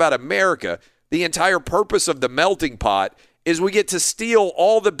great thing about America, the entire purpose of the melting pot, is we get to steal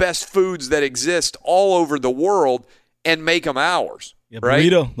all the best foods that exist all over the world and make them ours. Yeah, right?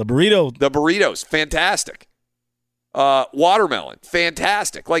 The burritos, fantastic. Watermelon,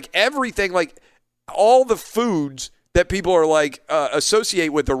 fantastic. Like everything, like all the foods that people are like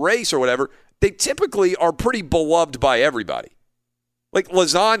associate with the race or whatever, they typically are pretty beloved by everybody. Like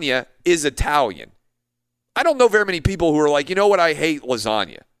lasagna is Italian. I don't know very many people who are like, you know what, I hate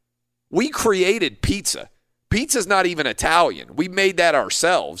lasagna. We created pizza. Pizza's not even Italian. We made that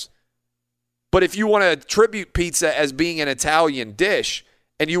ourselves. But if you want to attribute pizza as being an Italian dish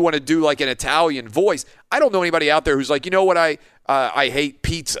and you want to do like an Italian voice, I don't know anybody out there who's like, you know what, I hate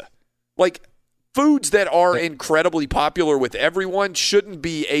pizza. Like foods that are incredibly popular with everyone shouldn't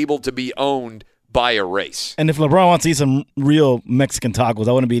be able to be owned by a race. And if LeBron wants to eat some real Mexican tacos,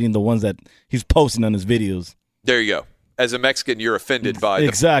 I wouldn't be eating the ones that he's posting on his videos. There you go. As a Mexican, you're offended by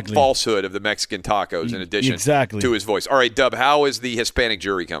the falsehood of the Mexican tacos in addition to his voice. All right, Dub, how is the Hispanic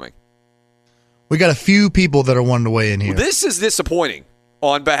jury coming? We got a few people that are wanting to weigh in here. Well, this is disappointing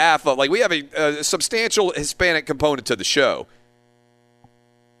on behalf of, like, we have a substantial Hispanic component to the show.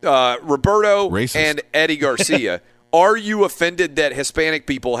 Roberto and Eddie Garcia. Are you offended that Hispanic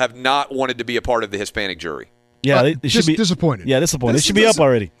people have not wanted to be a part of the Hispanic jury? Yeah, they should be disappointed. Yeah, disappointed. It should be up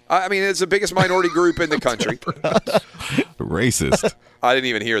already. I mean, it's the biggest minority group in the country. Racist. I didn't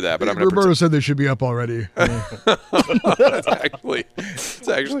even hear that, but I'm going to Roberto said they should be up already. It's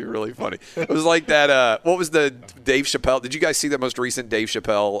actually really funny. It was like that. What was the Dave Chappelle? Did you guys see the most recent Dave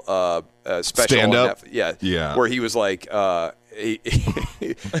Chappelle special? Stand up? Yeah. Where he was like,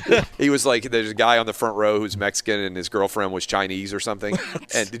 he was like, there's a guy on the front row who's Mexican and his girlfriend was Chinese or something.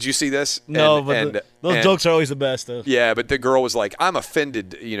 And did you see this? No, those jokes are always the best, though. Yeah, but the girl was like, I'm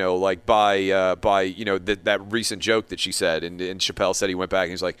offended, like by that recent joke that she said. And Chappelle said he went back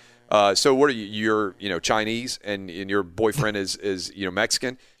and he's like, so what are you? You're Chinese and your boyfriend is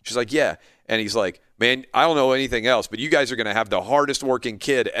Mexican? She's like, yeah. And he's like, man, I don't know anything else, but you guys are going to have the hardest working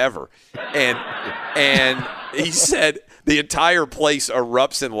kid ever. And he said the entire place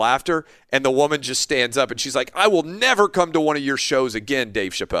erupts in laughter, and the woman just stands up, and she's like, I will never come to one of your shows again,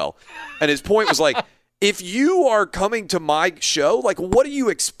 Dave Chappelle. And his point was like, if you are coming to my show, like, what do you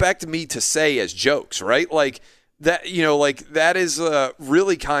expect me to say as jokes, right? Like, that, that is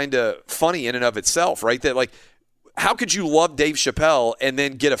really kind of funny in and of itself, right? That, like, how could you love Dave Chappelle and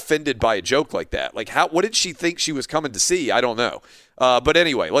then get offended by a joke like that? Like, what did she think she was coming to see? I don't know. But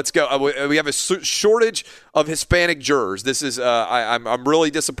anyway, let's go. We have a shortage of Hispanic jurors. This is I'm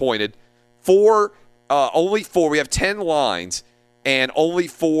really disappointed. Only four. We have 10 lines, and only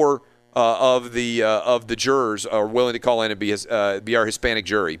 4 of the jurors are willing to call in and be our Hispanic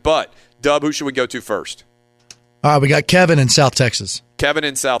jury. But Dub, who should we go to first? All right, we got Kevin in South Texas. Kevin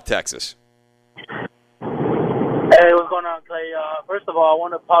in South Texas. Hey, what's going on, Clay? First of all, I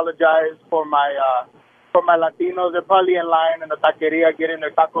want to apologize for my Latinos. They're probably in line in the taqueria getting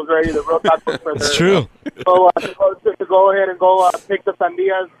their tacos ready, the real tacos for It's true. So to go ahead and go pick the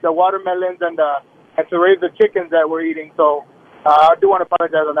sandias, the watermelons, and to raise the chickens that we're eating. So I do want to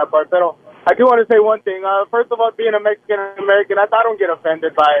apologize on that part. But I do want to say one thing. First of all, being a Mexican American, I don't get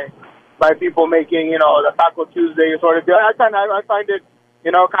offended by people making the Taco Tuesday sort of deal. I find it.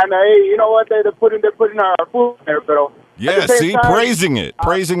 Kind of, hey, you know what? They're putting our food there, but yeah, see, time, praising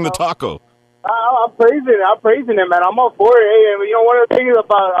the taco. I'm praising it, man. I'm all for it. Hey, and one of the things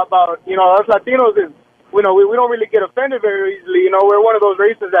about us Latinos is, we don't really get offended very easily. We're one of those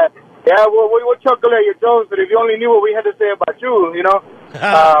races that, yeah, we'll chuckle at your jokes, but if you only knew what we had to say about you,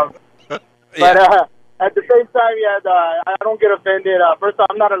 But at the same time, I don't get offended. First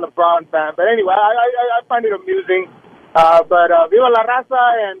off, I'm not a LeBron fan, but anyway, I find it amusing. But viva la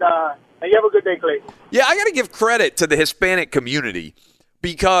raza, and you have a good day, Clay. Yeah, I got to give credit to the Hispanic community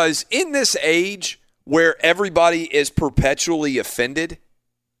because in this age where everybody is perpetually offended,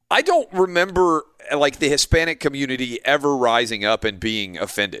 I don't remember like the Hispanic community ever rising up and being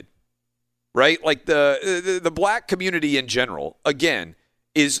offended, right? Like the black community in general, again,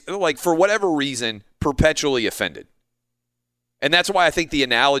 is like for whatever reason perpetually offended. And that's why I think the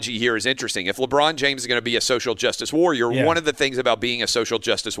analogy here is interesting. If LeBron James is going to be a social justice warrior, one of the things about being a social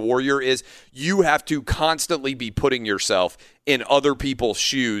justice warrior is you have to constantly be putting yourself in other people's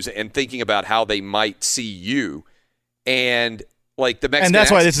shoes and thinking about how they might see you. And like the Mexican and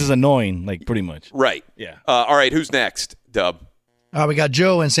that's why this is annoying, like pretty much. Right. Yeah. All right, who's next, Dub? We got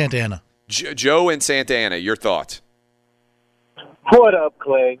Joe in Santa Ana. Joe in Santa Ana, your thoughts? What up,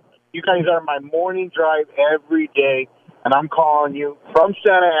 Clay? You guys are my morning drive every day, and I'm calling you from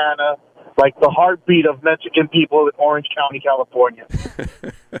Santa Ana, like the heartbeat of Mexican people in Orange County, California.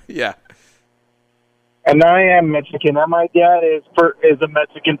 Yeah. And I am Mexican, and my dad is a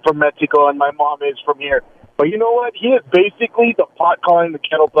Mexican from Mexico, and my mom is from here. But you know what? He is basically the pot calling the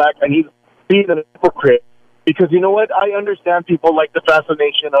kettle black, and he's being a hypocrite. Because you know what? I understand people like the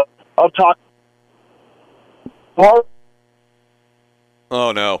fascination of talking.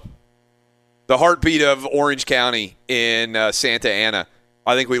 Oh, no. The heartbeat of Orange County in Santa Ana.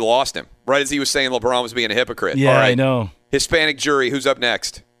 I think we lost him right as he was saying LeBron was being a hypocrite. Yeah, all right. I know. Hispanic jury, who's up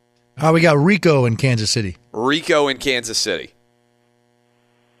next? We got Rico in Kansas City. Rico in Kansas City.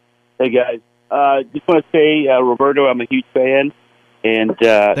 Hey, guys. Just want to say, Roberto, I'm a huge fan. And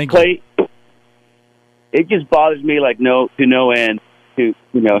Clay, it just bothers me like to no end to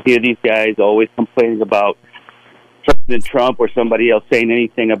hear these guys always complaining about President Trump or somebody else saying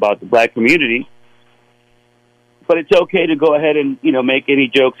anything about the black community. But it's okay to go ahead and make any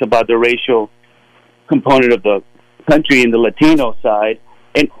jokes about the racial component of the country and the Latino side.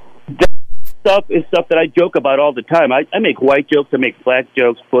 And that stuff is stuff that I joke about all the time. I make white jokes, I make black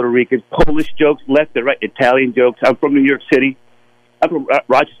jokes, Puerto Rican, Polish jokes, left and right, Italian jokes. I'm from New York City. I'm from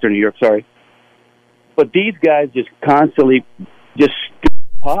Rochester, New York, sorry. But these guys just constantly just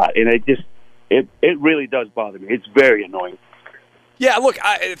pot, and it really does bother me. It's very annoying. Yeah, look,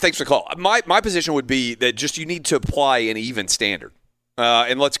 thanks for the call. My position would be that just you need to apply an even standard.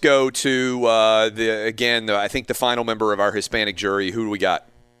 And let's go to, I think the final member of our Hispanic jury. Who do we got?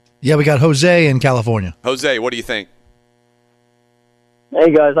 Yeah, we got Jose in California. Jose, what do you think?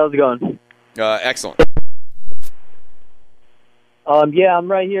 Hey, guys. How's it going? Excellent. Yeah, I'm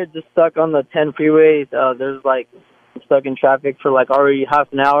right here just stuck on the 10 freeway. There's I'm stuck in traffic for already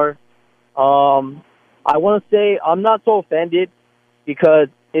half an hour. I want to say I'm not so offended because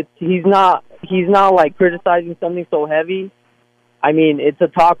he's not criticizing something so heavy. I mean, it's a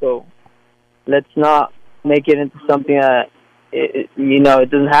taco. Let's not make it into something that it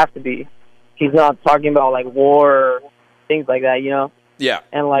doesn't have to be. He's not talking about war or things like that, Yeah.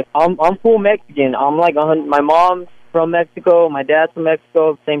 And I'm full Mexican. I'm my mom's from Mexico, my dad's from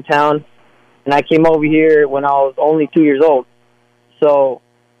Mexico, same town, and I came over here when I was only 2 years old. So,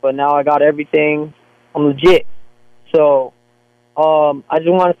 but now I got everything. I'm legit. So, I just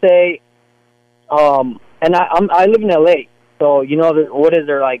want to say, and I live in LA. So what is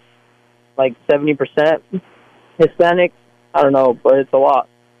there like 70% Hispanic? I don't know, but it's a lot.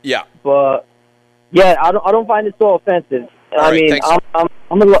 Yeah. But yeah, I don't find it so offensive. All right, thanks. I'm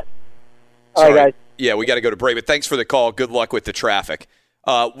all right, guys. Yeah, we got to go to break, but thanks for the call. Good luck with the traffic.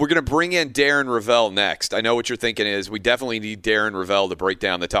 We're going to bring in Darren Ravel next. I know what you're thinking is we definitely need Darren Ravel to break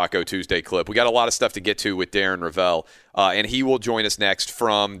down the Taco Tuesday clip. We got a lot of stuff to get to with Darren Ravel, and he will join us next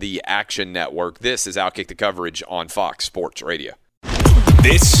from the Action Network. This is Outkick the Coverage on Fox Sports Radio.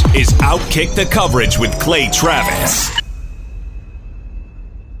 This is Outkick the Coverage with Clay Travis.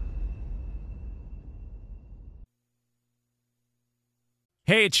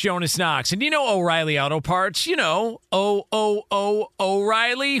 Hey, it's Jonas Knox, and you know O'Reilly Auto Parts. You know,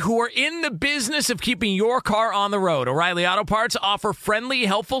 O'Reilly, who are in the business of keeping your car on the road. O'Reilly Auto Parts offer friendly,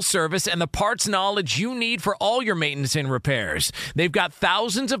 helpful service and the parts knowledge you need for all your maintenance and repairs. They've got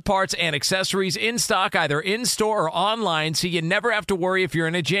thousands of parts and accessories in stock, either in-store or online, so you never have to worry if you're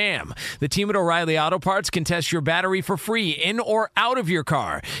in a jam. The team at O'Reilly Auto Parts can test your battery for free in or out of your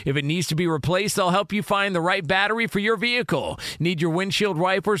car. If it needs to be replaced, they'll help you find the right battery for your vehicle. Need your windshield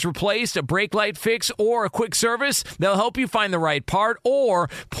wipers replaced, a brake light fix, or a quick service? They'll help you find the right part or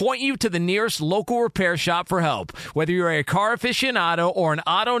point you to the nearest local repair shop for help. Whether you're a car aficionado or an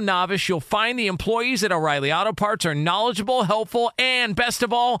auto novice, you'll find the employees at O'Reilly Auto Parts are knowledgeable, helpful, and best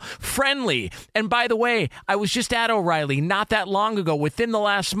of all, friendly. And by the way, I was just at O'Reilly not that long ago, within the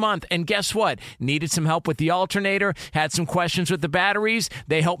last month, and guess what? Needed some help with the alternator, had some questions with the batteries.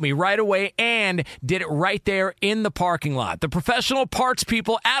 They helped me right away and did it right there in the parking lot. The professional parts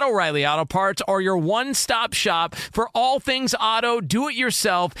people at O'Reilly Auto Parts are your one-stop shop for all things auto,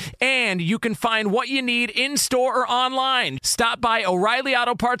 do-it-yourself, and you can find what you need in-store or online. Stop by O'Reilly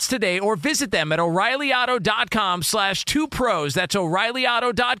Auto Parts today or visit them at O'ReillyAuto.com/2pros. That's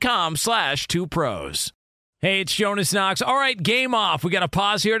O'ReillyAuto.com/2pros. Hey, it's Jonas Knox. All right, game off. We got to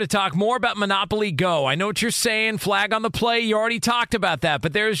pause here to talk more about Monopoly Go. I know what you're saying, flag on the play. You already talked about that,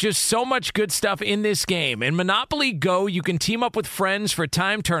 but there's just so much good stuff in this game. In Monopoly Go, you can team up with friends for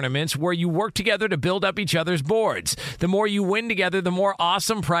time tournaments where you work together to build up each other's boards. The more you win together, the more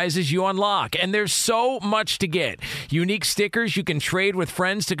awesome prizes you unlock, and there's so much to get. Unique stickers you can trade with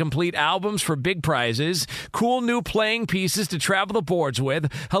friends to complete albums for big prizes, cool new playing pieces to travel the boards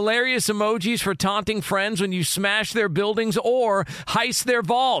with, hilarious emojis for taunting friends when you smash their buildings or heist their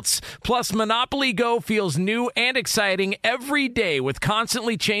vaults. Plus, Monopoly Go feels new and exciting every day with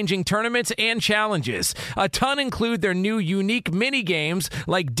constantly changing tournaments and challenges. A ton include their new unique mini games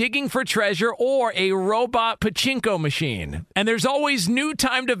like digging for treasure or a robot pachinko machine. And there's always new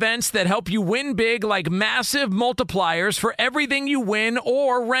timed events that help you win big, like massive multipliers for everything you win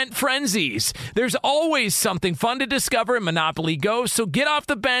or rent frenzies. There's always something fun to discover in Monopoly Go, so get off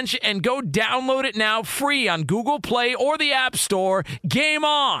the bench and go download it now free on Google Play or the App Store. Game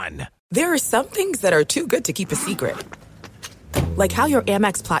on! There are some things that are too good to keep a secret. Like how your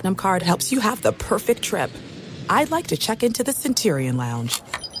Amex Platinum card helps you have the perfect trip. I'd like to check into the Centurion Lounge.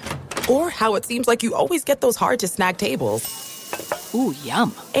 Or how it seems like you always get those hard-to-snag tables. Ooh,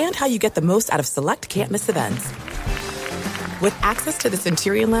 yum. And how you get the most out of select can't-miss events. With access to the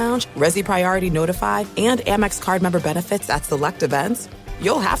Centurion Lounge, Resi Priority Notify, and Amex card member benefits at select events,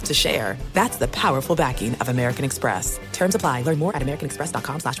 you'll have to share. That's the powerful backing of American Express. Terms apply. Learn more at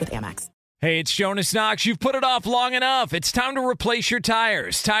americanexpress.com/withAmex. Hey, it's Jonas Knox. You've put it off long enough. It's time to replace your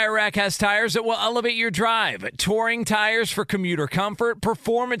tires. Tire Rack has tires that will elevate your drive. Touring tires for commuter comfort,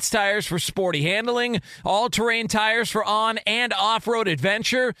 performance tires for sporty handling, all-terrain tires for on- and off-road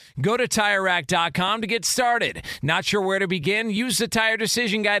adventure. Go to TireRack.com to get started. Not sure where to begin? Use the Tire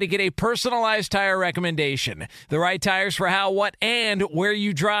Decision Guide to get a personalized tire recommendation. The right tires for how, what, and where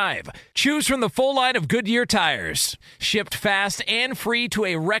you drive. Choose from the full line of Goodyear tires. Shipped fast and free to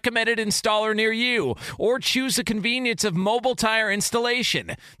a recommended installer near you, or choose the convenience of mobile tire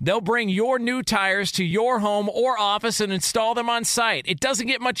installation. They'll bring your new tires to your home or office and install them on site. It doesn't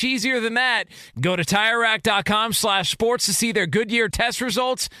get much easier than that. Go to TireRack.com/sports to see their Goodyear test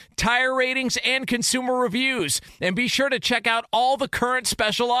results, tire ratings, and consumer reviews. And be sure to check out all the current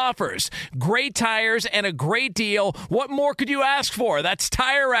special offers. Great tires and a great deal. What more could you ask for? That's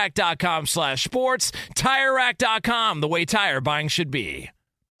TireRack.com/sports. TireRack.com, the way tire buying should be.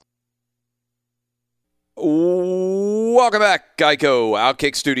 Welcome back, Geico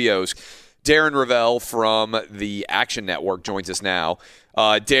Outkick Studios. Darren Ravel from the Action Network joins us now.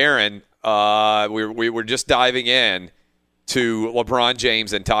 Darren, we were just diving in to LeBron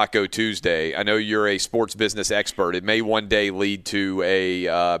James and Taco Tuesday. I know you're a sports business expert. It may one day lead to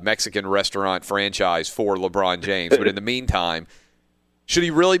a Mexican restaurant franchise for LeBron James. But in the meantime, should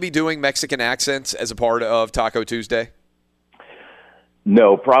he really be doing Mexican accents as a part of Taco Tuesday?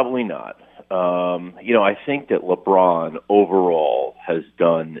 No, probably not. I think that LeBron overall has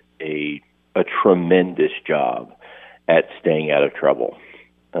done a tremendous job at staying out of trouble.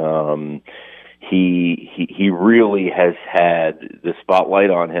 He really has had the spotlight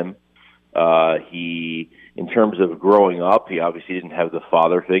on him. In terms of growing up, he obviously didn't have the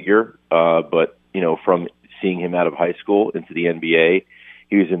father figure, but from seeing him out of high school into the NBA,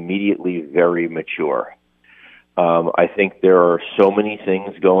 he was immediately very mature. I think there are so many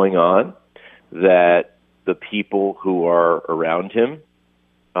things going on that the people who are around him,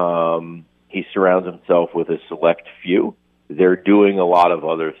 he surrounds himself with a select few. They're doing a lot of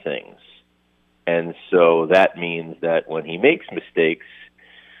other things. And so that means that when he makes mistakes,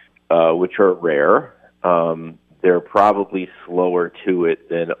 which are rare, they're probably slower to it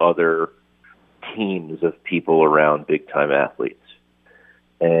than other teams of people around big-time athletes.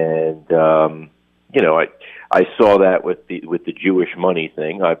 And, I saw that with the Jewish money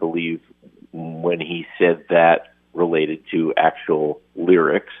thing. I believe when he said that related to actual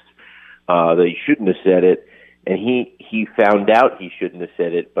lyrics, that he shouldn't have said it, and he found out he shouldn't have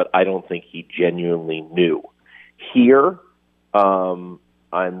said it, but I don't think he genuinely knew. Here, I'm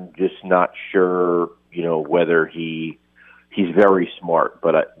just not sure, whether he's very smart,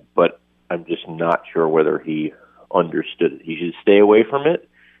 but I'm just not sure whether he understood it. He should stay away from it,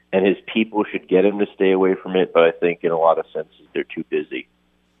 and his people should get him to stay away from it, but I think in a lot of senses they're too busy.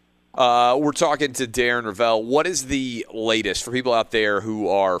 We're talking to Darren Rovell. What is the latest for people out there who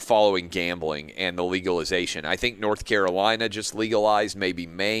are following gambling and the legalization? I think North Carolina just legalized, maybe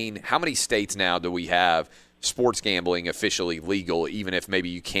Maine. How many states now do we have sports gambling officially legal, even if maybe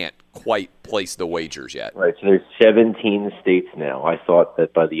you can't quite place the wagers yet? Right, so there's 17 states now. I thought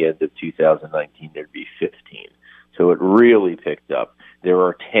that by the end of 2019 there'd be 15. So it really picked up. There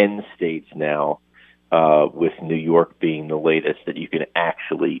are 10 states now, with New York being the latest, that you can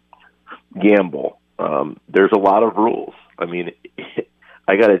actually gamble. There's a lot of rules. I mean,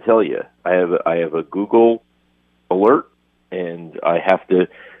 I got to tell you, I have a Google alert, and I have to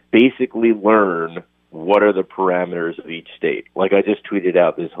basically learn what are the parameters of each state. Like I just tweeted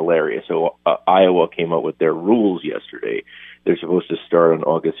out, this is hilarious. So Iowa came up with their rules yesterday. They're supposed to start on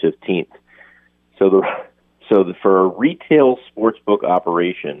August 15th. For a retail sportsbook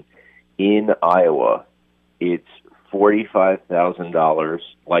operation in Iowa, it's $45,000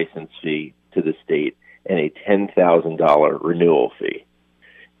 license fee to the state and a $10,000 renewal fee.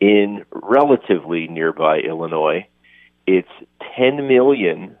 In relatively nearby Illinois, it's $10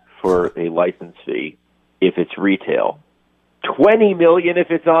 million for a license fee if it's retail, $20 million if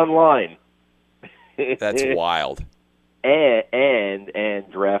it's online. That's wild. And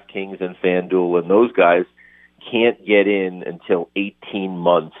DraftKings and FanDuel and those guys can't get in until 18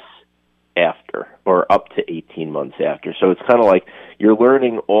 months after, or up to 18 months after. So it's kind of like you're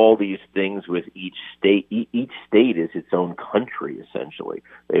learning all these things with each state. Each state is its own country, essentially.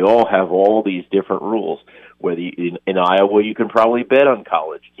 They all have all these different rules. Whether in Iowa, you can probably bet on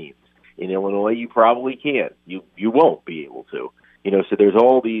college teams. In Illinois, you probably can't. You won't be able to. So there's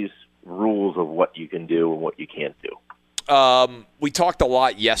all these rules of what you can do and what you can't do. We talked a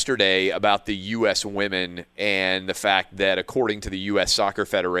lot yesterday about the U.S. women and the fact that, according to the U.S. Soccer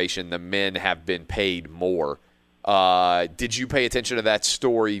Federation, the men have been paid more. Did you pay attention to that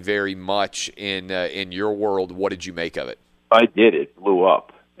story very much in your world? What did you make of it? I did. It blew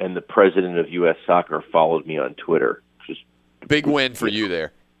up, and the president of U.S. Soccer followed me on Twitter. Just big win for you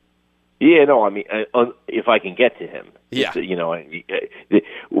there. Yeah, no, I mean, if I can get to him. Yeah.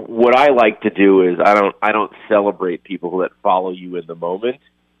 What I like to do is I don't celebrate people that follow you in the moment.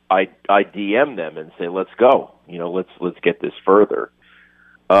 I DM them and say, let's go. Let's get this further.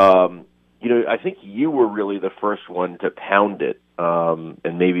 I think you were really the first one to pound it,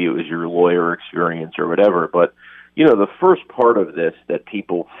 and maybe it was your lawyer experience or whatever. But the first part of this that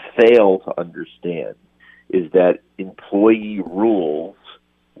people fail to understand is that employee rules,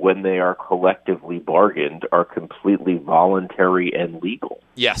 when they are collectively bargained, are completely voluntary and legal.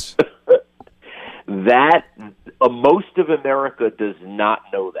 Yes. That most of America does not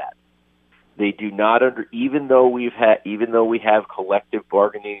know that. They do not even though we have collective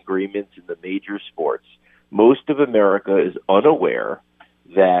bargaining agreements in the major sports, most of America is unaware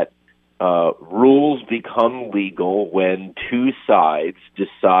that rules become legal when two sides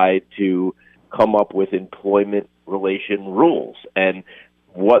decide to come up with employment relation rules. And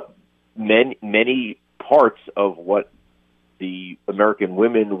what many parts of what the American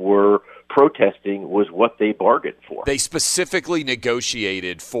women were protesting was what they bargained for. They specifically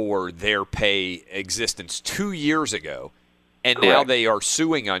negotiated for their pay existence 2 years ago, and Correct. Now they are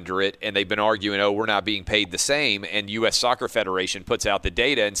suing under it, and they've been arguing, we're not being paid the same, and U.S. Soccer Federation puts out the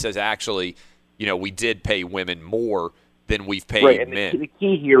data and says, actually, we did pay women more than we've paid right, and men. The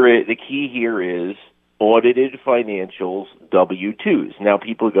key here is audited financials, W-2s. Now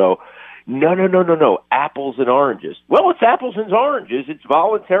people go, no, apples and oranges. Well, it's apples and oranges. It's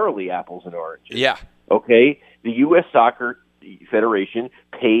voluntarily apples and oranges. Yeah. Okay? The U.S. Soccer Federation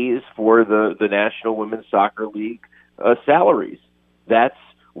pays for the National Women's Soccer League salaries. That's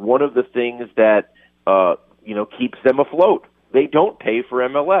one of the things that keeps them afloat. They don't pay for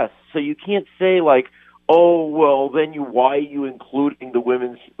MLS. So you can't say oh, well, then why are you including the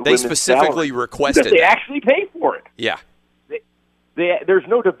women's They specifically salary? requested Because they that. actually pay for it. Yeah. There's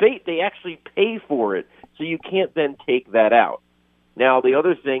no debate. They actually pay for it, so you can't then take that out. Now, the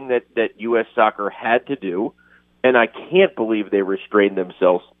other thing that U.S. Soccer had to do, and I can't believe they restrained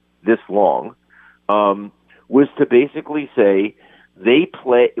themselves this long, was to basically say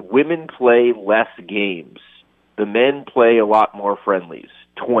women play less games. The men play a lot more friendlies,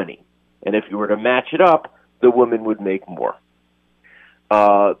 20. And if you were to match it up, the women would make more.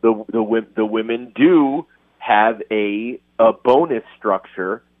 The women do have a bonus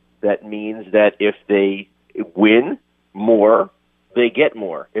structure that means that if they win more, they get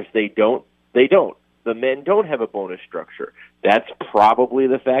more. If they don't, they don't. The men don't have a bonus structure. That's probably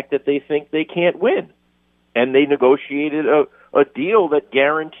the fact that they think they can't win. And they negotiated a deal that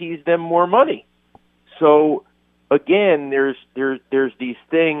guarantees them more money. So again, there's these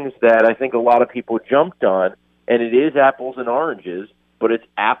things that I think a lot of people jumped on, and it is apples and oranges, but it's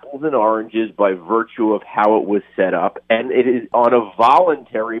apples and oranges by virtue of how it was set up, and it is on a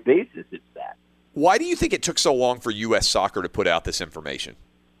voluntary basis. It's that. Why do you think it took so long for U.S. Soccer to put out this information?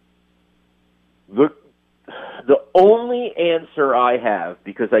 The only answer I have,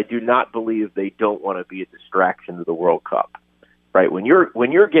 because I do not believe they don't want to be a distraction to the World Cup, right? When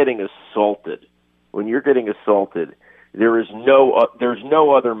you're getting assaulted, there's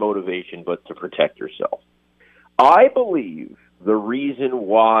no other motivation but to protect yourself. I believe the reason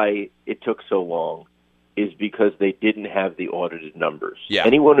why it took so long is because they didn't have the audited numbers. Yeah.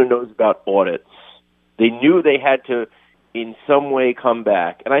 Anyone who knows about audits, they knew they had to in some way come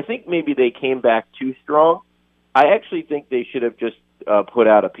back. And I think maybe they came back too strong. I actually think they should have just put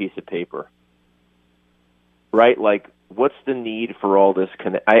out a piece of paper. Right? Like, what's the need for all this?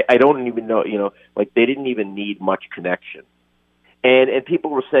 I don't even know, like they didn't even need much connection. And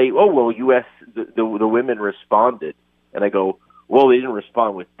people will say, oh, well, U.S., the women responded. And I go, well, they didn't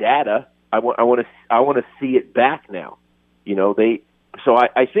respond with data. I want to see it back now. So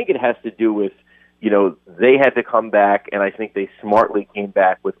I think it has to do with, they had to come back, and I think they smartly came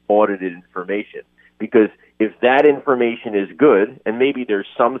back with audited information. Because if that information is good, and maybe there's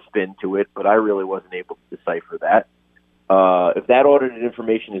some spin to it, but I really wasn't able to decipher that. If that audited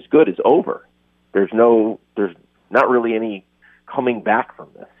information is good, it's over. There's not really any coming back from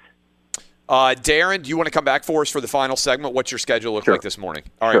this. Darren, do you want to come back for us for the final segment? What's your schedule look like this morning?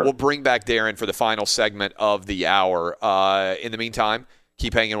 All right, we'll bring back Darren for the final segment of the hour. In the meantime,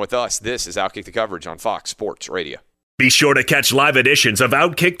 keep hanging with us. This is Outkick the Coverage on Fox Sports Radio. Be sure to catch live editions of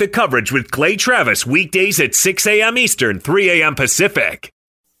Outkick the Coverage with Clay Travis weekdays at 6 a.m. Eastern, 3 a.m. Pacific.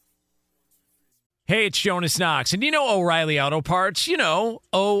 Hey, it's Jonas Knox, and you know O'Reilly Auto Parts,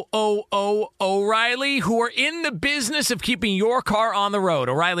 O'Reilly, who are in the business of keeping your car on the road.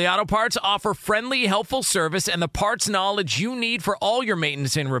 O'Reilly Auto Parts offer friendly, helpful service and the parts knowledge you need for all your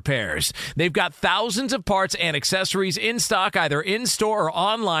maintenance and repairs. They've got thousands of parts and accessories in stock, either in-store or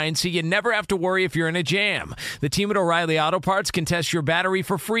online, so you never have to worry if you're in a jam. The team at O'Reilly Auto Parts can test your battery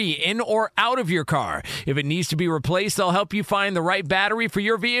for free in or out of your car. If it needs to be replaced, they'll help you find the right battery for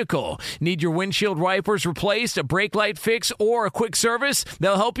your vehicle. Need your windshield wipers replaced, a brake light fix, or a quick service?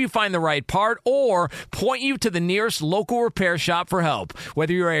 They'll help you find the right part or point you to the nearest local repair shop for help.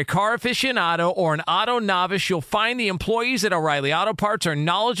 Whether you're a car aficionado or an auto novice, you'll find the employees at O'Reilly Auto Parts are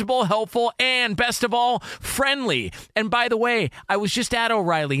knowledgeable, helpful, and best of all, friendly. And by the way, I was just at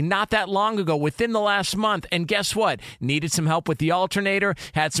O'Reilly not that long ago, within the last month, and guess what? Needed some help with the alternator,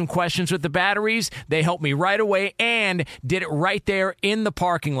 had some questions with the batteries. They helped me right away and did it right there in the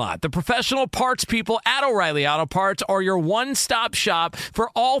parking lot. The professional parts people at O'Reilly Auto Parts are your one-stop shop for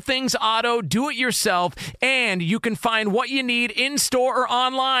all things auto, do-it-yourself, and you can find what you need in-store or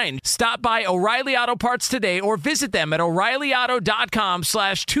online. Stop by O'Reilly Auto Parts today or visit them at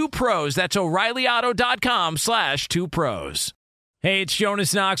O'ReillyAuto.com/2pros. That's O'ReillyAuto.com/2pros. Hey, it's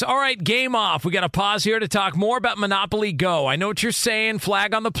Jonas Knox. All right, game off. We got to pause here to talk more about Monopoly Go. I know what you're saying,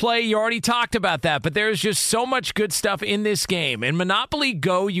 flag on the play. You already talked about that, but there's just so much good stuff in this game. In Monopoly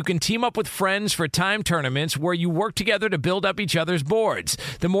Go, you can team up with friends for time tournaments where you work together to build up each other's boards.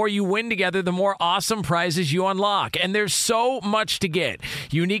 The more you win together, the more awesome prizes you unlock, and there's so much to get.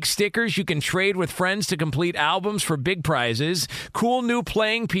 Unique stickers you can trade with friends to complete albums for big prizes, cool new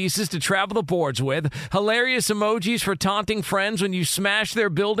playing pieces to travel the boards with, hilarious emojis for taunting friends when you smash their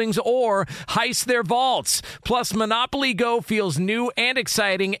buildings or heist their vaults. Plus, Monopoly Go feels new and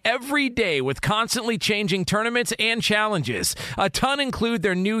exciting every day with constantly changing tournaments and challenges. A ton include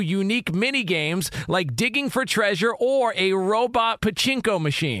their new unique mini games like digging for treasure or a robot pachinko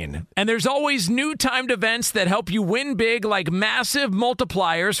machine. And there's always new timed events that help you win big, like massive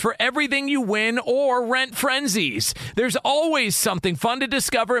multipliers for everything you win or rent frenzies. There's always something fun to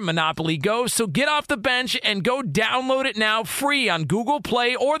discover in Monopoly Go, so get off the bench and go download it now free on Google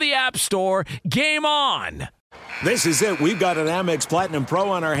Play or the App Store. Game on! This is it. We've got an Amex Platinum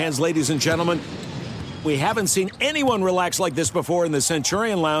Pro on our hands, ladies and gentlemen. We haven't seen anyone relax like this before in the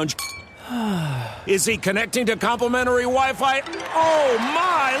Centurion Lounge. Is he connecting to complimentary Wi-Fi? Oh,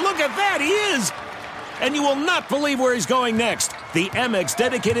 my! Look at that! He is! And you will not believe where he's going next. The Amex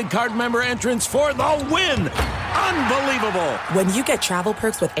dedicated card member entrance for the win. Unbelievable. When you get travel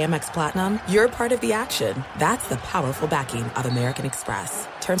perks with Amex Platinum, you're part of the action. That's the powerful backing of American Express.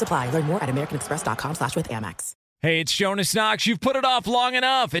 Terms apply. Learn more at americanexpress.com/withAmex. Hey, it's Jonas Knox. You've put it off long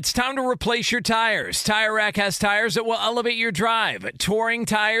enough. It's time to replace your tires. Tire Rack has tires that will elevate your drive. Touring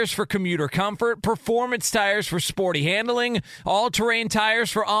tires for commuter comfort, performance tires for sporty handling, all-terrain tires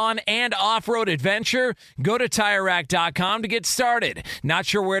for on- and off-road adventure. Go to TireRack.com to get started. Not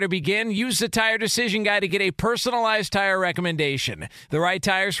sure where to begin? Use the Tire Decision Guide to get a personalized tire recommendation. The right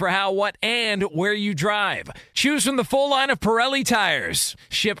tires for how, what, and where you drive. Choose from the full line of Pirelli tires.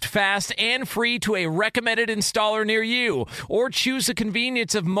 Shipped fast and free to a recommended installer near you, or choose the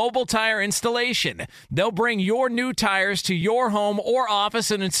convenience of mobile tire installation. They'll bring your new tires to your home or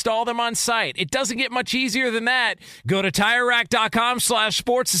office and install them on site. It doesn't get much easier than that. Go to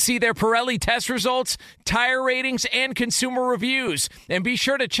TireRack.com/sports to see their Pirelli test results, tire ratings, and consumer reviews. And be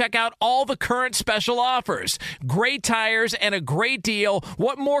sure to check out all the current special offers. Great tires and a great deal.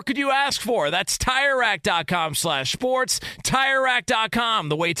 What more could you ask for? That's TireRack.com/sports. TireRack.com,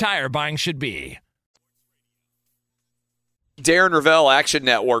 the way tire buying should be. Darren Rovell, Action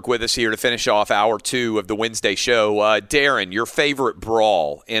Network, with us here to finish off hour 2 of the Wednesday show. Darren, your favorite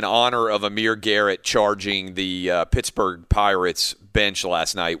brawl in honor of Amir Garrett charging the Pittsburgh Pirates bench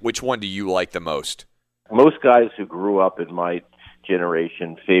last night. Which one do you like the most? Most guys who grew up in my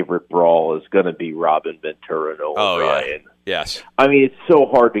generation, favorite brawl is going to be Robin Ventura and Nolan Ryan. Yeah. Yes. I mean, it's so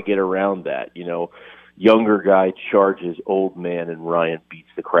hard to get around that. You know, younger guy charges old man and Ryan beats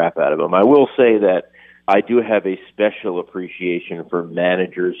the crap out of him. I will say that I do have a special appreciation for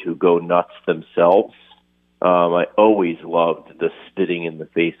managers who go nuts themselves. I always loved the spitting in the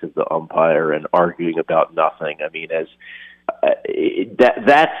face of the umpire and arguing about nothing. I mean,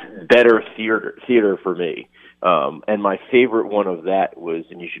 that's better theater for me. And my favorite one of that was,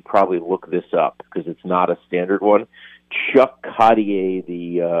 and you should probably look this up because it's not a standard one, Chuck Cottier,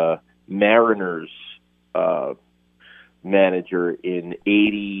 the Mariners manager in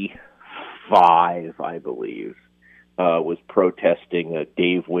 85, I believe, was protesting a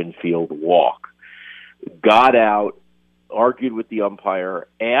Dave Winfield walk. Got out, argued with the umpire,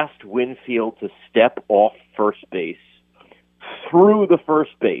 asked Winfield to step off first base, threw the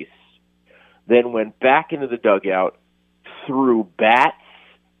first base, then went back into the dugout, threw bats,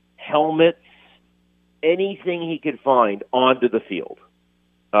 helmets, anything he could find onto the field.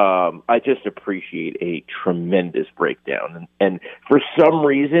 I just appreciate a tremendous breakdown. And for some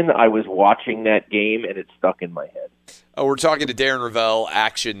reason, I was watching that game, and it stuck in my head. We're talking to Darren Rovell,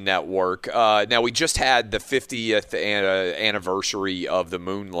 Action Network. Now, we just had the 50th anniversary of the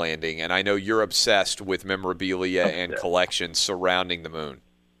moon landing, and I know you're obsessed with memorabilia and collections surrounding the moon.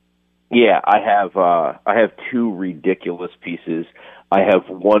 Yeah, I have two ridiculous pieces. I have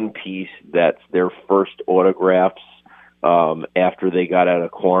one piece that's their first autographs after they got out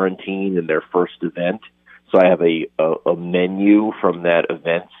of quarantine in their first event. So I have a menu from that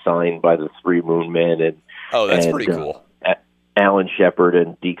event signed by the three Moon Men and that's pretty cool. Alan Shepard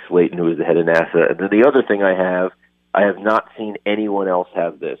and Deke Slayton, who is the head of NASA. And then the other thing I have not seen anyone else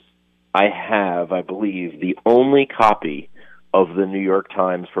have this. I have, I believe, the only copy of the New York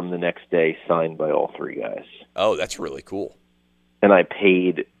Times from the next day signed by all three guys. Oh, that's really cool. And I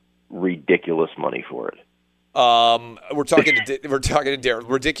paid ridiculous money for it. We're talking to Darren.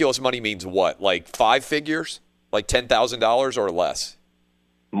 Ridiculous money means what? Like 5 figures? Like $10,000 or less?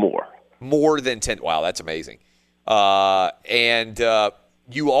 More than 10. Wow, that's amazing. And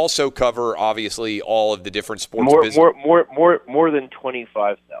you also cover obviously all of the different sports business. More than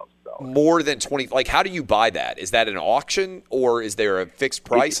 $25,000. More than 20. Like, how do you buy that? Is that an auction or is there a fixed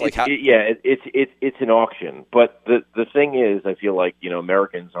price? It's an auction. But the thing is, I feel like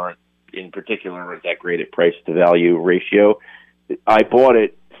Americans aren't in particular that great at price to value ratio. I bought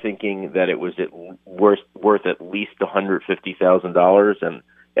it thinking that it was worth at least $150,000, and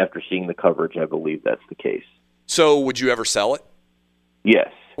after seeing the coverage, I believe that's the case. So, would you ever sell it?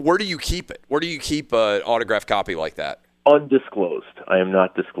 Yes. Where do you keep it? Where do you keep an autographed copy like that? Undisclosed. I am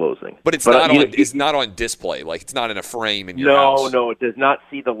not disclosing. But it's not on display. Like, it's not in a frame in your house. No, it does not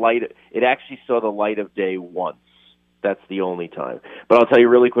see the light. It actually saw the light of day once. That's the only time. But I'll tell you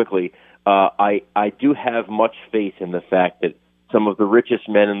really quickly, I do have much faith in the fact that some of the richest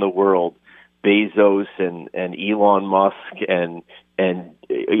men in the world, Bezos and Elon Musk and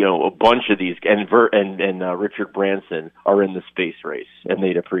a bunch of these and Richard Branson are in the space race, and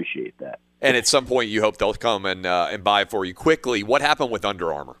they'd appreciate that. And at some point, you hope they'll come and buy it for you quickly. What happened with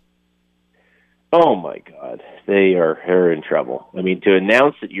Under Armour? Oh my God, they're in trouble. I mean, to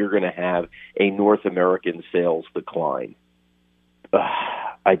announce that you're going to have a North American sales decline,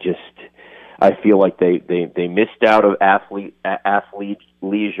 I feel like they missed out of athlete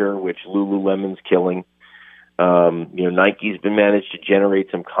leisure, which Lululemon's killing. Nike's been managed to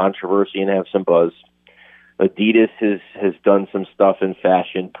generate some controversy and have some buzz. Adidas has done some stuff in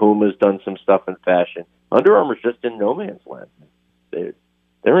fashion. Puma's done some stuff in fashion. Under Armour's just in no man's land.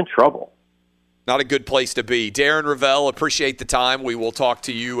 They're in trouble. Not a good place to be. Darren Rovell, appreciate the time. We will talk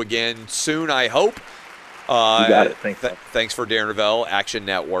to you again soon, I hope. You got it. Thanks. Thanks for Darren Rovell, Action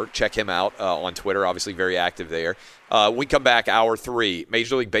Network. Check him out on Twitter, obviously very active there. We come back, hour 3,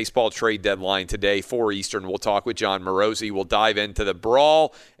 Major League Baseball trade deadline today, 4 Eastern. We'll talk with John Morosi. We'll dive into the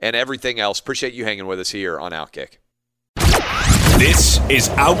brawl and everything else. Appreciate you hanging with us here on Outkick. This is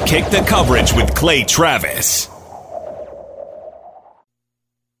Outkick the Coverage with Clay Travis.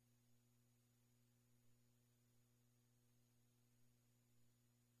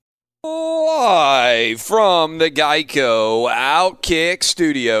 Live from the Geico Outkick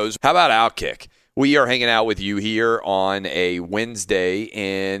Studios. How about Outkick? We are hanging out with you here on a Wednesday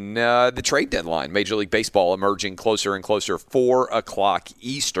in the trade deadline. Major League Baseball emerging closer and closer, 4 o'clock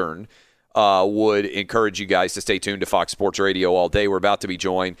Eastern. Would encourage you guys to stay tuned to Fox Sports Radio all day. We're about to be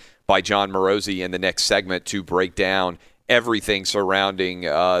joined by John Morosi in the next segment to break down everything surrounding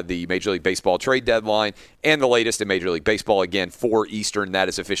the Major League Baseball trade deadline and the latest in Major League Baseball. Again, 4 Eastern, that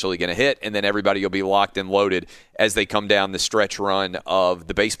is officially going to hit, and then everybody will be locked and loaded as they come down the stretch run of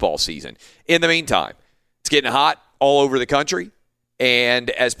the baseball season. In the meantime, it's getting hot all over the country, and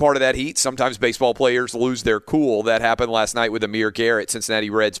as part of that heat, sometimes baseball players lose their cool. That happened last night with Amir Garrett, Cincinnati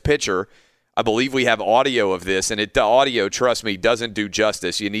Reds pitcher. I believe we have audio of this, and the audio, trust me, doesn't do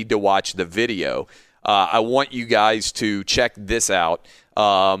justice. You need to watch the video. I want you guys to check this out.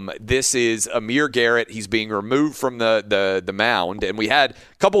 This is Amir Garrett. He's being removed from the mound. And we had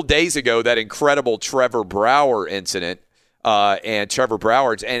a couple days ago that incredible Trevor Bauer incident. And Trevor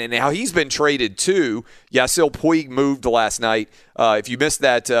Bauer, and how he's been traded too. Yasiel Puig moved last night. If you missed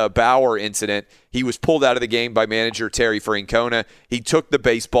that Bauer incident, he was pulled out of the game by manager Terry Francona. He took the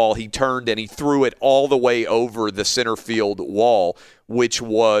baseball, he turned, and he threw it all the way over the center field wall, which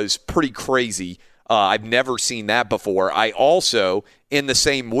was pretty crazy. I've never seen that before. I also, in the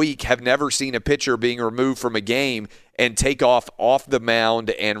same week, have never seen a pitcher being removed from a game and take off the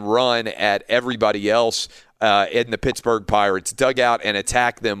mound and run at everybody else in the Pittsburgh Pirates dugout and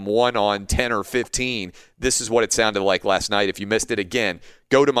attack them 1-on-10 or 15. This is what it sounded like last night. If you missed it again,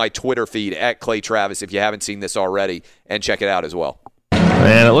 go to my Twitter feed at Clay Travis if you haven't seen this already and check it out as well.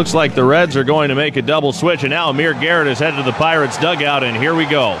 And it looks like the Reds are going to make a double switch, and now Amir Garrett is headed to the Pirates dugout, and here we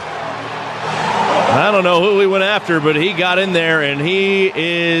go. I don't know who he went after, but he got in there, and he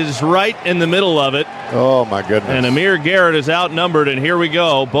is right in the middle of it. Oh, my goodness. And Amir Garrett is outnumbered, and here we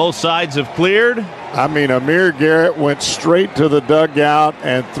go. Both sides have cleared. I mean, Amir Garrett went straight to the dugout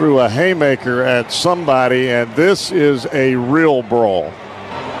and threw a haymaker at somebody, and this is a real brawl.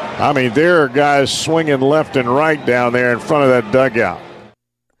 I mean, there are guys swinging left and right down there in front of that dugout.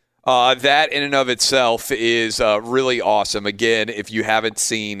 That in and of itself is really awesome. Again, if you haven't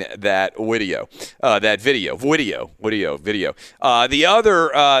seen that video. The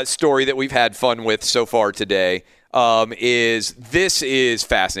other story that we've had fun with so far today is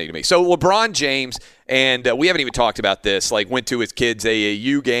fascinating to me. So LeBron James, and we haven't even talked about this, went to his kid's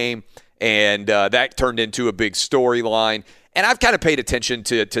AAU game, and that turned into a big storyline. And I've kind of paid attention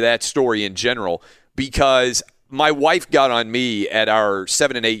to that story in general because my wife got on me at our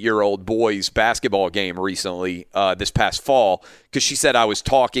 7- and 8-year-old boys' basketball game recently, this past fall, because she said I was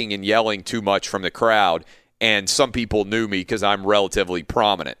talking and yelling too much from the crowd, and some people knew me because I'm relatively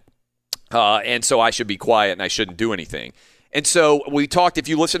prominent. And so I should be quiet and I shouldn't do anything. And so we talked, if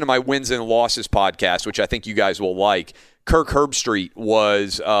you listen to my Wins and Losses podcast, which I think you guys will like, Kirk Herbstreit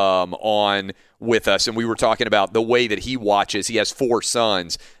was on with us, and we were talking about the way that he watches. He has 4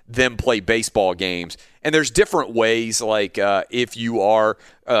 sons, them play baseball games. And there's different ways, if you are,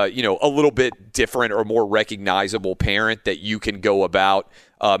 a little bit different or more recognizable parent, that you can go about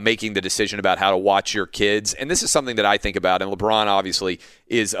making the decision about how to watch your kids. And this is something that I think about. And LeBron obviously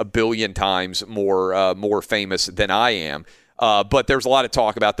is a billion times more famous than I am. But there's a lot of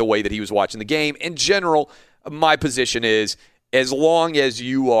talk about the way that he was watching the game. In general, my position is, as long as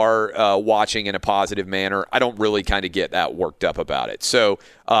you are watching in a positive manner, I don't really kind of get that worked up about it. So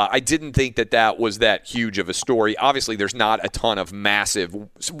I didn't think that was that huge of a story. Obviously, there's not a ton of massive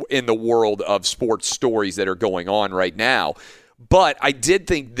in the world of sports stories that are going on right now. But I did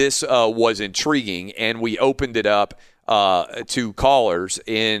think this was intriguing, and we opened it up to callers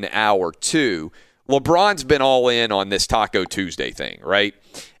in hour 2. LeBron's been all in on this Taco Tuesday thing, right?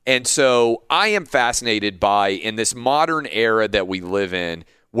 And so I am fascinated by, in this modern era that we live in,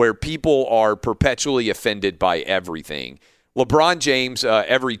 where people are perpetually offended by everything. LeBron James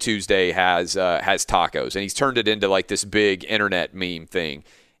every Tuesday has tacos, and he's turned it into this big internet meme thing.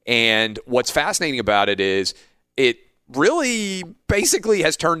 And what's fascinating about it is it really basically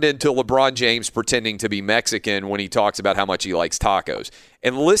has turned into LeBron James pretending to be Mexican when he talks about how much he likes tacos.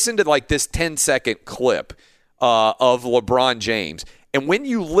 And listen to like this 10-second clip of LeBron James. And when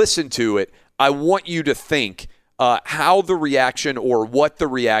you listen to it, I want you to think how the reaction or what the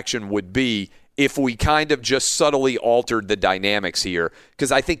reaction would be if we kind of just subtly altered the dynamics here.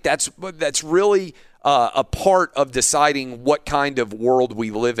 Because I think that's really a part of deciding what kind of world we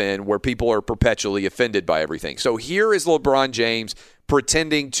live in where people are perpetually offended by everything. So here is LeBron James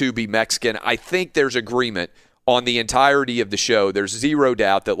pretending to be Mexican. I think there's agreement on the entirety of the show. There's zero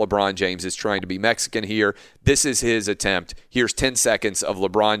doubt that LeBron James is trying to be Mexican here. This is his attempt. Here's 10 seconds of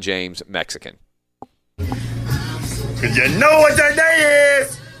LeBron James Mexican. Cause you know what that day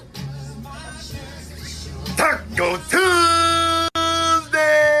is. Taco Tuesday.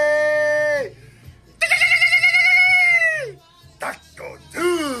 Taco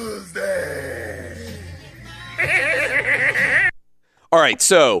Tuesday. All right,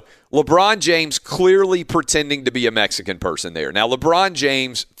 so LeBron James clearly pretending to be a Mexican person there. Now, LeBron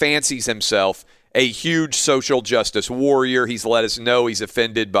James fancies himself a huge social justice warrior. He's let us know he's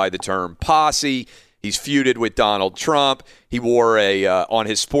offended by the term posse. He's feuded with Donald Trump. He wore on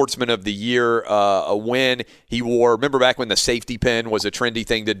his Sportsman of the Year a win. He wore, remember back when the safety pin was a trendy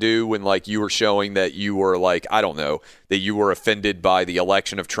thing to do when like you were showing that you were like, I don't know, that you were offended by the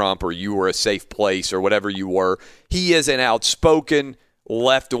election of Trump or you were a safe place or whatever you were. He is an outspoken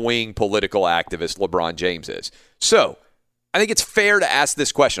left-wing political activist, LeBron James is. So I think it's fair to ask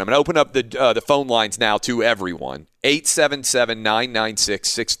this question. I'm going to open up the phone lines now to everyone,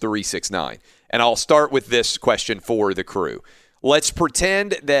 877-996-6369. And I'll start with this question for the crew. Let's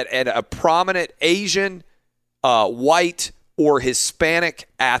pretend that a prominent Asian, white, or Hispanic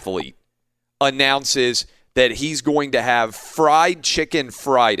athlete announces that he's going to have fried chicken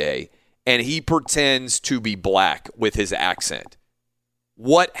Friday, and he pretends to be black with his accent.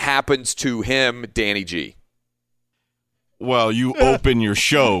 What happens to him, Danny G? Well, you open your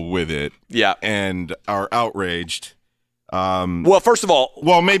show with it, yeah, and are outraged. Well, first of all,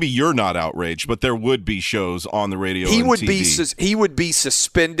 maybe you're not outraged, but there would be shows on the radio. He and would TV. He would be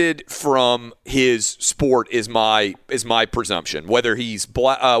suspended from his sport. Is my presumption. Whether he's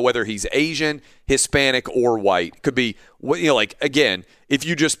whether he's Asian, Hispanic, or white, could be. Like again, if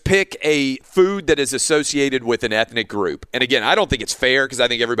you just pick a food that is associated with an ethnic group, and again, I don't think it's fair because I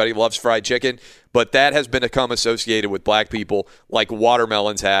think everybody loves fried chicken, but that has become associated with black people, like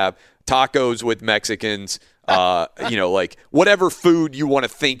watermelons have, tacos with Mexicans. Like whatever food you want to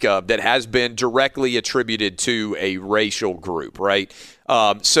think of that has been directly attributed to a racial group, right?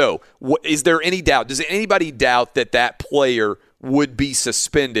 So is there any doubt? Does anybody doubt that player would be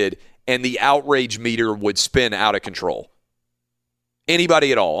suspended and the outrage meter would spin out of control?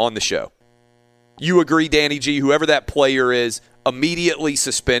 Anybody at all on the show? You agree, Danny G, whoever that player is, immediately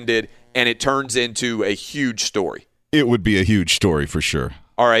suspended and it turns into a huge story? It would be a huge story for sure.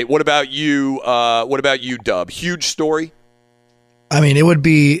 All right. What about you? Dub? Huge story? I mean, it would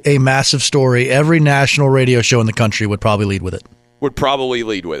be a massive story. Every national radio show in the country would probably lead with it. What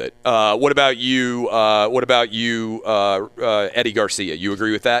about you? Eddie Garcia? You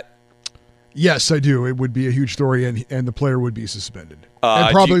agree with that? Yes, I do. It would be a huge story, and the player would be suspended.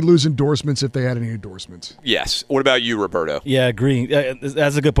 And probably lose endorsements if they had any endorsements. Yes. What about you, Roberto? Yeah, agree.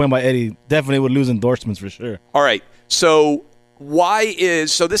 That's a good point by Eddie. Definitely would lose endorsements for sure. All right. So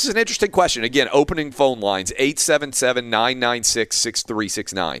this is an interesting question. Again, opening phone lines,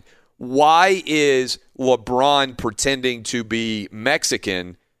 877-996-6369. Why is LeBron pretending to be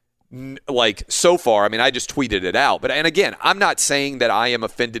Mexican like so far? I mean, I just tweeted it out. And again, I'm not saying that I am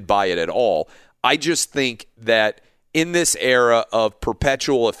offended by it at all. I just think that in this era of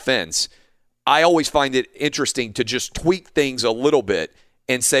perpetual offense, I always find it interesting to just tweak things a little bit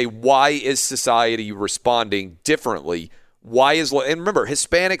and say, why is society responding differently? And remember,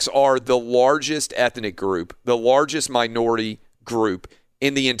 Hispanics are the largest ethnic group, the largest minority group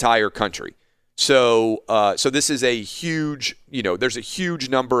in the entire country. So this is a huge, there's a huge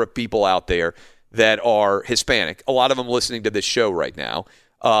number of people out there that are Hispanic. A lot of them listening to this show right now.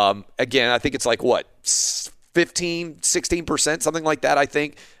 Again, I think it's like 15, 16%, something like that, I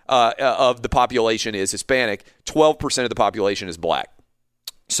think, of the population is Hispanic. 12% of the population is black.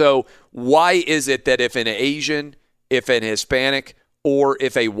 So why is it that if an Asian, if an Hispanic, or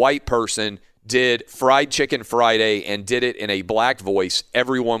if a white person did Fried Chicken Friday and did it in a black voice,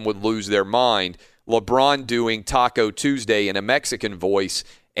 everyone would lose their mind? LeBron doing Taco Tuesday in a Mexican voice,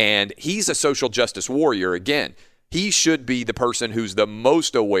 and he's a social justice warrior. Again, he should be the person who's the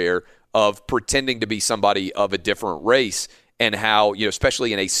most aware of pretending to be somebody of a different race. and how,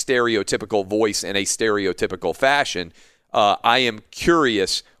 especially in a stereotypical voice and a stereotypical fashion, I am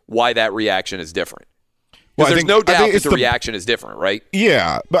curious why that reaction is different. Because there's no doubt that the reaction is different, right?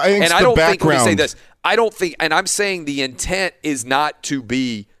 Yeah, but I think and I don't think, let me say this, I don't think, and I'm saying the intent is not to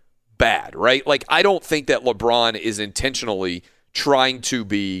be bad, right? Like, I don't think that LeBron is intentionally trying to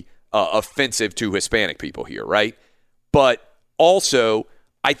be offensive to Hispanic people here, right? But also,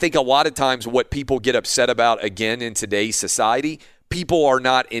 I think a lot of times what people get upset about, again, in today's society, people are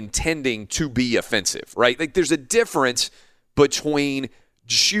not intending to be offensive, right? Like, there's a difference between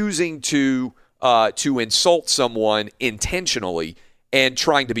choosing to insult someone intentionally and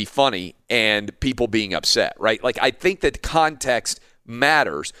trying to be funny and people being upset, right? Like, I think that context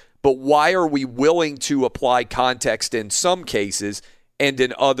matters, but why are we willing to apply context in some cases and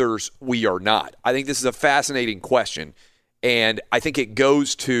in others we are not? I think this is a fascinating question, and I think it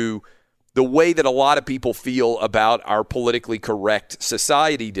goes to the way that a lot of people feel about our politically correct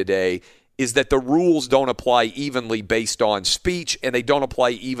society today is that the rules don't apply evenly based on speech, and they don't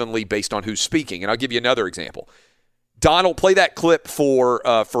apply evenly based on who's speaking. And I'll give you another example. Donald, play that clip for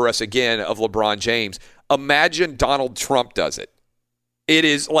us again of LeBron James. Imagine Donald Trump does it. It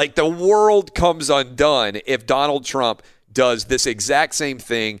is like the world comes undone if Donald Trump does this exact same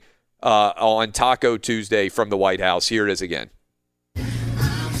thing on Taco Tuesday from the White House. Here it is again.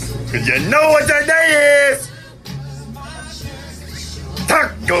 You know what that day is?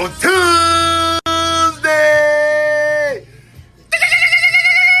 Taco Tuesday!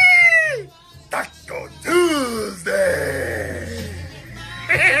 Taco Tuesday!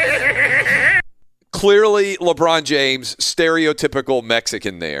 Clearly, LeBron James, stereotypical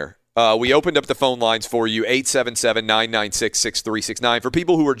Mexican there. We opened up the phone lines for you, 877-996-6369. For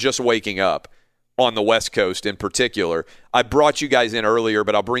people who are just waking up on the West Coast in particular, I brought you guys in earlier,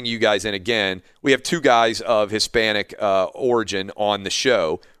 but I'll bring you guys in again. We have two guys of Hispanic origin on the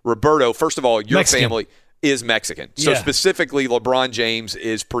show. Roberto, first of all, your Mexican. family is Mexican. So Yeah. specifically, LeBron James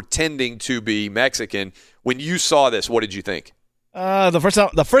is pretending to be Mexican. When you saw this, what did you think?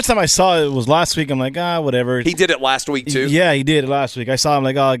 The first time I saw it was last week. I'm like, whatever. He did it last week too. Yeah, he did it last week. I saw him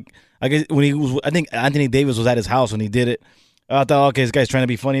like, I guess when he was. I think Anthony Davis was at his house when he did it. I thought, okay, this guy's trying to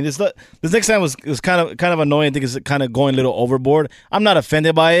be funny. This next time was kind of annoying. I think it's kind of going a little overboard. I'm not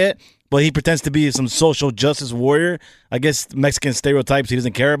offended by it, but he pretends to be some social justice warrior. I guess Mexican stereotypes he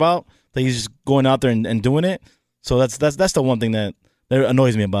doesn't care about. That he's just going out there and doing it. So that's the one thing that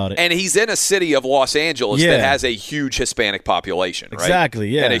annoys me about it. And he's in a city of Los Angeles that has a huge Hispanic population, right? Exactly,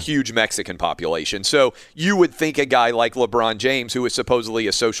 yeah. And a huge Mexican population. So you would think a guy like LeBron James, who is supposedly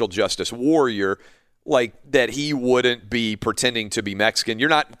a social justice warrior, like that he wouldn't be pretending to be Mexican. You're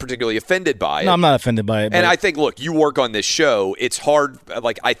not particularly offended by it. No, I'm not offended by it. And I think, look, you work on this show. It's hard.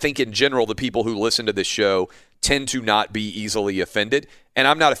 Like, I think in general, the people who listen to this show tend to not be easily offended. And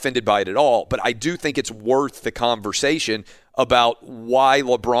I'm not offended by it at all. But I do think it's worth the conversation about why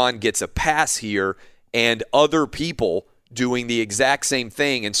LeBron gets a pass here and other people doing the exact same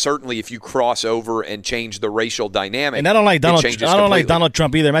thing. And certainly if you cross over and change the racial dynamic, and I don't like Donald. it changes I don't like completely. Donald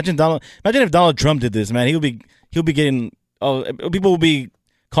Trump either. Imagine if Donald Trump did this, man. He'll be getting. People will be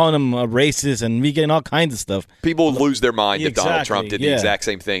calling him a racist and be getting all kinds of stuff. People would lose their mind if Exactly, Donald Trump did the exact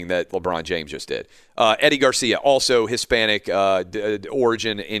same thing that LeBron James just did. Eddie Garcia, also Hispanic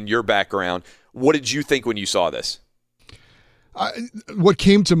origin in your background. What did you think when you saw this? What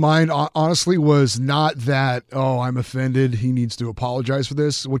came to mind, honestly, was not that, I'm offended, he needs to apologize for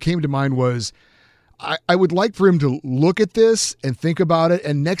this. What came to mind was, I would like for him to look at this and think about it,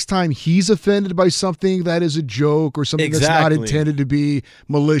 and next time he's offended by something that is a joke or something that's not intended to be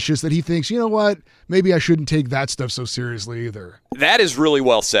malicious, that he thinks, you know what, maybe I shouldn't take that stuff so seriously either. That is really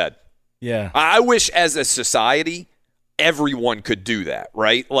well said. Yeah. I wish as a society, everyone could do that,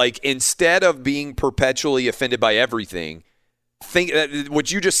 right? Like, instead of being perpetually offended by everything, think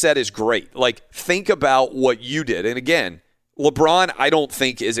what you just said is great. Like, think about what you did. And again, LeBron, I don't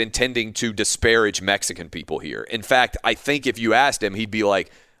think is intending to disparage Mexican people here. In fact, I think if you asked him, he'd be like,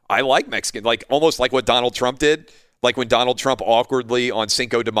 I like Mexican, like almost like what Donald Trump did. Like when Donald Trump awkwardly on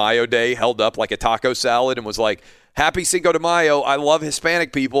Cinco de Mayo Day held up like a taco salad and was like, Happy Cinco de Mayo, I love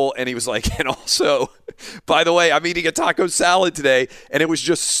Hispanic people. And he was like, and also, by the way, I'm eating a taco salad today. And it was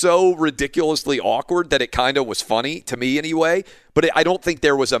just so ridiculously awkward that it kind of was funny, to me anyway. But I don't think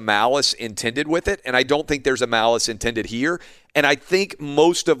there was a malice intended with it. And I don't think there's a malice intended here. And I think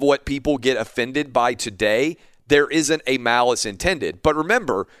most of what people get offended by today, there isn't a malice intended. But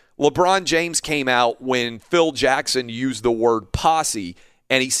remember, LeBron James came out when Phil Jackson used the word posse,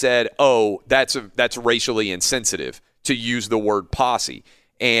 and he said, that's racially insensitive to use the word posse.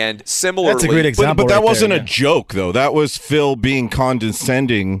 And similarly, that's a great example. But that wasn't a joke, though. That was Phil being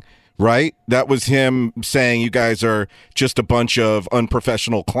condescending, right? That was him saying you guys are just a bunch of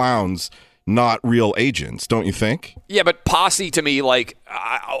unprofessional clowns, not real agents, don't you think? Yeah, but posse to me, like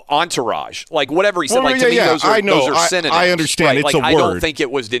entourage, like whatever he said, to me, those are synonyms. I understand. Right? It's like, a I word. don't think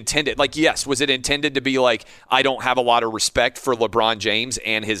it was intended. Like, yes, was it intended to be like, I don't have a lot of respect for LeBron James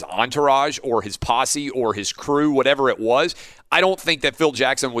and his entourage or his posse or his crew, whatever it was. I don't think that Phil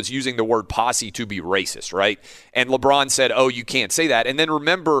Jackson was using the word posse to be racist, right? And LeBron said, oh, you can't say that. And then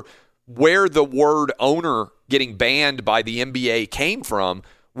remember where the word owner getting banned by the NBA came from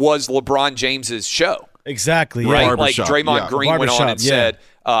was LeBron James's show. Exactly. Right? Yeah. Like Draymond Green went on and said,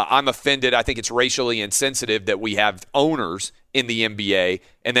 yeah. I'm offended. I think it's racially insensitive that we have owners in the NBA.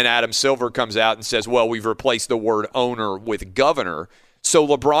 And then Adam Silver comes out and says, well, we've replaced the word owner with governor. So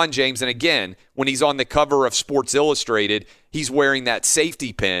LeBron James, and again, when he's on the cover of Sports Illustrated, he's wearing that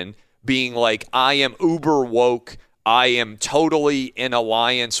safety pin being like, I am uber woke. I am totally in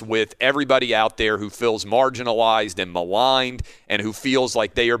alliance with everybody out there who feels marginalized and maligned and who feels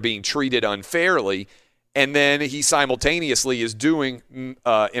like they are being treated unfairly. And then he simultaneously is doing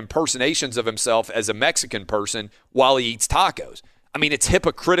impersonations of himself as a Mexican person while he eats tacos. I mean, it's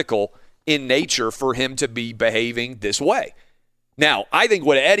hypocritical in nature for him to be behaving this way. Now, I think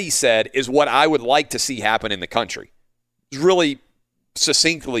what Eddie said is what I would like to see happen in the country. It's really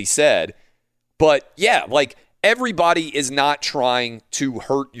succinctly said. But, yeah, like everybody is not trying to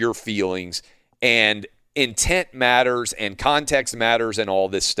hurt your feelings, and intent matters and context matters and all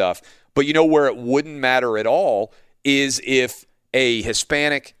this stuff. But you know where it wouldn't matter at all is if a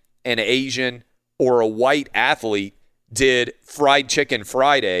Hispanic, an Asian, or a white athlete did Fried Chicken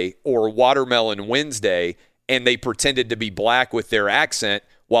Friday or Watermelon Wednesday and they pretended to be black with their accent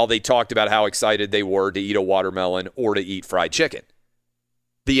while they talked about how excited they were to eat a watermelon or to eat fried chicken.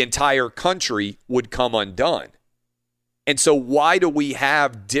 The entire country would come undone. And so why do we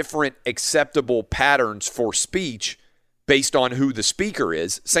have different acceptable patterns for speech based on who the speaker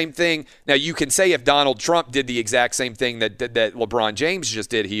is? Same thing. Now, you can say if Donald Trump did the exact same thing that LeBron James just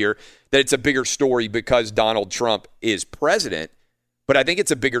did here, that it's a bigger story because Donald Trump is president. But I think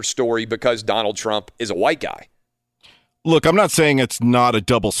it's a bigger story because Donald Trump is a white guy. Look, I'm not saying it's not a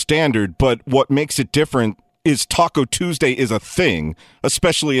double standard, but what makes it different is Taco Tuesday is a thing,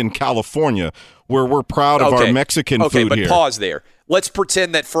 especially in California, where we're proud of our Mexican food here. Okay, but pause there. Let's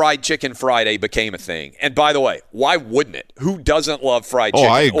pretend that Fried Chicken Friday became a thing. And by the way, why wouldn't it? Who doesn't love fried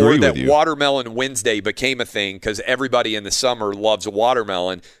chicken? I agree with you. Or that Watermelon Wednesday became a thing because everybody in the summer loves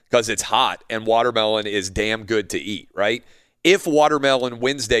watermelon because it's hot and watermelon is damn good to eat, right? If Watermelon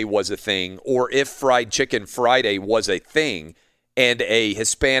Wednesday was a thing, or if Fried Chicken Friday was a thing, and a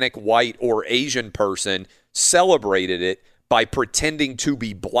Hispanic, white, or Asian person celebrated it by pretending to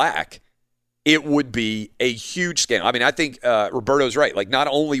be black, it would be a huge scandal. I mean, I think Roberto's right. Like, not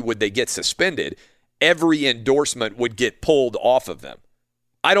only would they get suspended, every endorsement would get pulled off of them.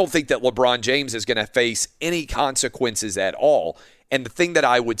 I don't think that LeBron James is going to face any consequences at all. And the thing that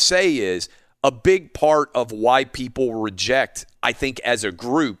I would say is a big part of why people reject, I think, as a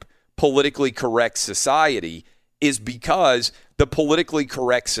group, politically correct society is because the politically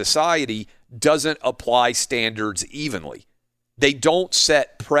correct society doesn't apply standards evenly. They don't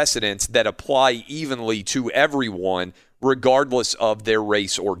set precedents that apply evenly to everyone, regardless of their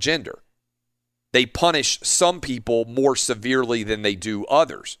race or gender. They punish some people more severely than they do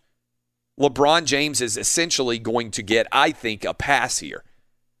others. LeBron James is essentially going to get, I think, a pass here.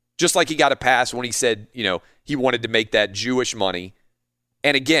 Just like he got a pass when he said, he wanted to make that Jewish money.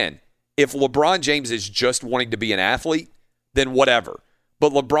 And again, if LeBron James is just wanting to be an athlete, then whatever.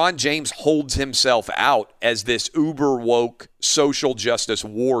 But LeBron James holds himself out as this uber woke social justice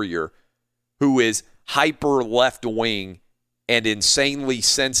warrior who is hyper left wing and insanely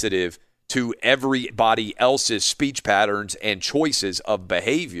sensitive to everybody else's speech patterns and choices of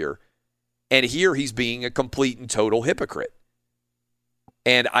behavior. And here he's being a complete and total hypocrite.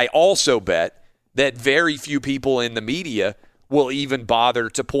 And I also bet that very few people in the media will even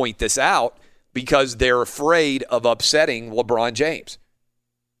bother to point this out because they're afraid of upsetting LeBron James.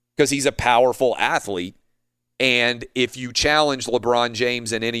 Because he's a powerful athlete, and if you challenge LeBron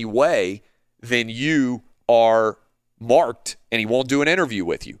James in any way, then you are marked, and he won't do an interview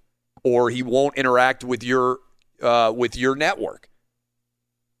with you, or he won't interact with your network.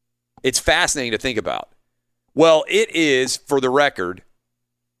 It's fascinating to think about. Well, it is, for the record,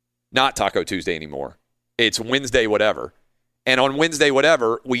 not Taco Tuesday anymore. It's Wednesday whatever. And on Wednesday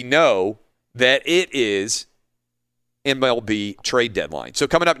whatever, we know that it is MLB trade deadline. So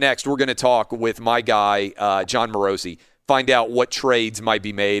coming up next, we're going to talk with my guy, John Morosi, find out what trades might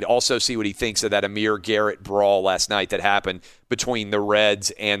be made. Also see what he thinks of that Amir Garrett brawl last night that happened between the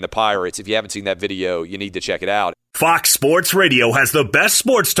Reds and the Pirates. If you haven't seen that video, you need to check it out. Fox Sports Radio has the best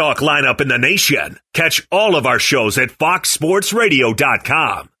sports talk lineup in the nation. Catch all of our shows at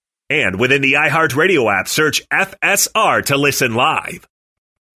foxsportsradio.com. And within the iHeartRadio app, search FSR to listen live.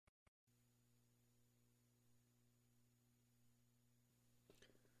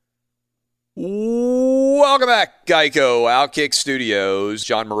 Welcome back, Geico Outkick Studios.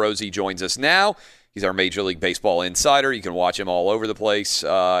 John Morosi joins us now. He's our Major League Baseball insider. You can watch him all over the place.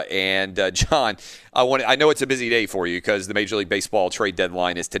 John, I know it's a busy day for you because the Major League Baseball trade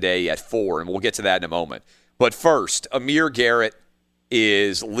deadline is today at 4, and we'll get to that in a moment. But first, Amir Garrett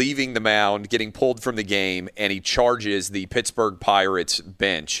is leaving the mound, getting pulled from the game, and he charges the Pittsburgh Pirates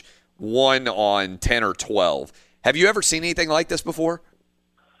bench 1 on 10 or 12. Have you ever seen anything like this before?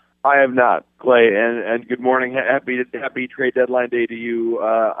 I have not, Clay, and good morning. Happy trade deadline day to you.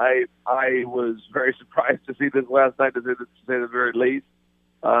 I was very surprised to see this last night, to say the very least.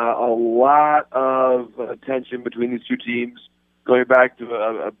 A lot of tension between these two teams, going back to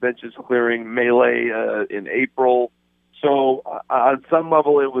a benches clearing melee in April. So on some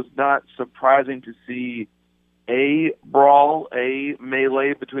level, it was not surprising to see a brawl, a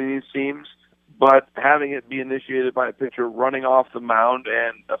melee between these teams. But having it be initiated by a pitcher running off the mound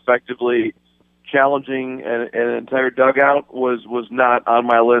and effectively challenging an entire dugout was not on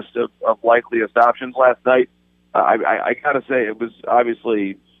my list of likeliest options last night. I got to say, it was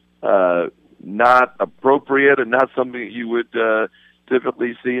obviously not appropriate and not something that you would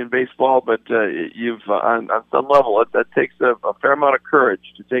typically see in baseball. But you've on some level, that takes a fair amount of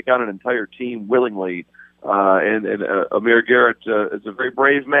courage to take on an entire team willingly. And Amir Garrett is a very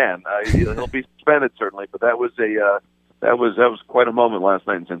brave man. He'll be suspended certainly, but that was quite a moment last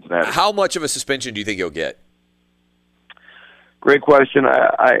night in Cincinnati. How much of a suspension do you think he'll get? Great question.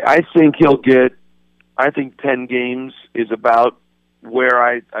 I think he'll get. I think 10 games is about where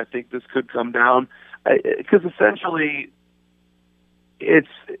I think this could come down, because essentially,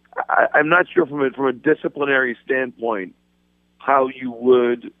 I'm not sure from a disciplinary standpoint how you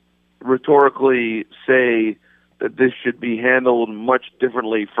would rhetorically say that this should be handled much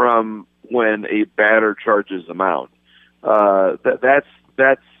differently from when a batter charges the mound. That's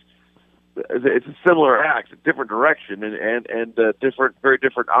it's a similar act, a different direction, and very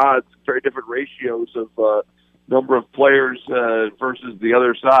different odds, very different ratios of number of players versus the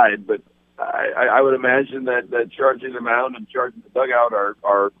other side. But I would imagine that charging the mound and charging the dugout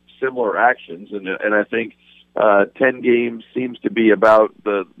are similar actions, and I think 10 games seems to be about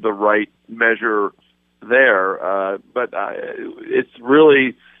the right measure there. But it's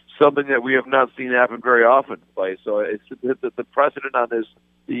really something that we have not seen happen very often, Clay. So it's the precedent on this,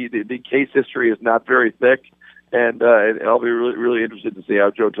 the case history is not very thick. And I'll be really, really interested to see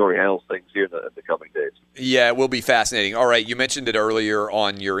how Joe Torre handles things here in the coming days. Yeah, it will be fascinating. All right, you mentioned it earlier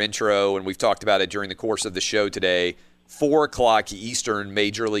on your intro, and we've talked about it during the course of the show today. 4 o'clock Eastern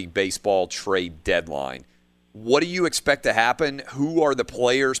Major League Baseball trade deadline. What do you expect to happen? Who are the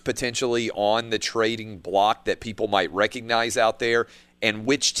players potentially on the trading block that people might recognize out there? And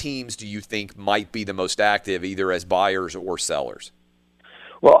which teams do you think might be the most active, either as buyers or sellers?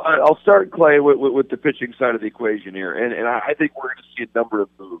 Well, I'll start, Clay, with the pitching side of the equation here. And I think we're going to see a number of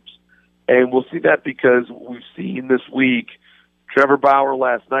moves. And we'll see that because we've seen this week Trevor Bauer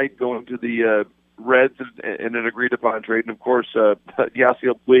last night going to the Reds in an agreed-upon trade. And, of course,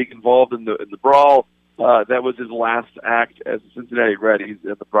 Yasiel Puig involved in the brawl. That was his last act as a Cincinnati Red. He's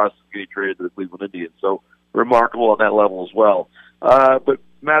in the process of getting traded to the Cleveland Indians. So remarkable on that level as well. But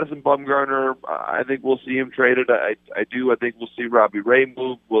Madison Bumgarner, I think we'll see him traded. I think we'll see Robbie Ray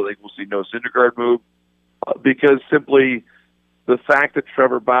move. I think we'll see Noah Syndergaard move. Because simply the fact that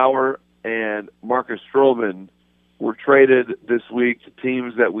Trevor Bauer and Marcus Stroman were traded this week to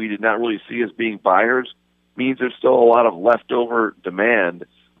teams that we did not really see as being buyers means there's still a lot of leftover demand.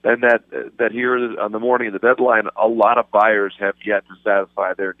 And that here on the morning of the deadline, a lot of buyers have yet to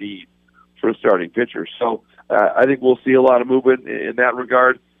satisfy their need for a starting pitcher. So I think we'll see a lot of movement in that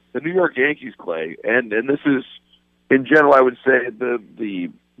regard. The New York Yankees, Clay, and this is, in general, I would say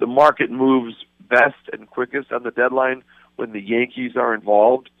the market moves best and quickest on the deadline when the Yankees are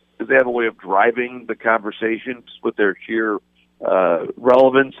involved, because they have a way of driving the conversations with their sheer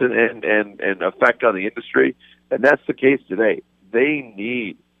relevance and effect on the industry. And that's the case today. They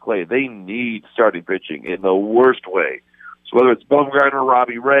need starting pitching in the worst way. So whether it's Bumgarner,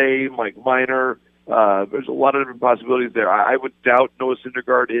 Robbie Ray, Mike Minor, there's a lot of different possibilities there. I would doubt Noah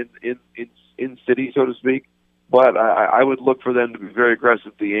Syndergaard in city, so to speak, but I would look for them to be very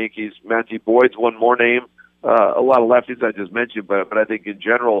aggressive. The Yankees, Matthew Boyd's one more name a lot of lefties I just mentioned, but I think in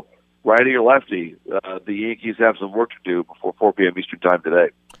general, righty or lefty, the Yankees have some work to do before 4 p.m. Eastern time today.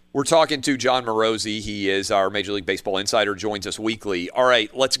 We're talking to John Morosi. He is our Major League Baseball insider, joins us weekly. All right,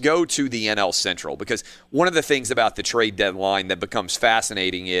 let's go to the NL Central, because one of the things about the trade deadline that becomes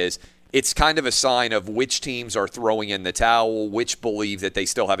fascinating is it's kind of a sign of which teams are throwing in the towel, which believe that they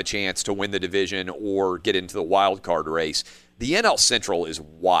still have a chance to win the division or get into the wild card race. The NL Central is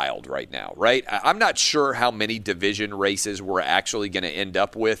wild right now, right? I'm not sure how many division races we're actually going to end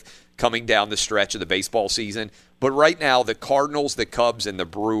up with coming down the stretch of the baseball season. But right now, the Cardinals, the Cubs, and the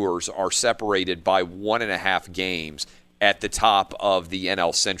Brewers are separated by 1.5 games at the top of the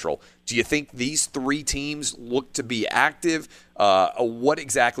NL Central. Do you think these three teams look to be active? What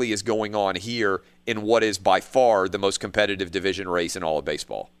exactly is going on here in what is by far the most competitive division race in all of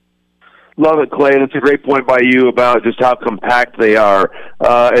baseball? Love it, Clay. That's a great point by you about just how compact they are.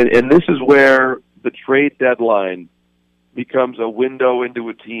 And this is where the trade deadline becomes a window into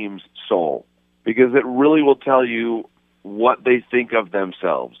a team's soul, because it really will tell you what they think of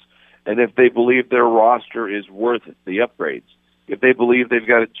themselves and if they believe their roster is worth the upgrades. If they believe they've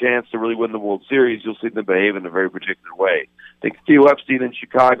got a chance to really win the World Series, you'll see them behave in a very particular way. I think Steve Epstein in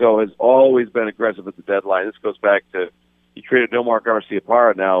Chicago has always been aggressive at the deadline. This goes back to he traded Nomar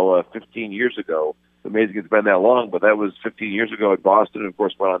Garciaparra now 15 years ago. It's amazing it's been that long, but that was 15 years ago at Boston, and of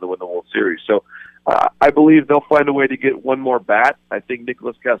course went on to win the World Series. So I believe they'll find a way to get one more bat. I think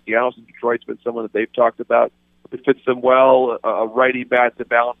Nicholas Castellanos in Detroit's been someone that they've talked about. It fits them well, a righty bat to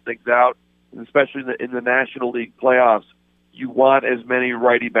balance things out, and especially in the National League playoffs. You want as many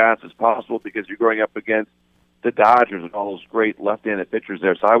righty bats as possible because you're going up against the Dodgers and all those great left-handed pitchers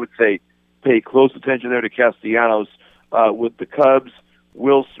there. So I would say pay close attention there to Castellanos. With the Cubs,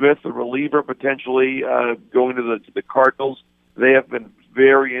 Will Smith, the reliever, potentially going to the Cardinals. They have been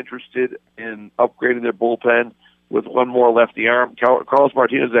very interested in upgrading their bullpen with one more lefty arm. Carlos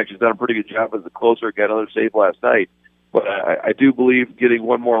Martinez actually has done a pretty good job as a closer, got another save last night. But I do believe getting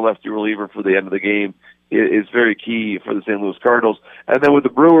one more lefty reliever for the end of the game is very key for the St. Louis Cardinals. And then with the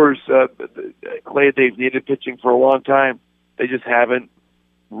Brewers, Clay, they've needed pitching for a long time. They just haven't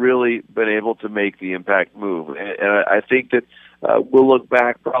really been able to make the impact move. And I think that we'll look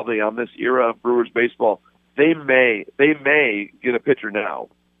back probably on this era of Brewers baseball. They may get a pitcher now.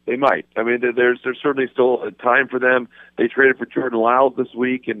 They might. I mean, there's certainly still a time for them. They traded for Jordan Lyles this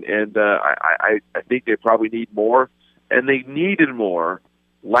week, and I think they probably need more. And they needed more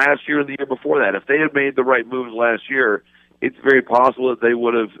last year and the year before that. If they had made the right moves last year, it's very possible that they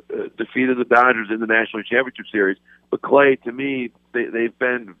would have defeated the Dodgers in the National League Championship Series. But Clay, to me, they've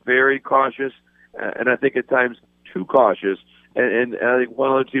been very cautious, and I think at times too cautious. And I think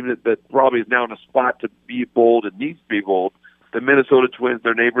one other team that probably is now in a spot to be bold and needs to be bold, the Minnesota Twins,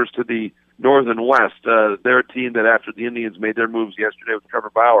 their neighbors to the north and west. They're a team that after the Indians made their moves yesterday with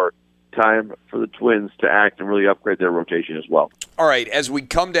Trevor Bauer, time for the Twins to act and really upgrade their rotation as well. All right, as we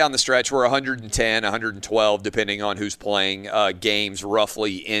come down the stretch, we're 110, 112, depending on who's playing, games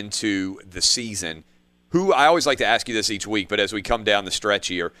roughly into the season. I always like to ask you this each week, but as we come down the stretch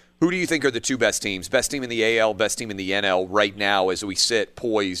here, who do you think are the two best teams? Best team in the AL, best team in the NL right now as we sit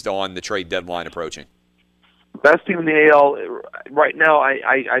poised on the trade deadline approaching? Best team in the AL right now,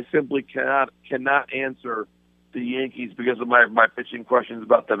 I simply cannot answer the Yankees because of my pitching questions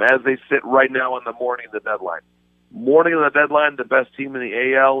about them as they sit right now on the morning of the deadline. Morning of the deadline, the best team in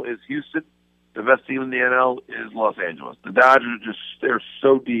the AL is Houston. The best team in the NL is Los Angeles. The Dodgers they're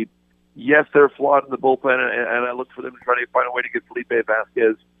so deep. Yes, they're flawed in the bullpen, and I look for them to try to find a way to get Felipe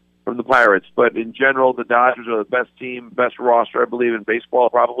Vasquez from the Pirates. But in general, the Dodgers are the best team, best roster, I believe, in baseball,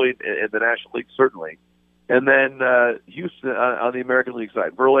 probably, in the National League, certainly. And then Houston on the American League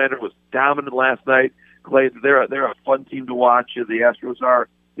side. Verlander was dominant last night. Clay, they're a fun team to watch. The Astros are.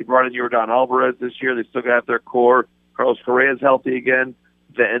 They brought in Yordan Alvarez this year. They still got their core. Carlos Correa is healthy again.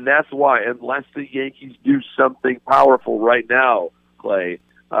 And that's why, unless the Yankees do something powerful right now, Clay,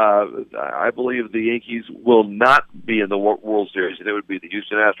 I believe the Yankees will not be in the World Series, and it would be the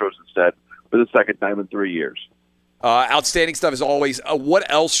Houston Astros instead for the second time in 3 years. Outstanding stuff as always. What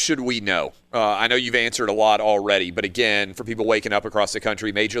else should we know? I know you've answered a lot already, but again, for people waking up across the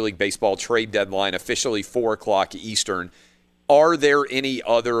country, Major League Baseball trade deadline officially 4 o'clock Eastern. Are there any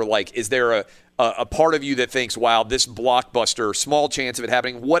other, is there a part of you that thinks, wow, this blockbuster, small chance of it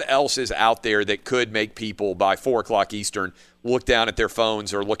happening? What else is out there that could make people by 4 o'clock Eastern look down at their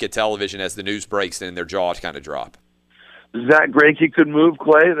phones or look at television as the news breaks and their jaws kind of drop? Zach Greinke could move,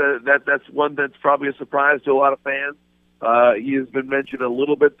 Clay. That's one that's probably a surprise to a lot of fans. He has been mentioned a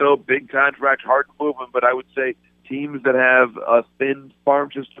little bit, though. Big contract, hard to move him, but I would say teams that have a thin farm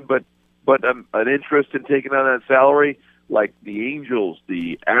system but but an interest in taking on that salary, like the Angels,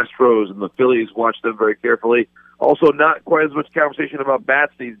 the Astros, and the Phillies, watch them very carefully. Also, not quite as much conversation about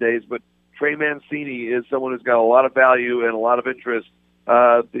bats these days, but Trey Mancini is someone who's got a lot of value and a lot of interest.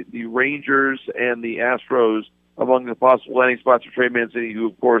 The Rangers and the Astros among the possible landing spots for Trey Mancini, who,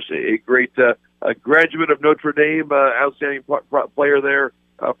 of course, a great a graduate of Notre Dame, outstanding player there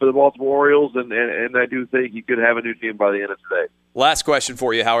for the Baltimore Orioles, and I do think he could have a new team by the end of today. Last question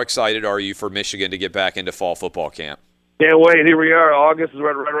for you. How excited are you for Michigan to get back into fall football camp? Can't wait. Here we are. August is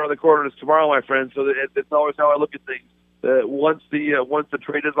right around the corner. It's tomorrow, my friend. So it's always how I look at things. Once the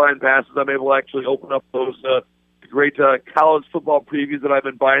trade deadline passes, I'm able to actually open up those great college football previews that I've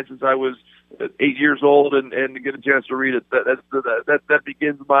been buying since I was 8 years old, and get a chance to read it. That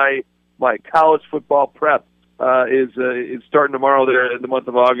begins my college football prep. Is starting tomorrow there in the month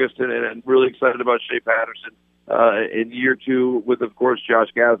of August, and I'm really excited about Shea Patterson in year 2 with, of course, Josh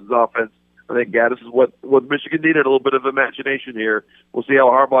Gaddis' offense. I think Gaddis is what Michigan needed, a little bit of imagination here. We'll see how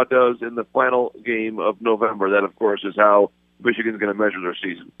Harbaugh does in the final game of November. That, of course, is how Michigan's going to measure their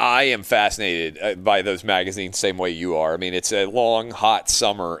season. I am fascinated by those magazines, same way you are. I mean, it's a long, hot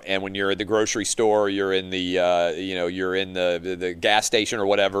summer, and when you're at the grocery store, you're in the you're in the gas station or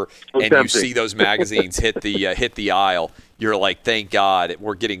whatever, and you see those magazines hit the aisle. You're like, thank God,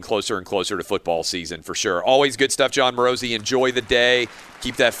 we're getting closer and closer to football season for sure. Always good stuff, John Morosi. Enjoy the day.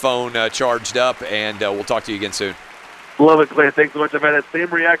 Keep that phone charged up, and we'll talk to you again soon. Love it, Clay. Thanks so much. I've had that same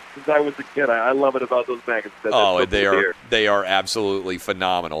reaction since I was a kid. I love it about those magazines. They are absolutely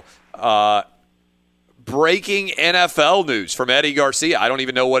phenomenal. Breaking NFL news from Eddie Garcia. I don't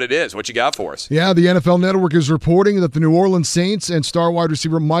even know what it is. What you got for us? Yeah, the NFL Network is reporting that the New Orleans Saints and star wide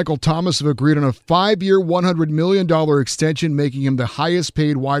receiver Michael Thomas have agreed on a 5-year, $100 million extension, making him the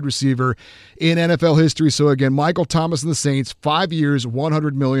highest-paid wide receiver in NFL history. So, again, Michael Thomas and the Saints, 5 years,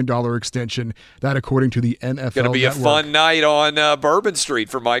 $100 million extension. That, according to the NFL Going to be Network. A fun night on Bourbon Street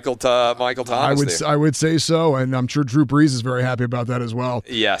for Michael Thomas. I would say so, and I'm sure Drew Brees is very happy about that as well.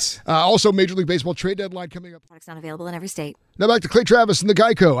 Yes. Also, Major League Baseball trade deadline coming up. Products not available in every state. Now back to Clay Travis in the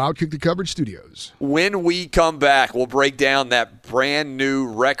Geico Outkick the Coverage studios. When we come back, we'll break down that brand new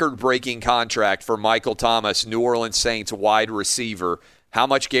record-breaking contract for Michael Thomas, New Orleans Saints wide receiver. How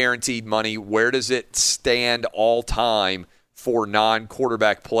much guaranteed money? Where does it stand all time for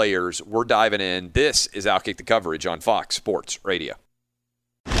non-quarterback players? We're diving in. This is Outkick the Coverage on Fox Sports Radio.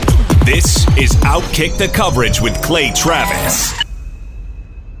 This is Outkick the Coverage with Clay Travis.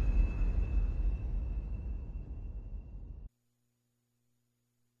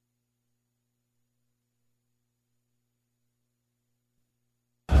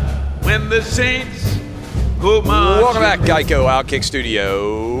 When the Saints go marching. Welcome back, Geico Outkick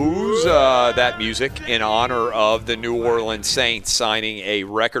Studios. That music in honor of the New Orleans Saints signing a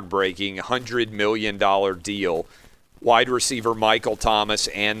record-breaking $100 million deal. Wide receiver Michael Thomas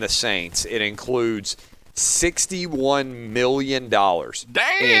and the Saints. It includes $61 million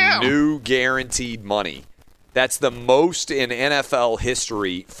in new guaranteed money. That's the most in NFL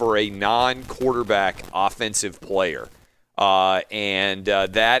history for a non-quarterback offensive player. And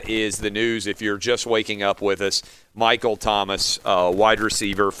that is the news if you're just waking up with us. Michael Thomas, wide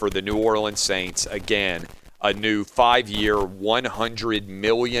receiver for the New Orleans Saints. Again, a new 5-year, $100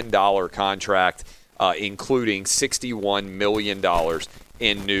 million contract, including $61 million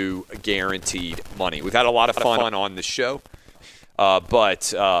in new guaranteed money. We've had a lot of fun on the show,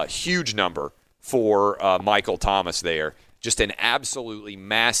 but huge number for Michael Thomas there. Just an absolutely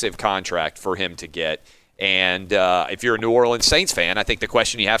massive contract for him to get. And if you're a New Orleans Saints fan, I think the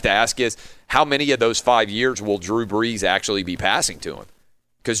question you have to ask is, how many of those 5 years will Drew Brees actually be passing to him?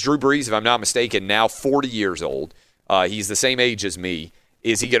 Because Drew Brees, if I'm not mistaken, now 40 years old. He's the same age as me.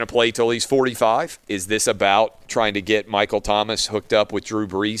 Is he going to play till he's 45? Is this about trying to get Michael Thomas hooked up with Drew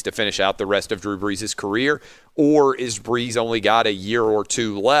Brees to finish out the rest of Drew Brees' career? Or is Brees only got a year or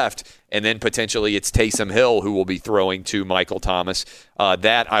two left, and then potentially it's Taysom Hill who will be throwing to Michael Thomas?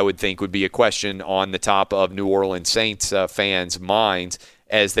 That, I would think, would be a question on the top of New Orleans Saints fans' minds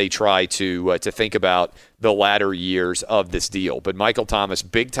as they try to think about the latter years of this deal. But Michael Thomas,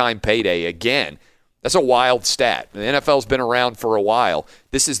 big-time payday again. That's a wild stat. The NFL's been around for a while.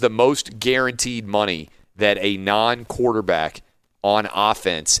 This is the most guaranteed money that a non-quarterback on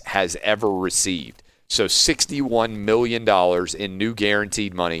offense has ever received. So $61 million in new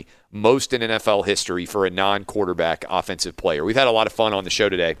guaranteed money, most in NFL history for a non-quarterback offensive player. We've had a lot of fun on the show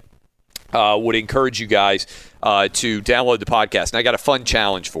today. Would encourage you guys to download the podcast. And I got a fun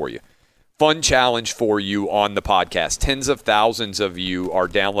challenge for you. Fun challenge for you on the podcast. Tens of thousands of you are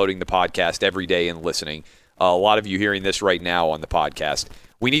downloading the podcast every day and listening. A lot of you hearing this right now on the podcast.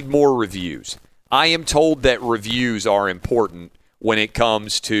 We need more reviews. I am told that reviews are important when it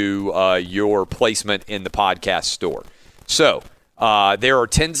comes to your placement in the podcast store. So there are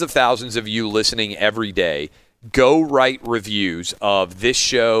tens of thousands of you listening every day. Go write reviews of this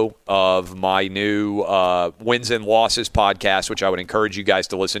show, of my new Wins and Losses podcast, which I would encourage you guys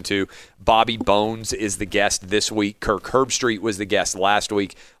to listen to. Bobby Bones is the guest this week. Kirk Herbstreit was the guest last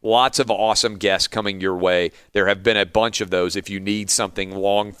week. Lots of awesome guests coming your way. There have been a bunch of those. If you need something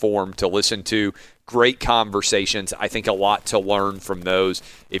long form to listen to, great conversations. I think a lot to learn from those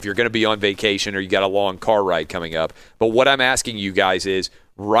if you're going to be on vacation or you got a long car ride coming up. But what I'm asking you guys is,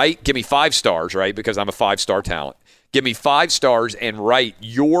 give me 5 stars, right? Because I'm a 5-star talent. Give me 5 stars and write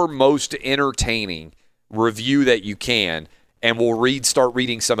your most entertaining review that you can, and we'll start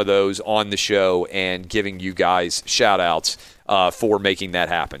reading some of those on the show and giving you guys shout-outs for making that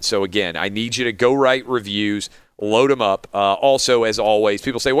happen. So, again, I need you to go write reviews, load them up. Also, as always,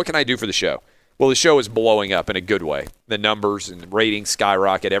 people say, what can I do for the show? Well, the show is blowing up in a good way. The numbers and ratings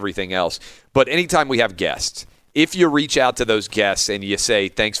skyrocket, everything else. But anytime we have guests, if you reach out to those guests and you say,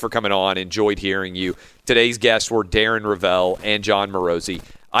 thanks for coming on, enjoyed hearing you. Today's guests were Darren Rovell and John Morosi.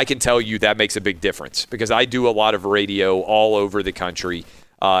 I can tell you that makes a big difference because I do a lot of radio all over the country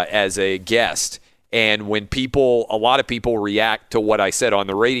as a guest. And when a lot of people react to what I said on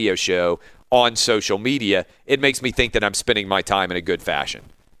the radio show on social media, it makes me think that I'm spending my time in a good fashion.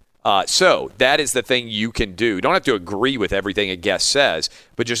 So that is the thing you can do. You don't have to agree with everything a guest says,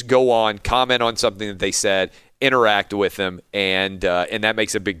 but just go on, comment on something that they said, interact with them, and that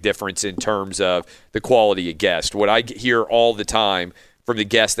makes a big difference in terms of the quality of guest. What I hear all the time from the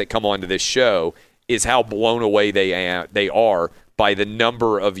guests that come onto this show is how blown away they are by the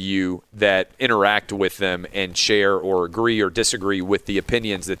number of you that interact with them and share or agree or disagree with the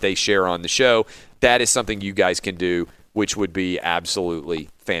opinions that they share on the show. That is something you guys can do, which would be absolutely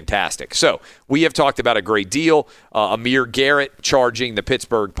fantastic. So we have talked about a great deal. Amir Garrett charging the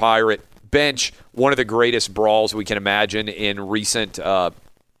Pittsburgh Pirate bench, one of the greatest brawls we can imagine in recent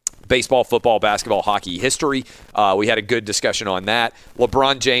baseball, football, basketball, hockey history. We had a good discussion on that.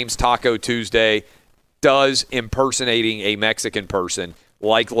 LeBron James, Taco Tuesday, does impersonating a Mexican person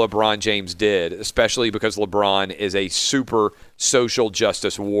like LeBron James did, especially because LeBron is a super social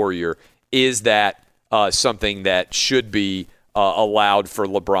justice warrior. Is that something that should be allowed for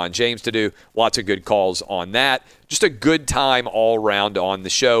LeBron James to do? Lots of good calls on that. Just a good time all around on the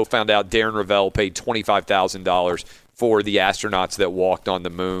show. Found out Darren Rovell paid $25,000 for the astronauts that walked on the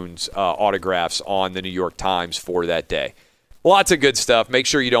moon's autographs on the New York Times for that day. Lots of good stuff. Make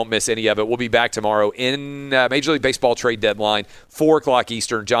sure you don't miss any of it. We'll be back tomorrow in Major League Baseball trade deadline, 4 o'clock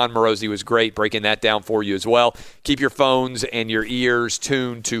Eastern. John Morosi was great breaking that down for you as well. Keep your phones and your ears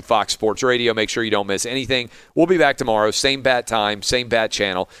tuned to Fox Sports Radio. Make sure you don't miss anything. We'll be back tomorrow, same bat time, same bat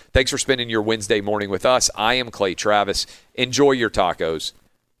channel. Thanks for spending your Wednesday morning with us. I am Clay Travis. Enjoy your tacos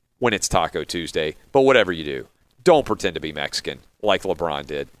when it's Taco Tuesday. But whatever you do, don't pretend to be Mexican like LeBron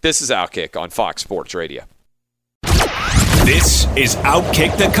did. This is Outkick on Fox Sports Radio. This is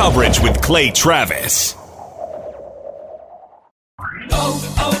Outkick the Coverage with Clay Travis.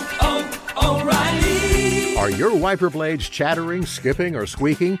 O'Reilly. Are your wiper blades chattering, skipping, or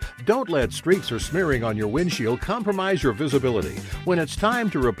squeaking? Don't let streaks or smearing on your windshield compromise your visibility. When it's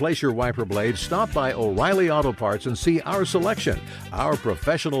time to replace your wiper blades, stop by O'Reilly Auto Parts and see our selection. Our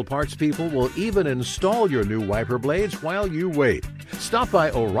professional parts people will even install your new wiper blades while you wait. Stop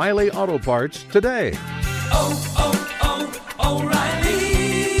by O'Reilly Auto Parts today. O'Reilly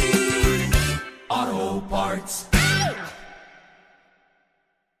Auto Parts.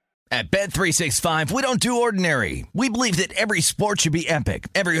 At Bet365, we don't do ordinary. We believe that every sport should be epic.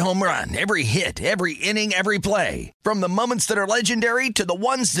 Every home run, every hit, every inning, every play. From the moments that are legendary to the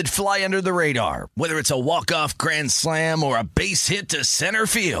ones that fly under the radar. Whether it's a walk-off grand slam or a base hit to center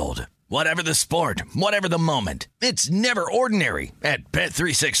field. Whatever the sport, whatever the moment, it's never ordinary at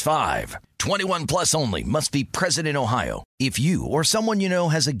Bet365. 21 plus only. Must be present in Ohio. If you or someone you know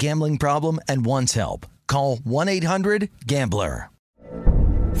has a gambling problem and wants help, call 1-800-GAMBLER.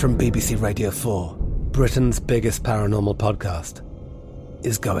 From BBC Radio 4, Britain's biggest paranormal podcast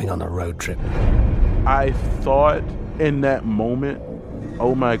is going on a road trip. I thought in that moment,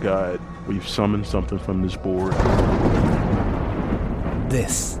 oh my God, we've summoned something from this board.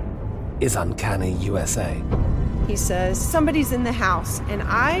 This is Uncanny USA. He says, somebody's in the house, and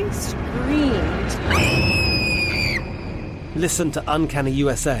I screamed. Listen to Uncanny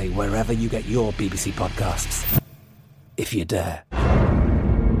USA wherever you get your BBC podcasts, if you dare.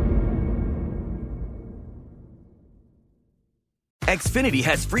 Xfinity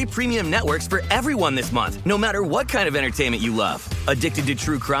has free premium networks for everyone this month, no matter what kind of entertainment you love. Addicted to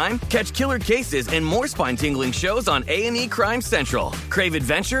true crime? Catch killer cases and more spine-tingling shows on A&E Crime Central. Crave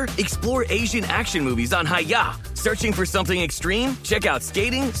adventure? Explore Asian action movies on Hi-Ya. Searching for something extreme? Check out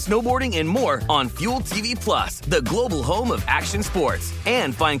skating, snowboarding, and more on Fuel TV Plus, the global home of action sports.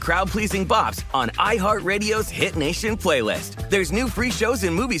 And find crowd-pleasing bops on iHeartRadio's Hit Nation playlist. There's new free shows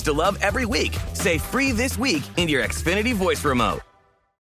and movies to love every week. Say free this week in your Xfinity voice remote.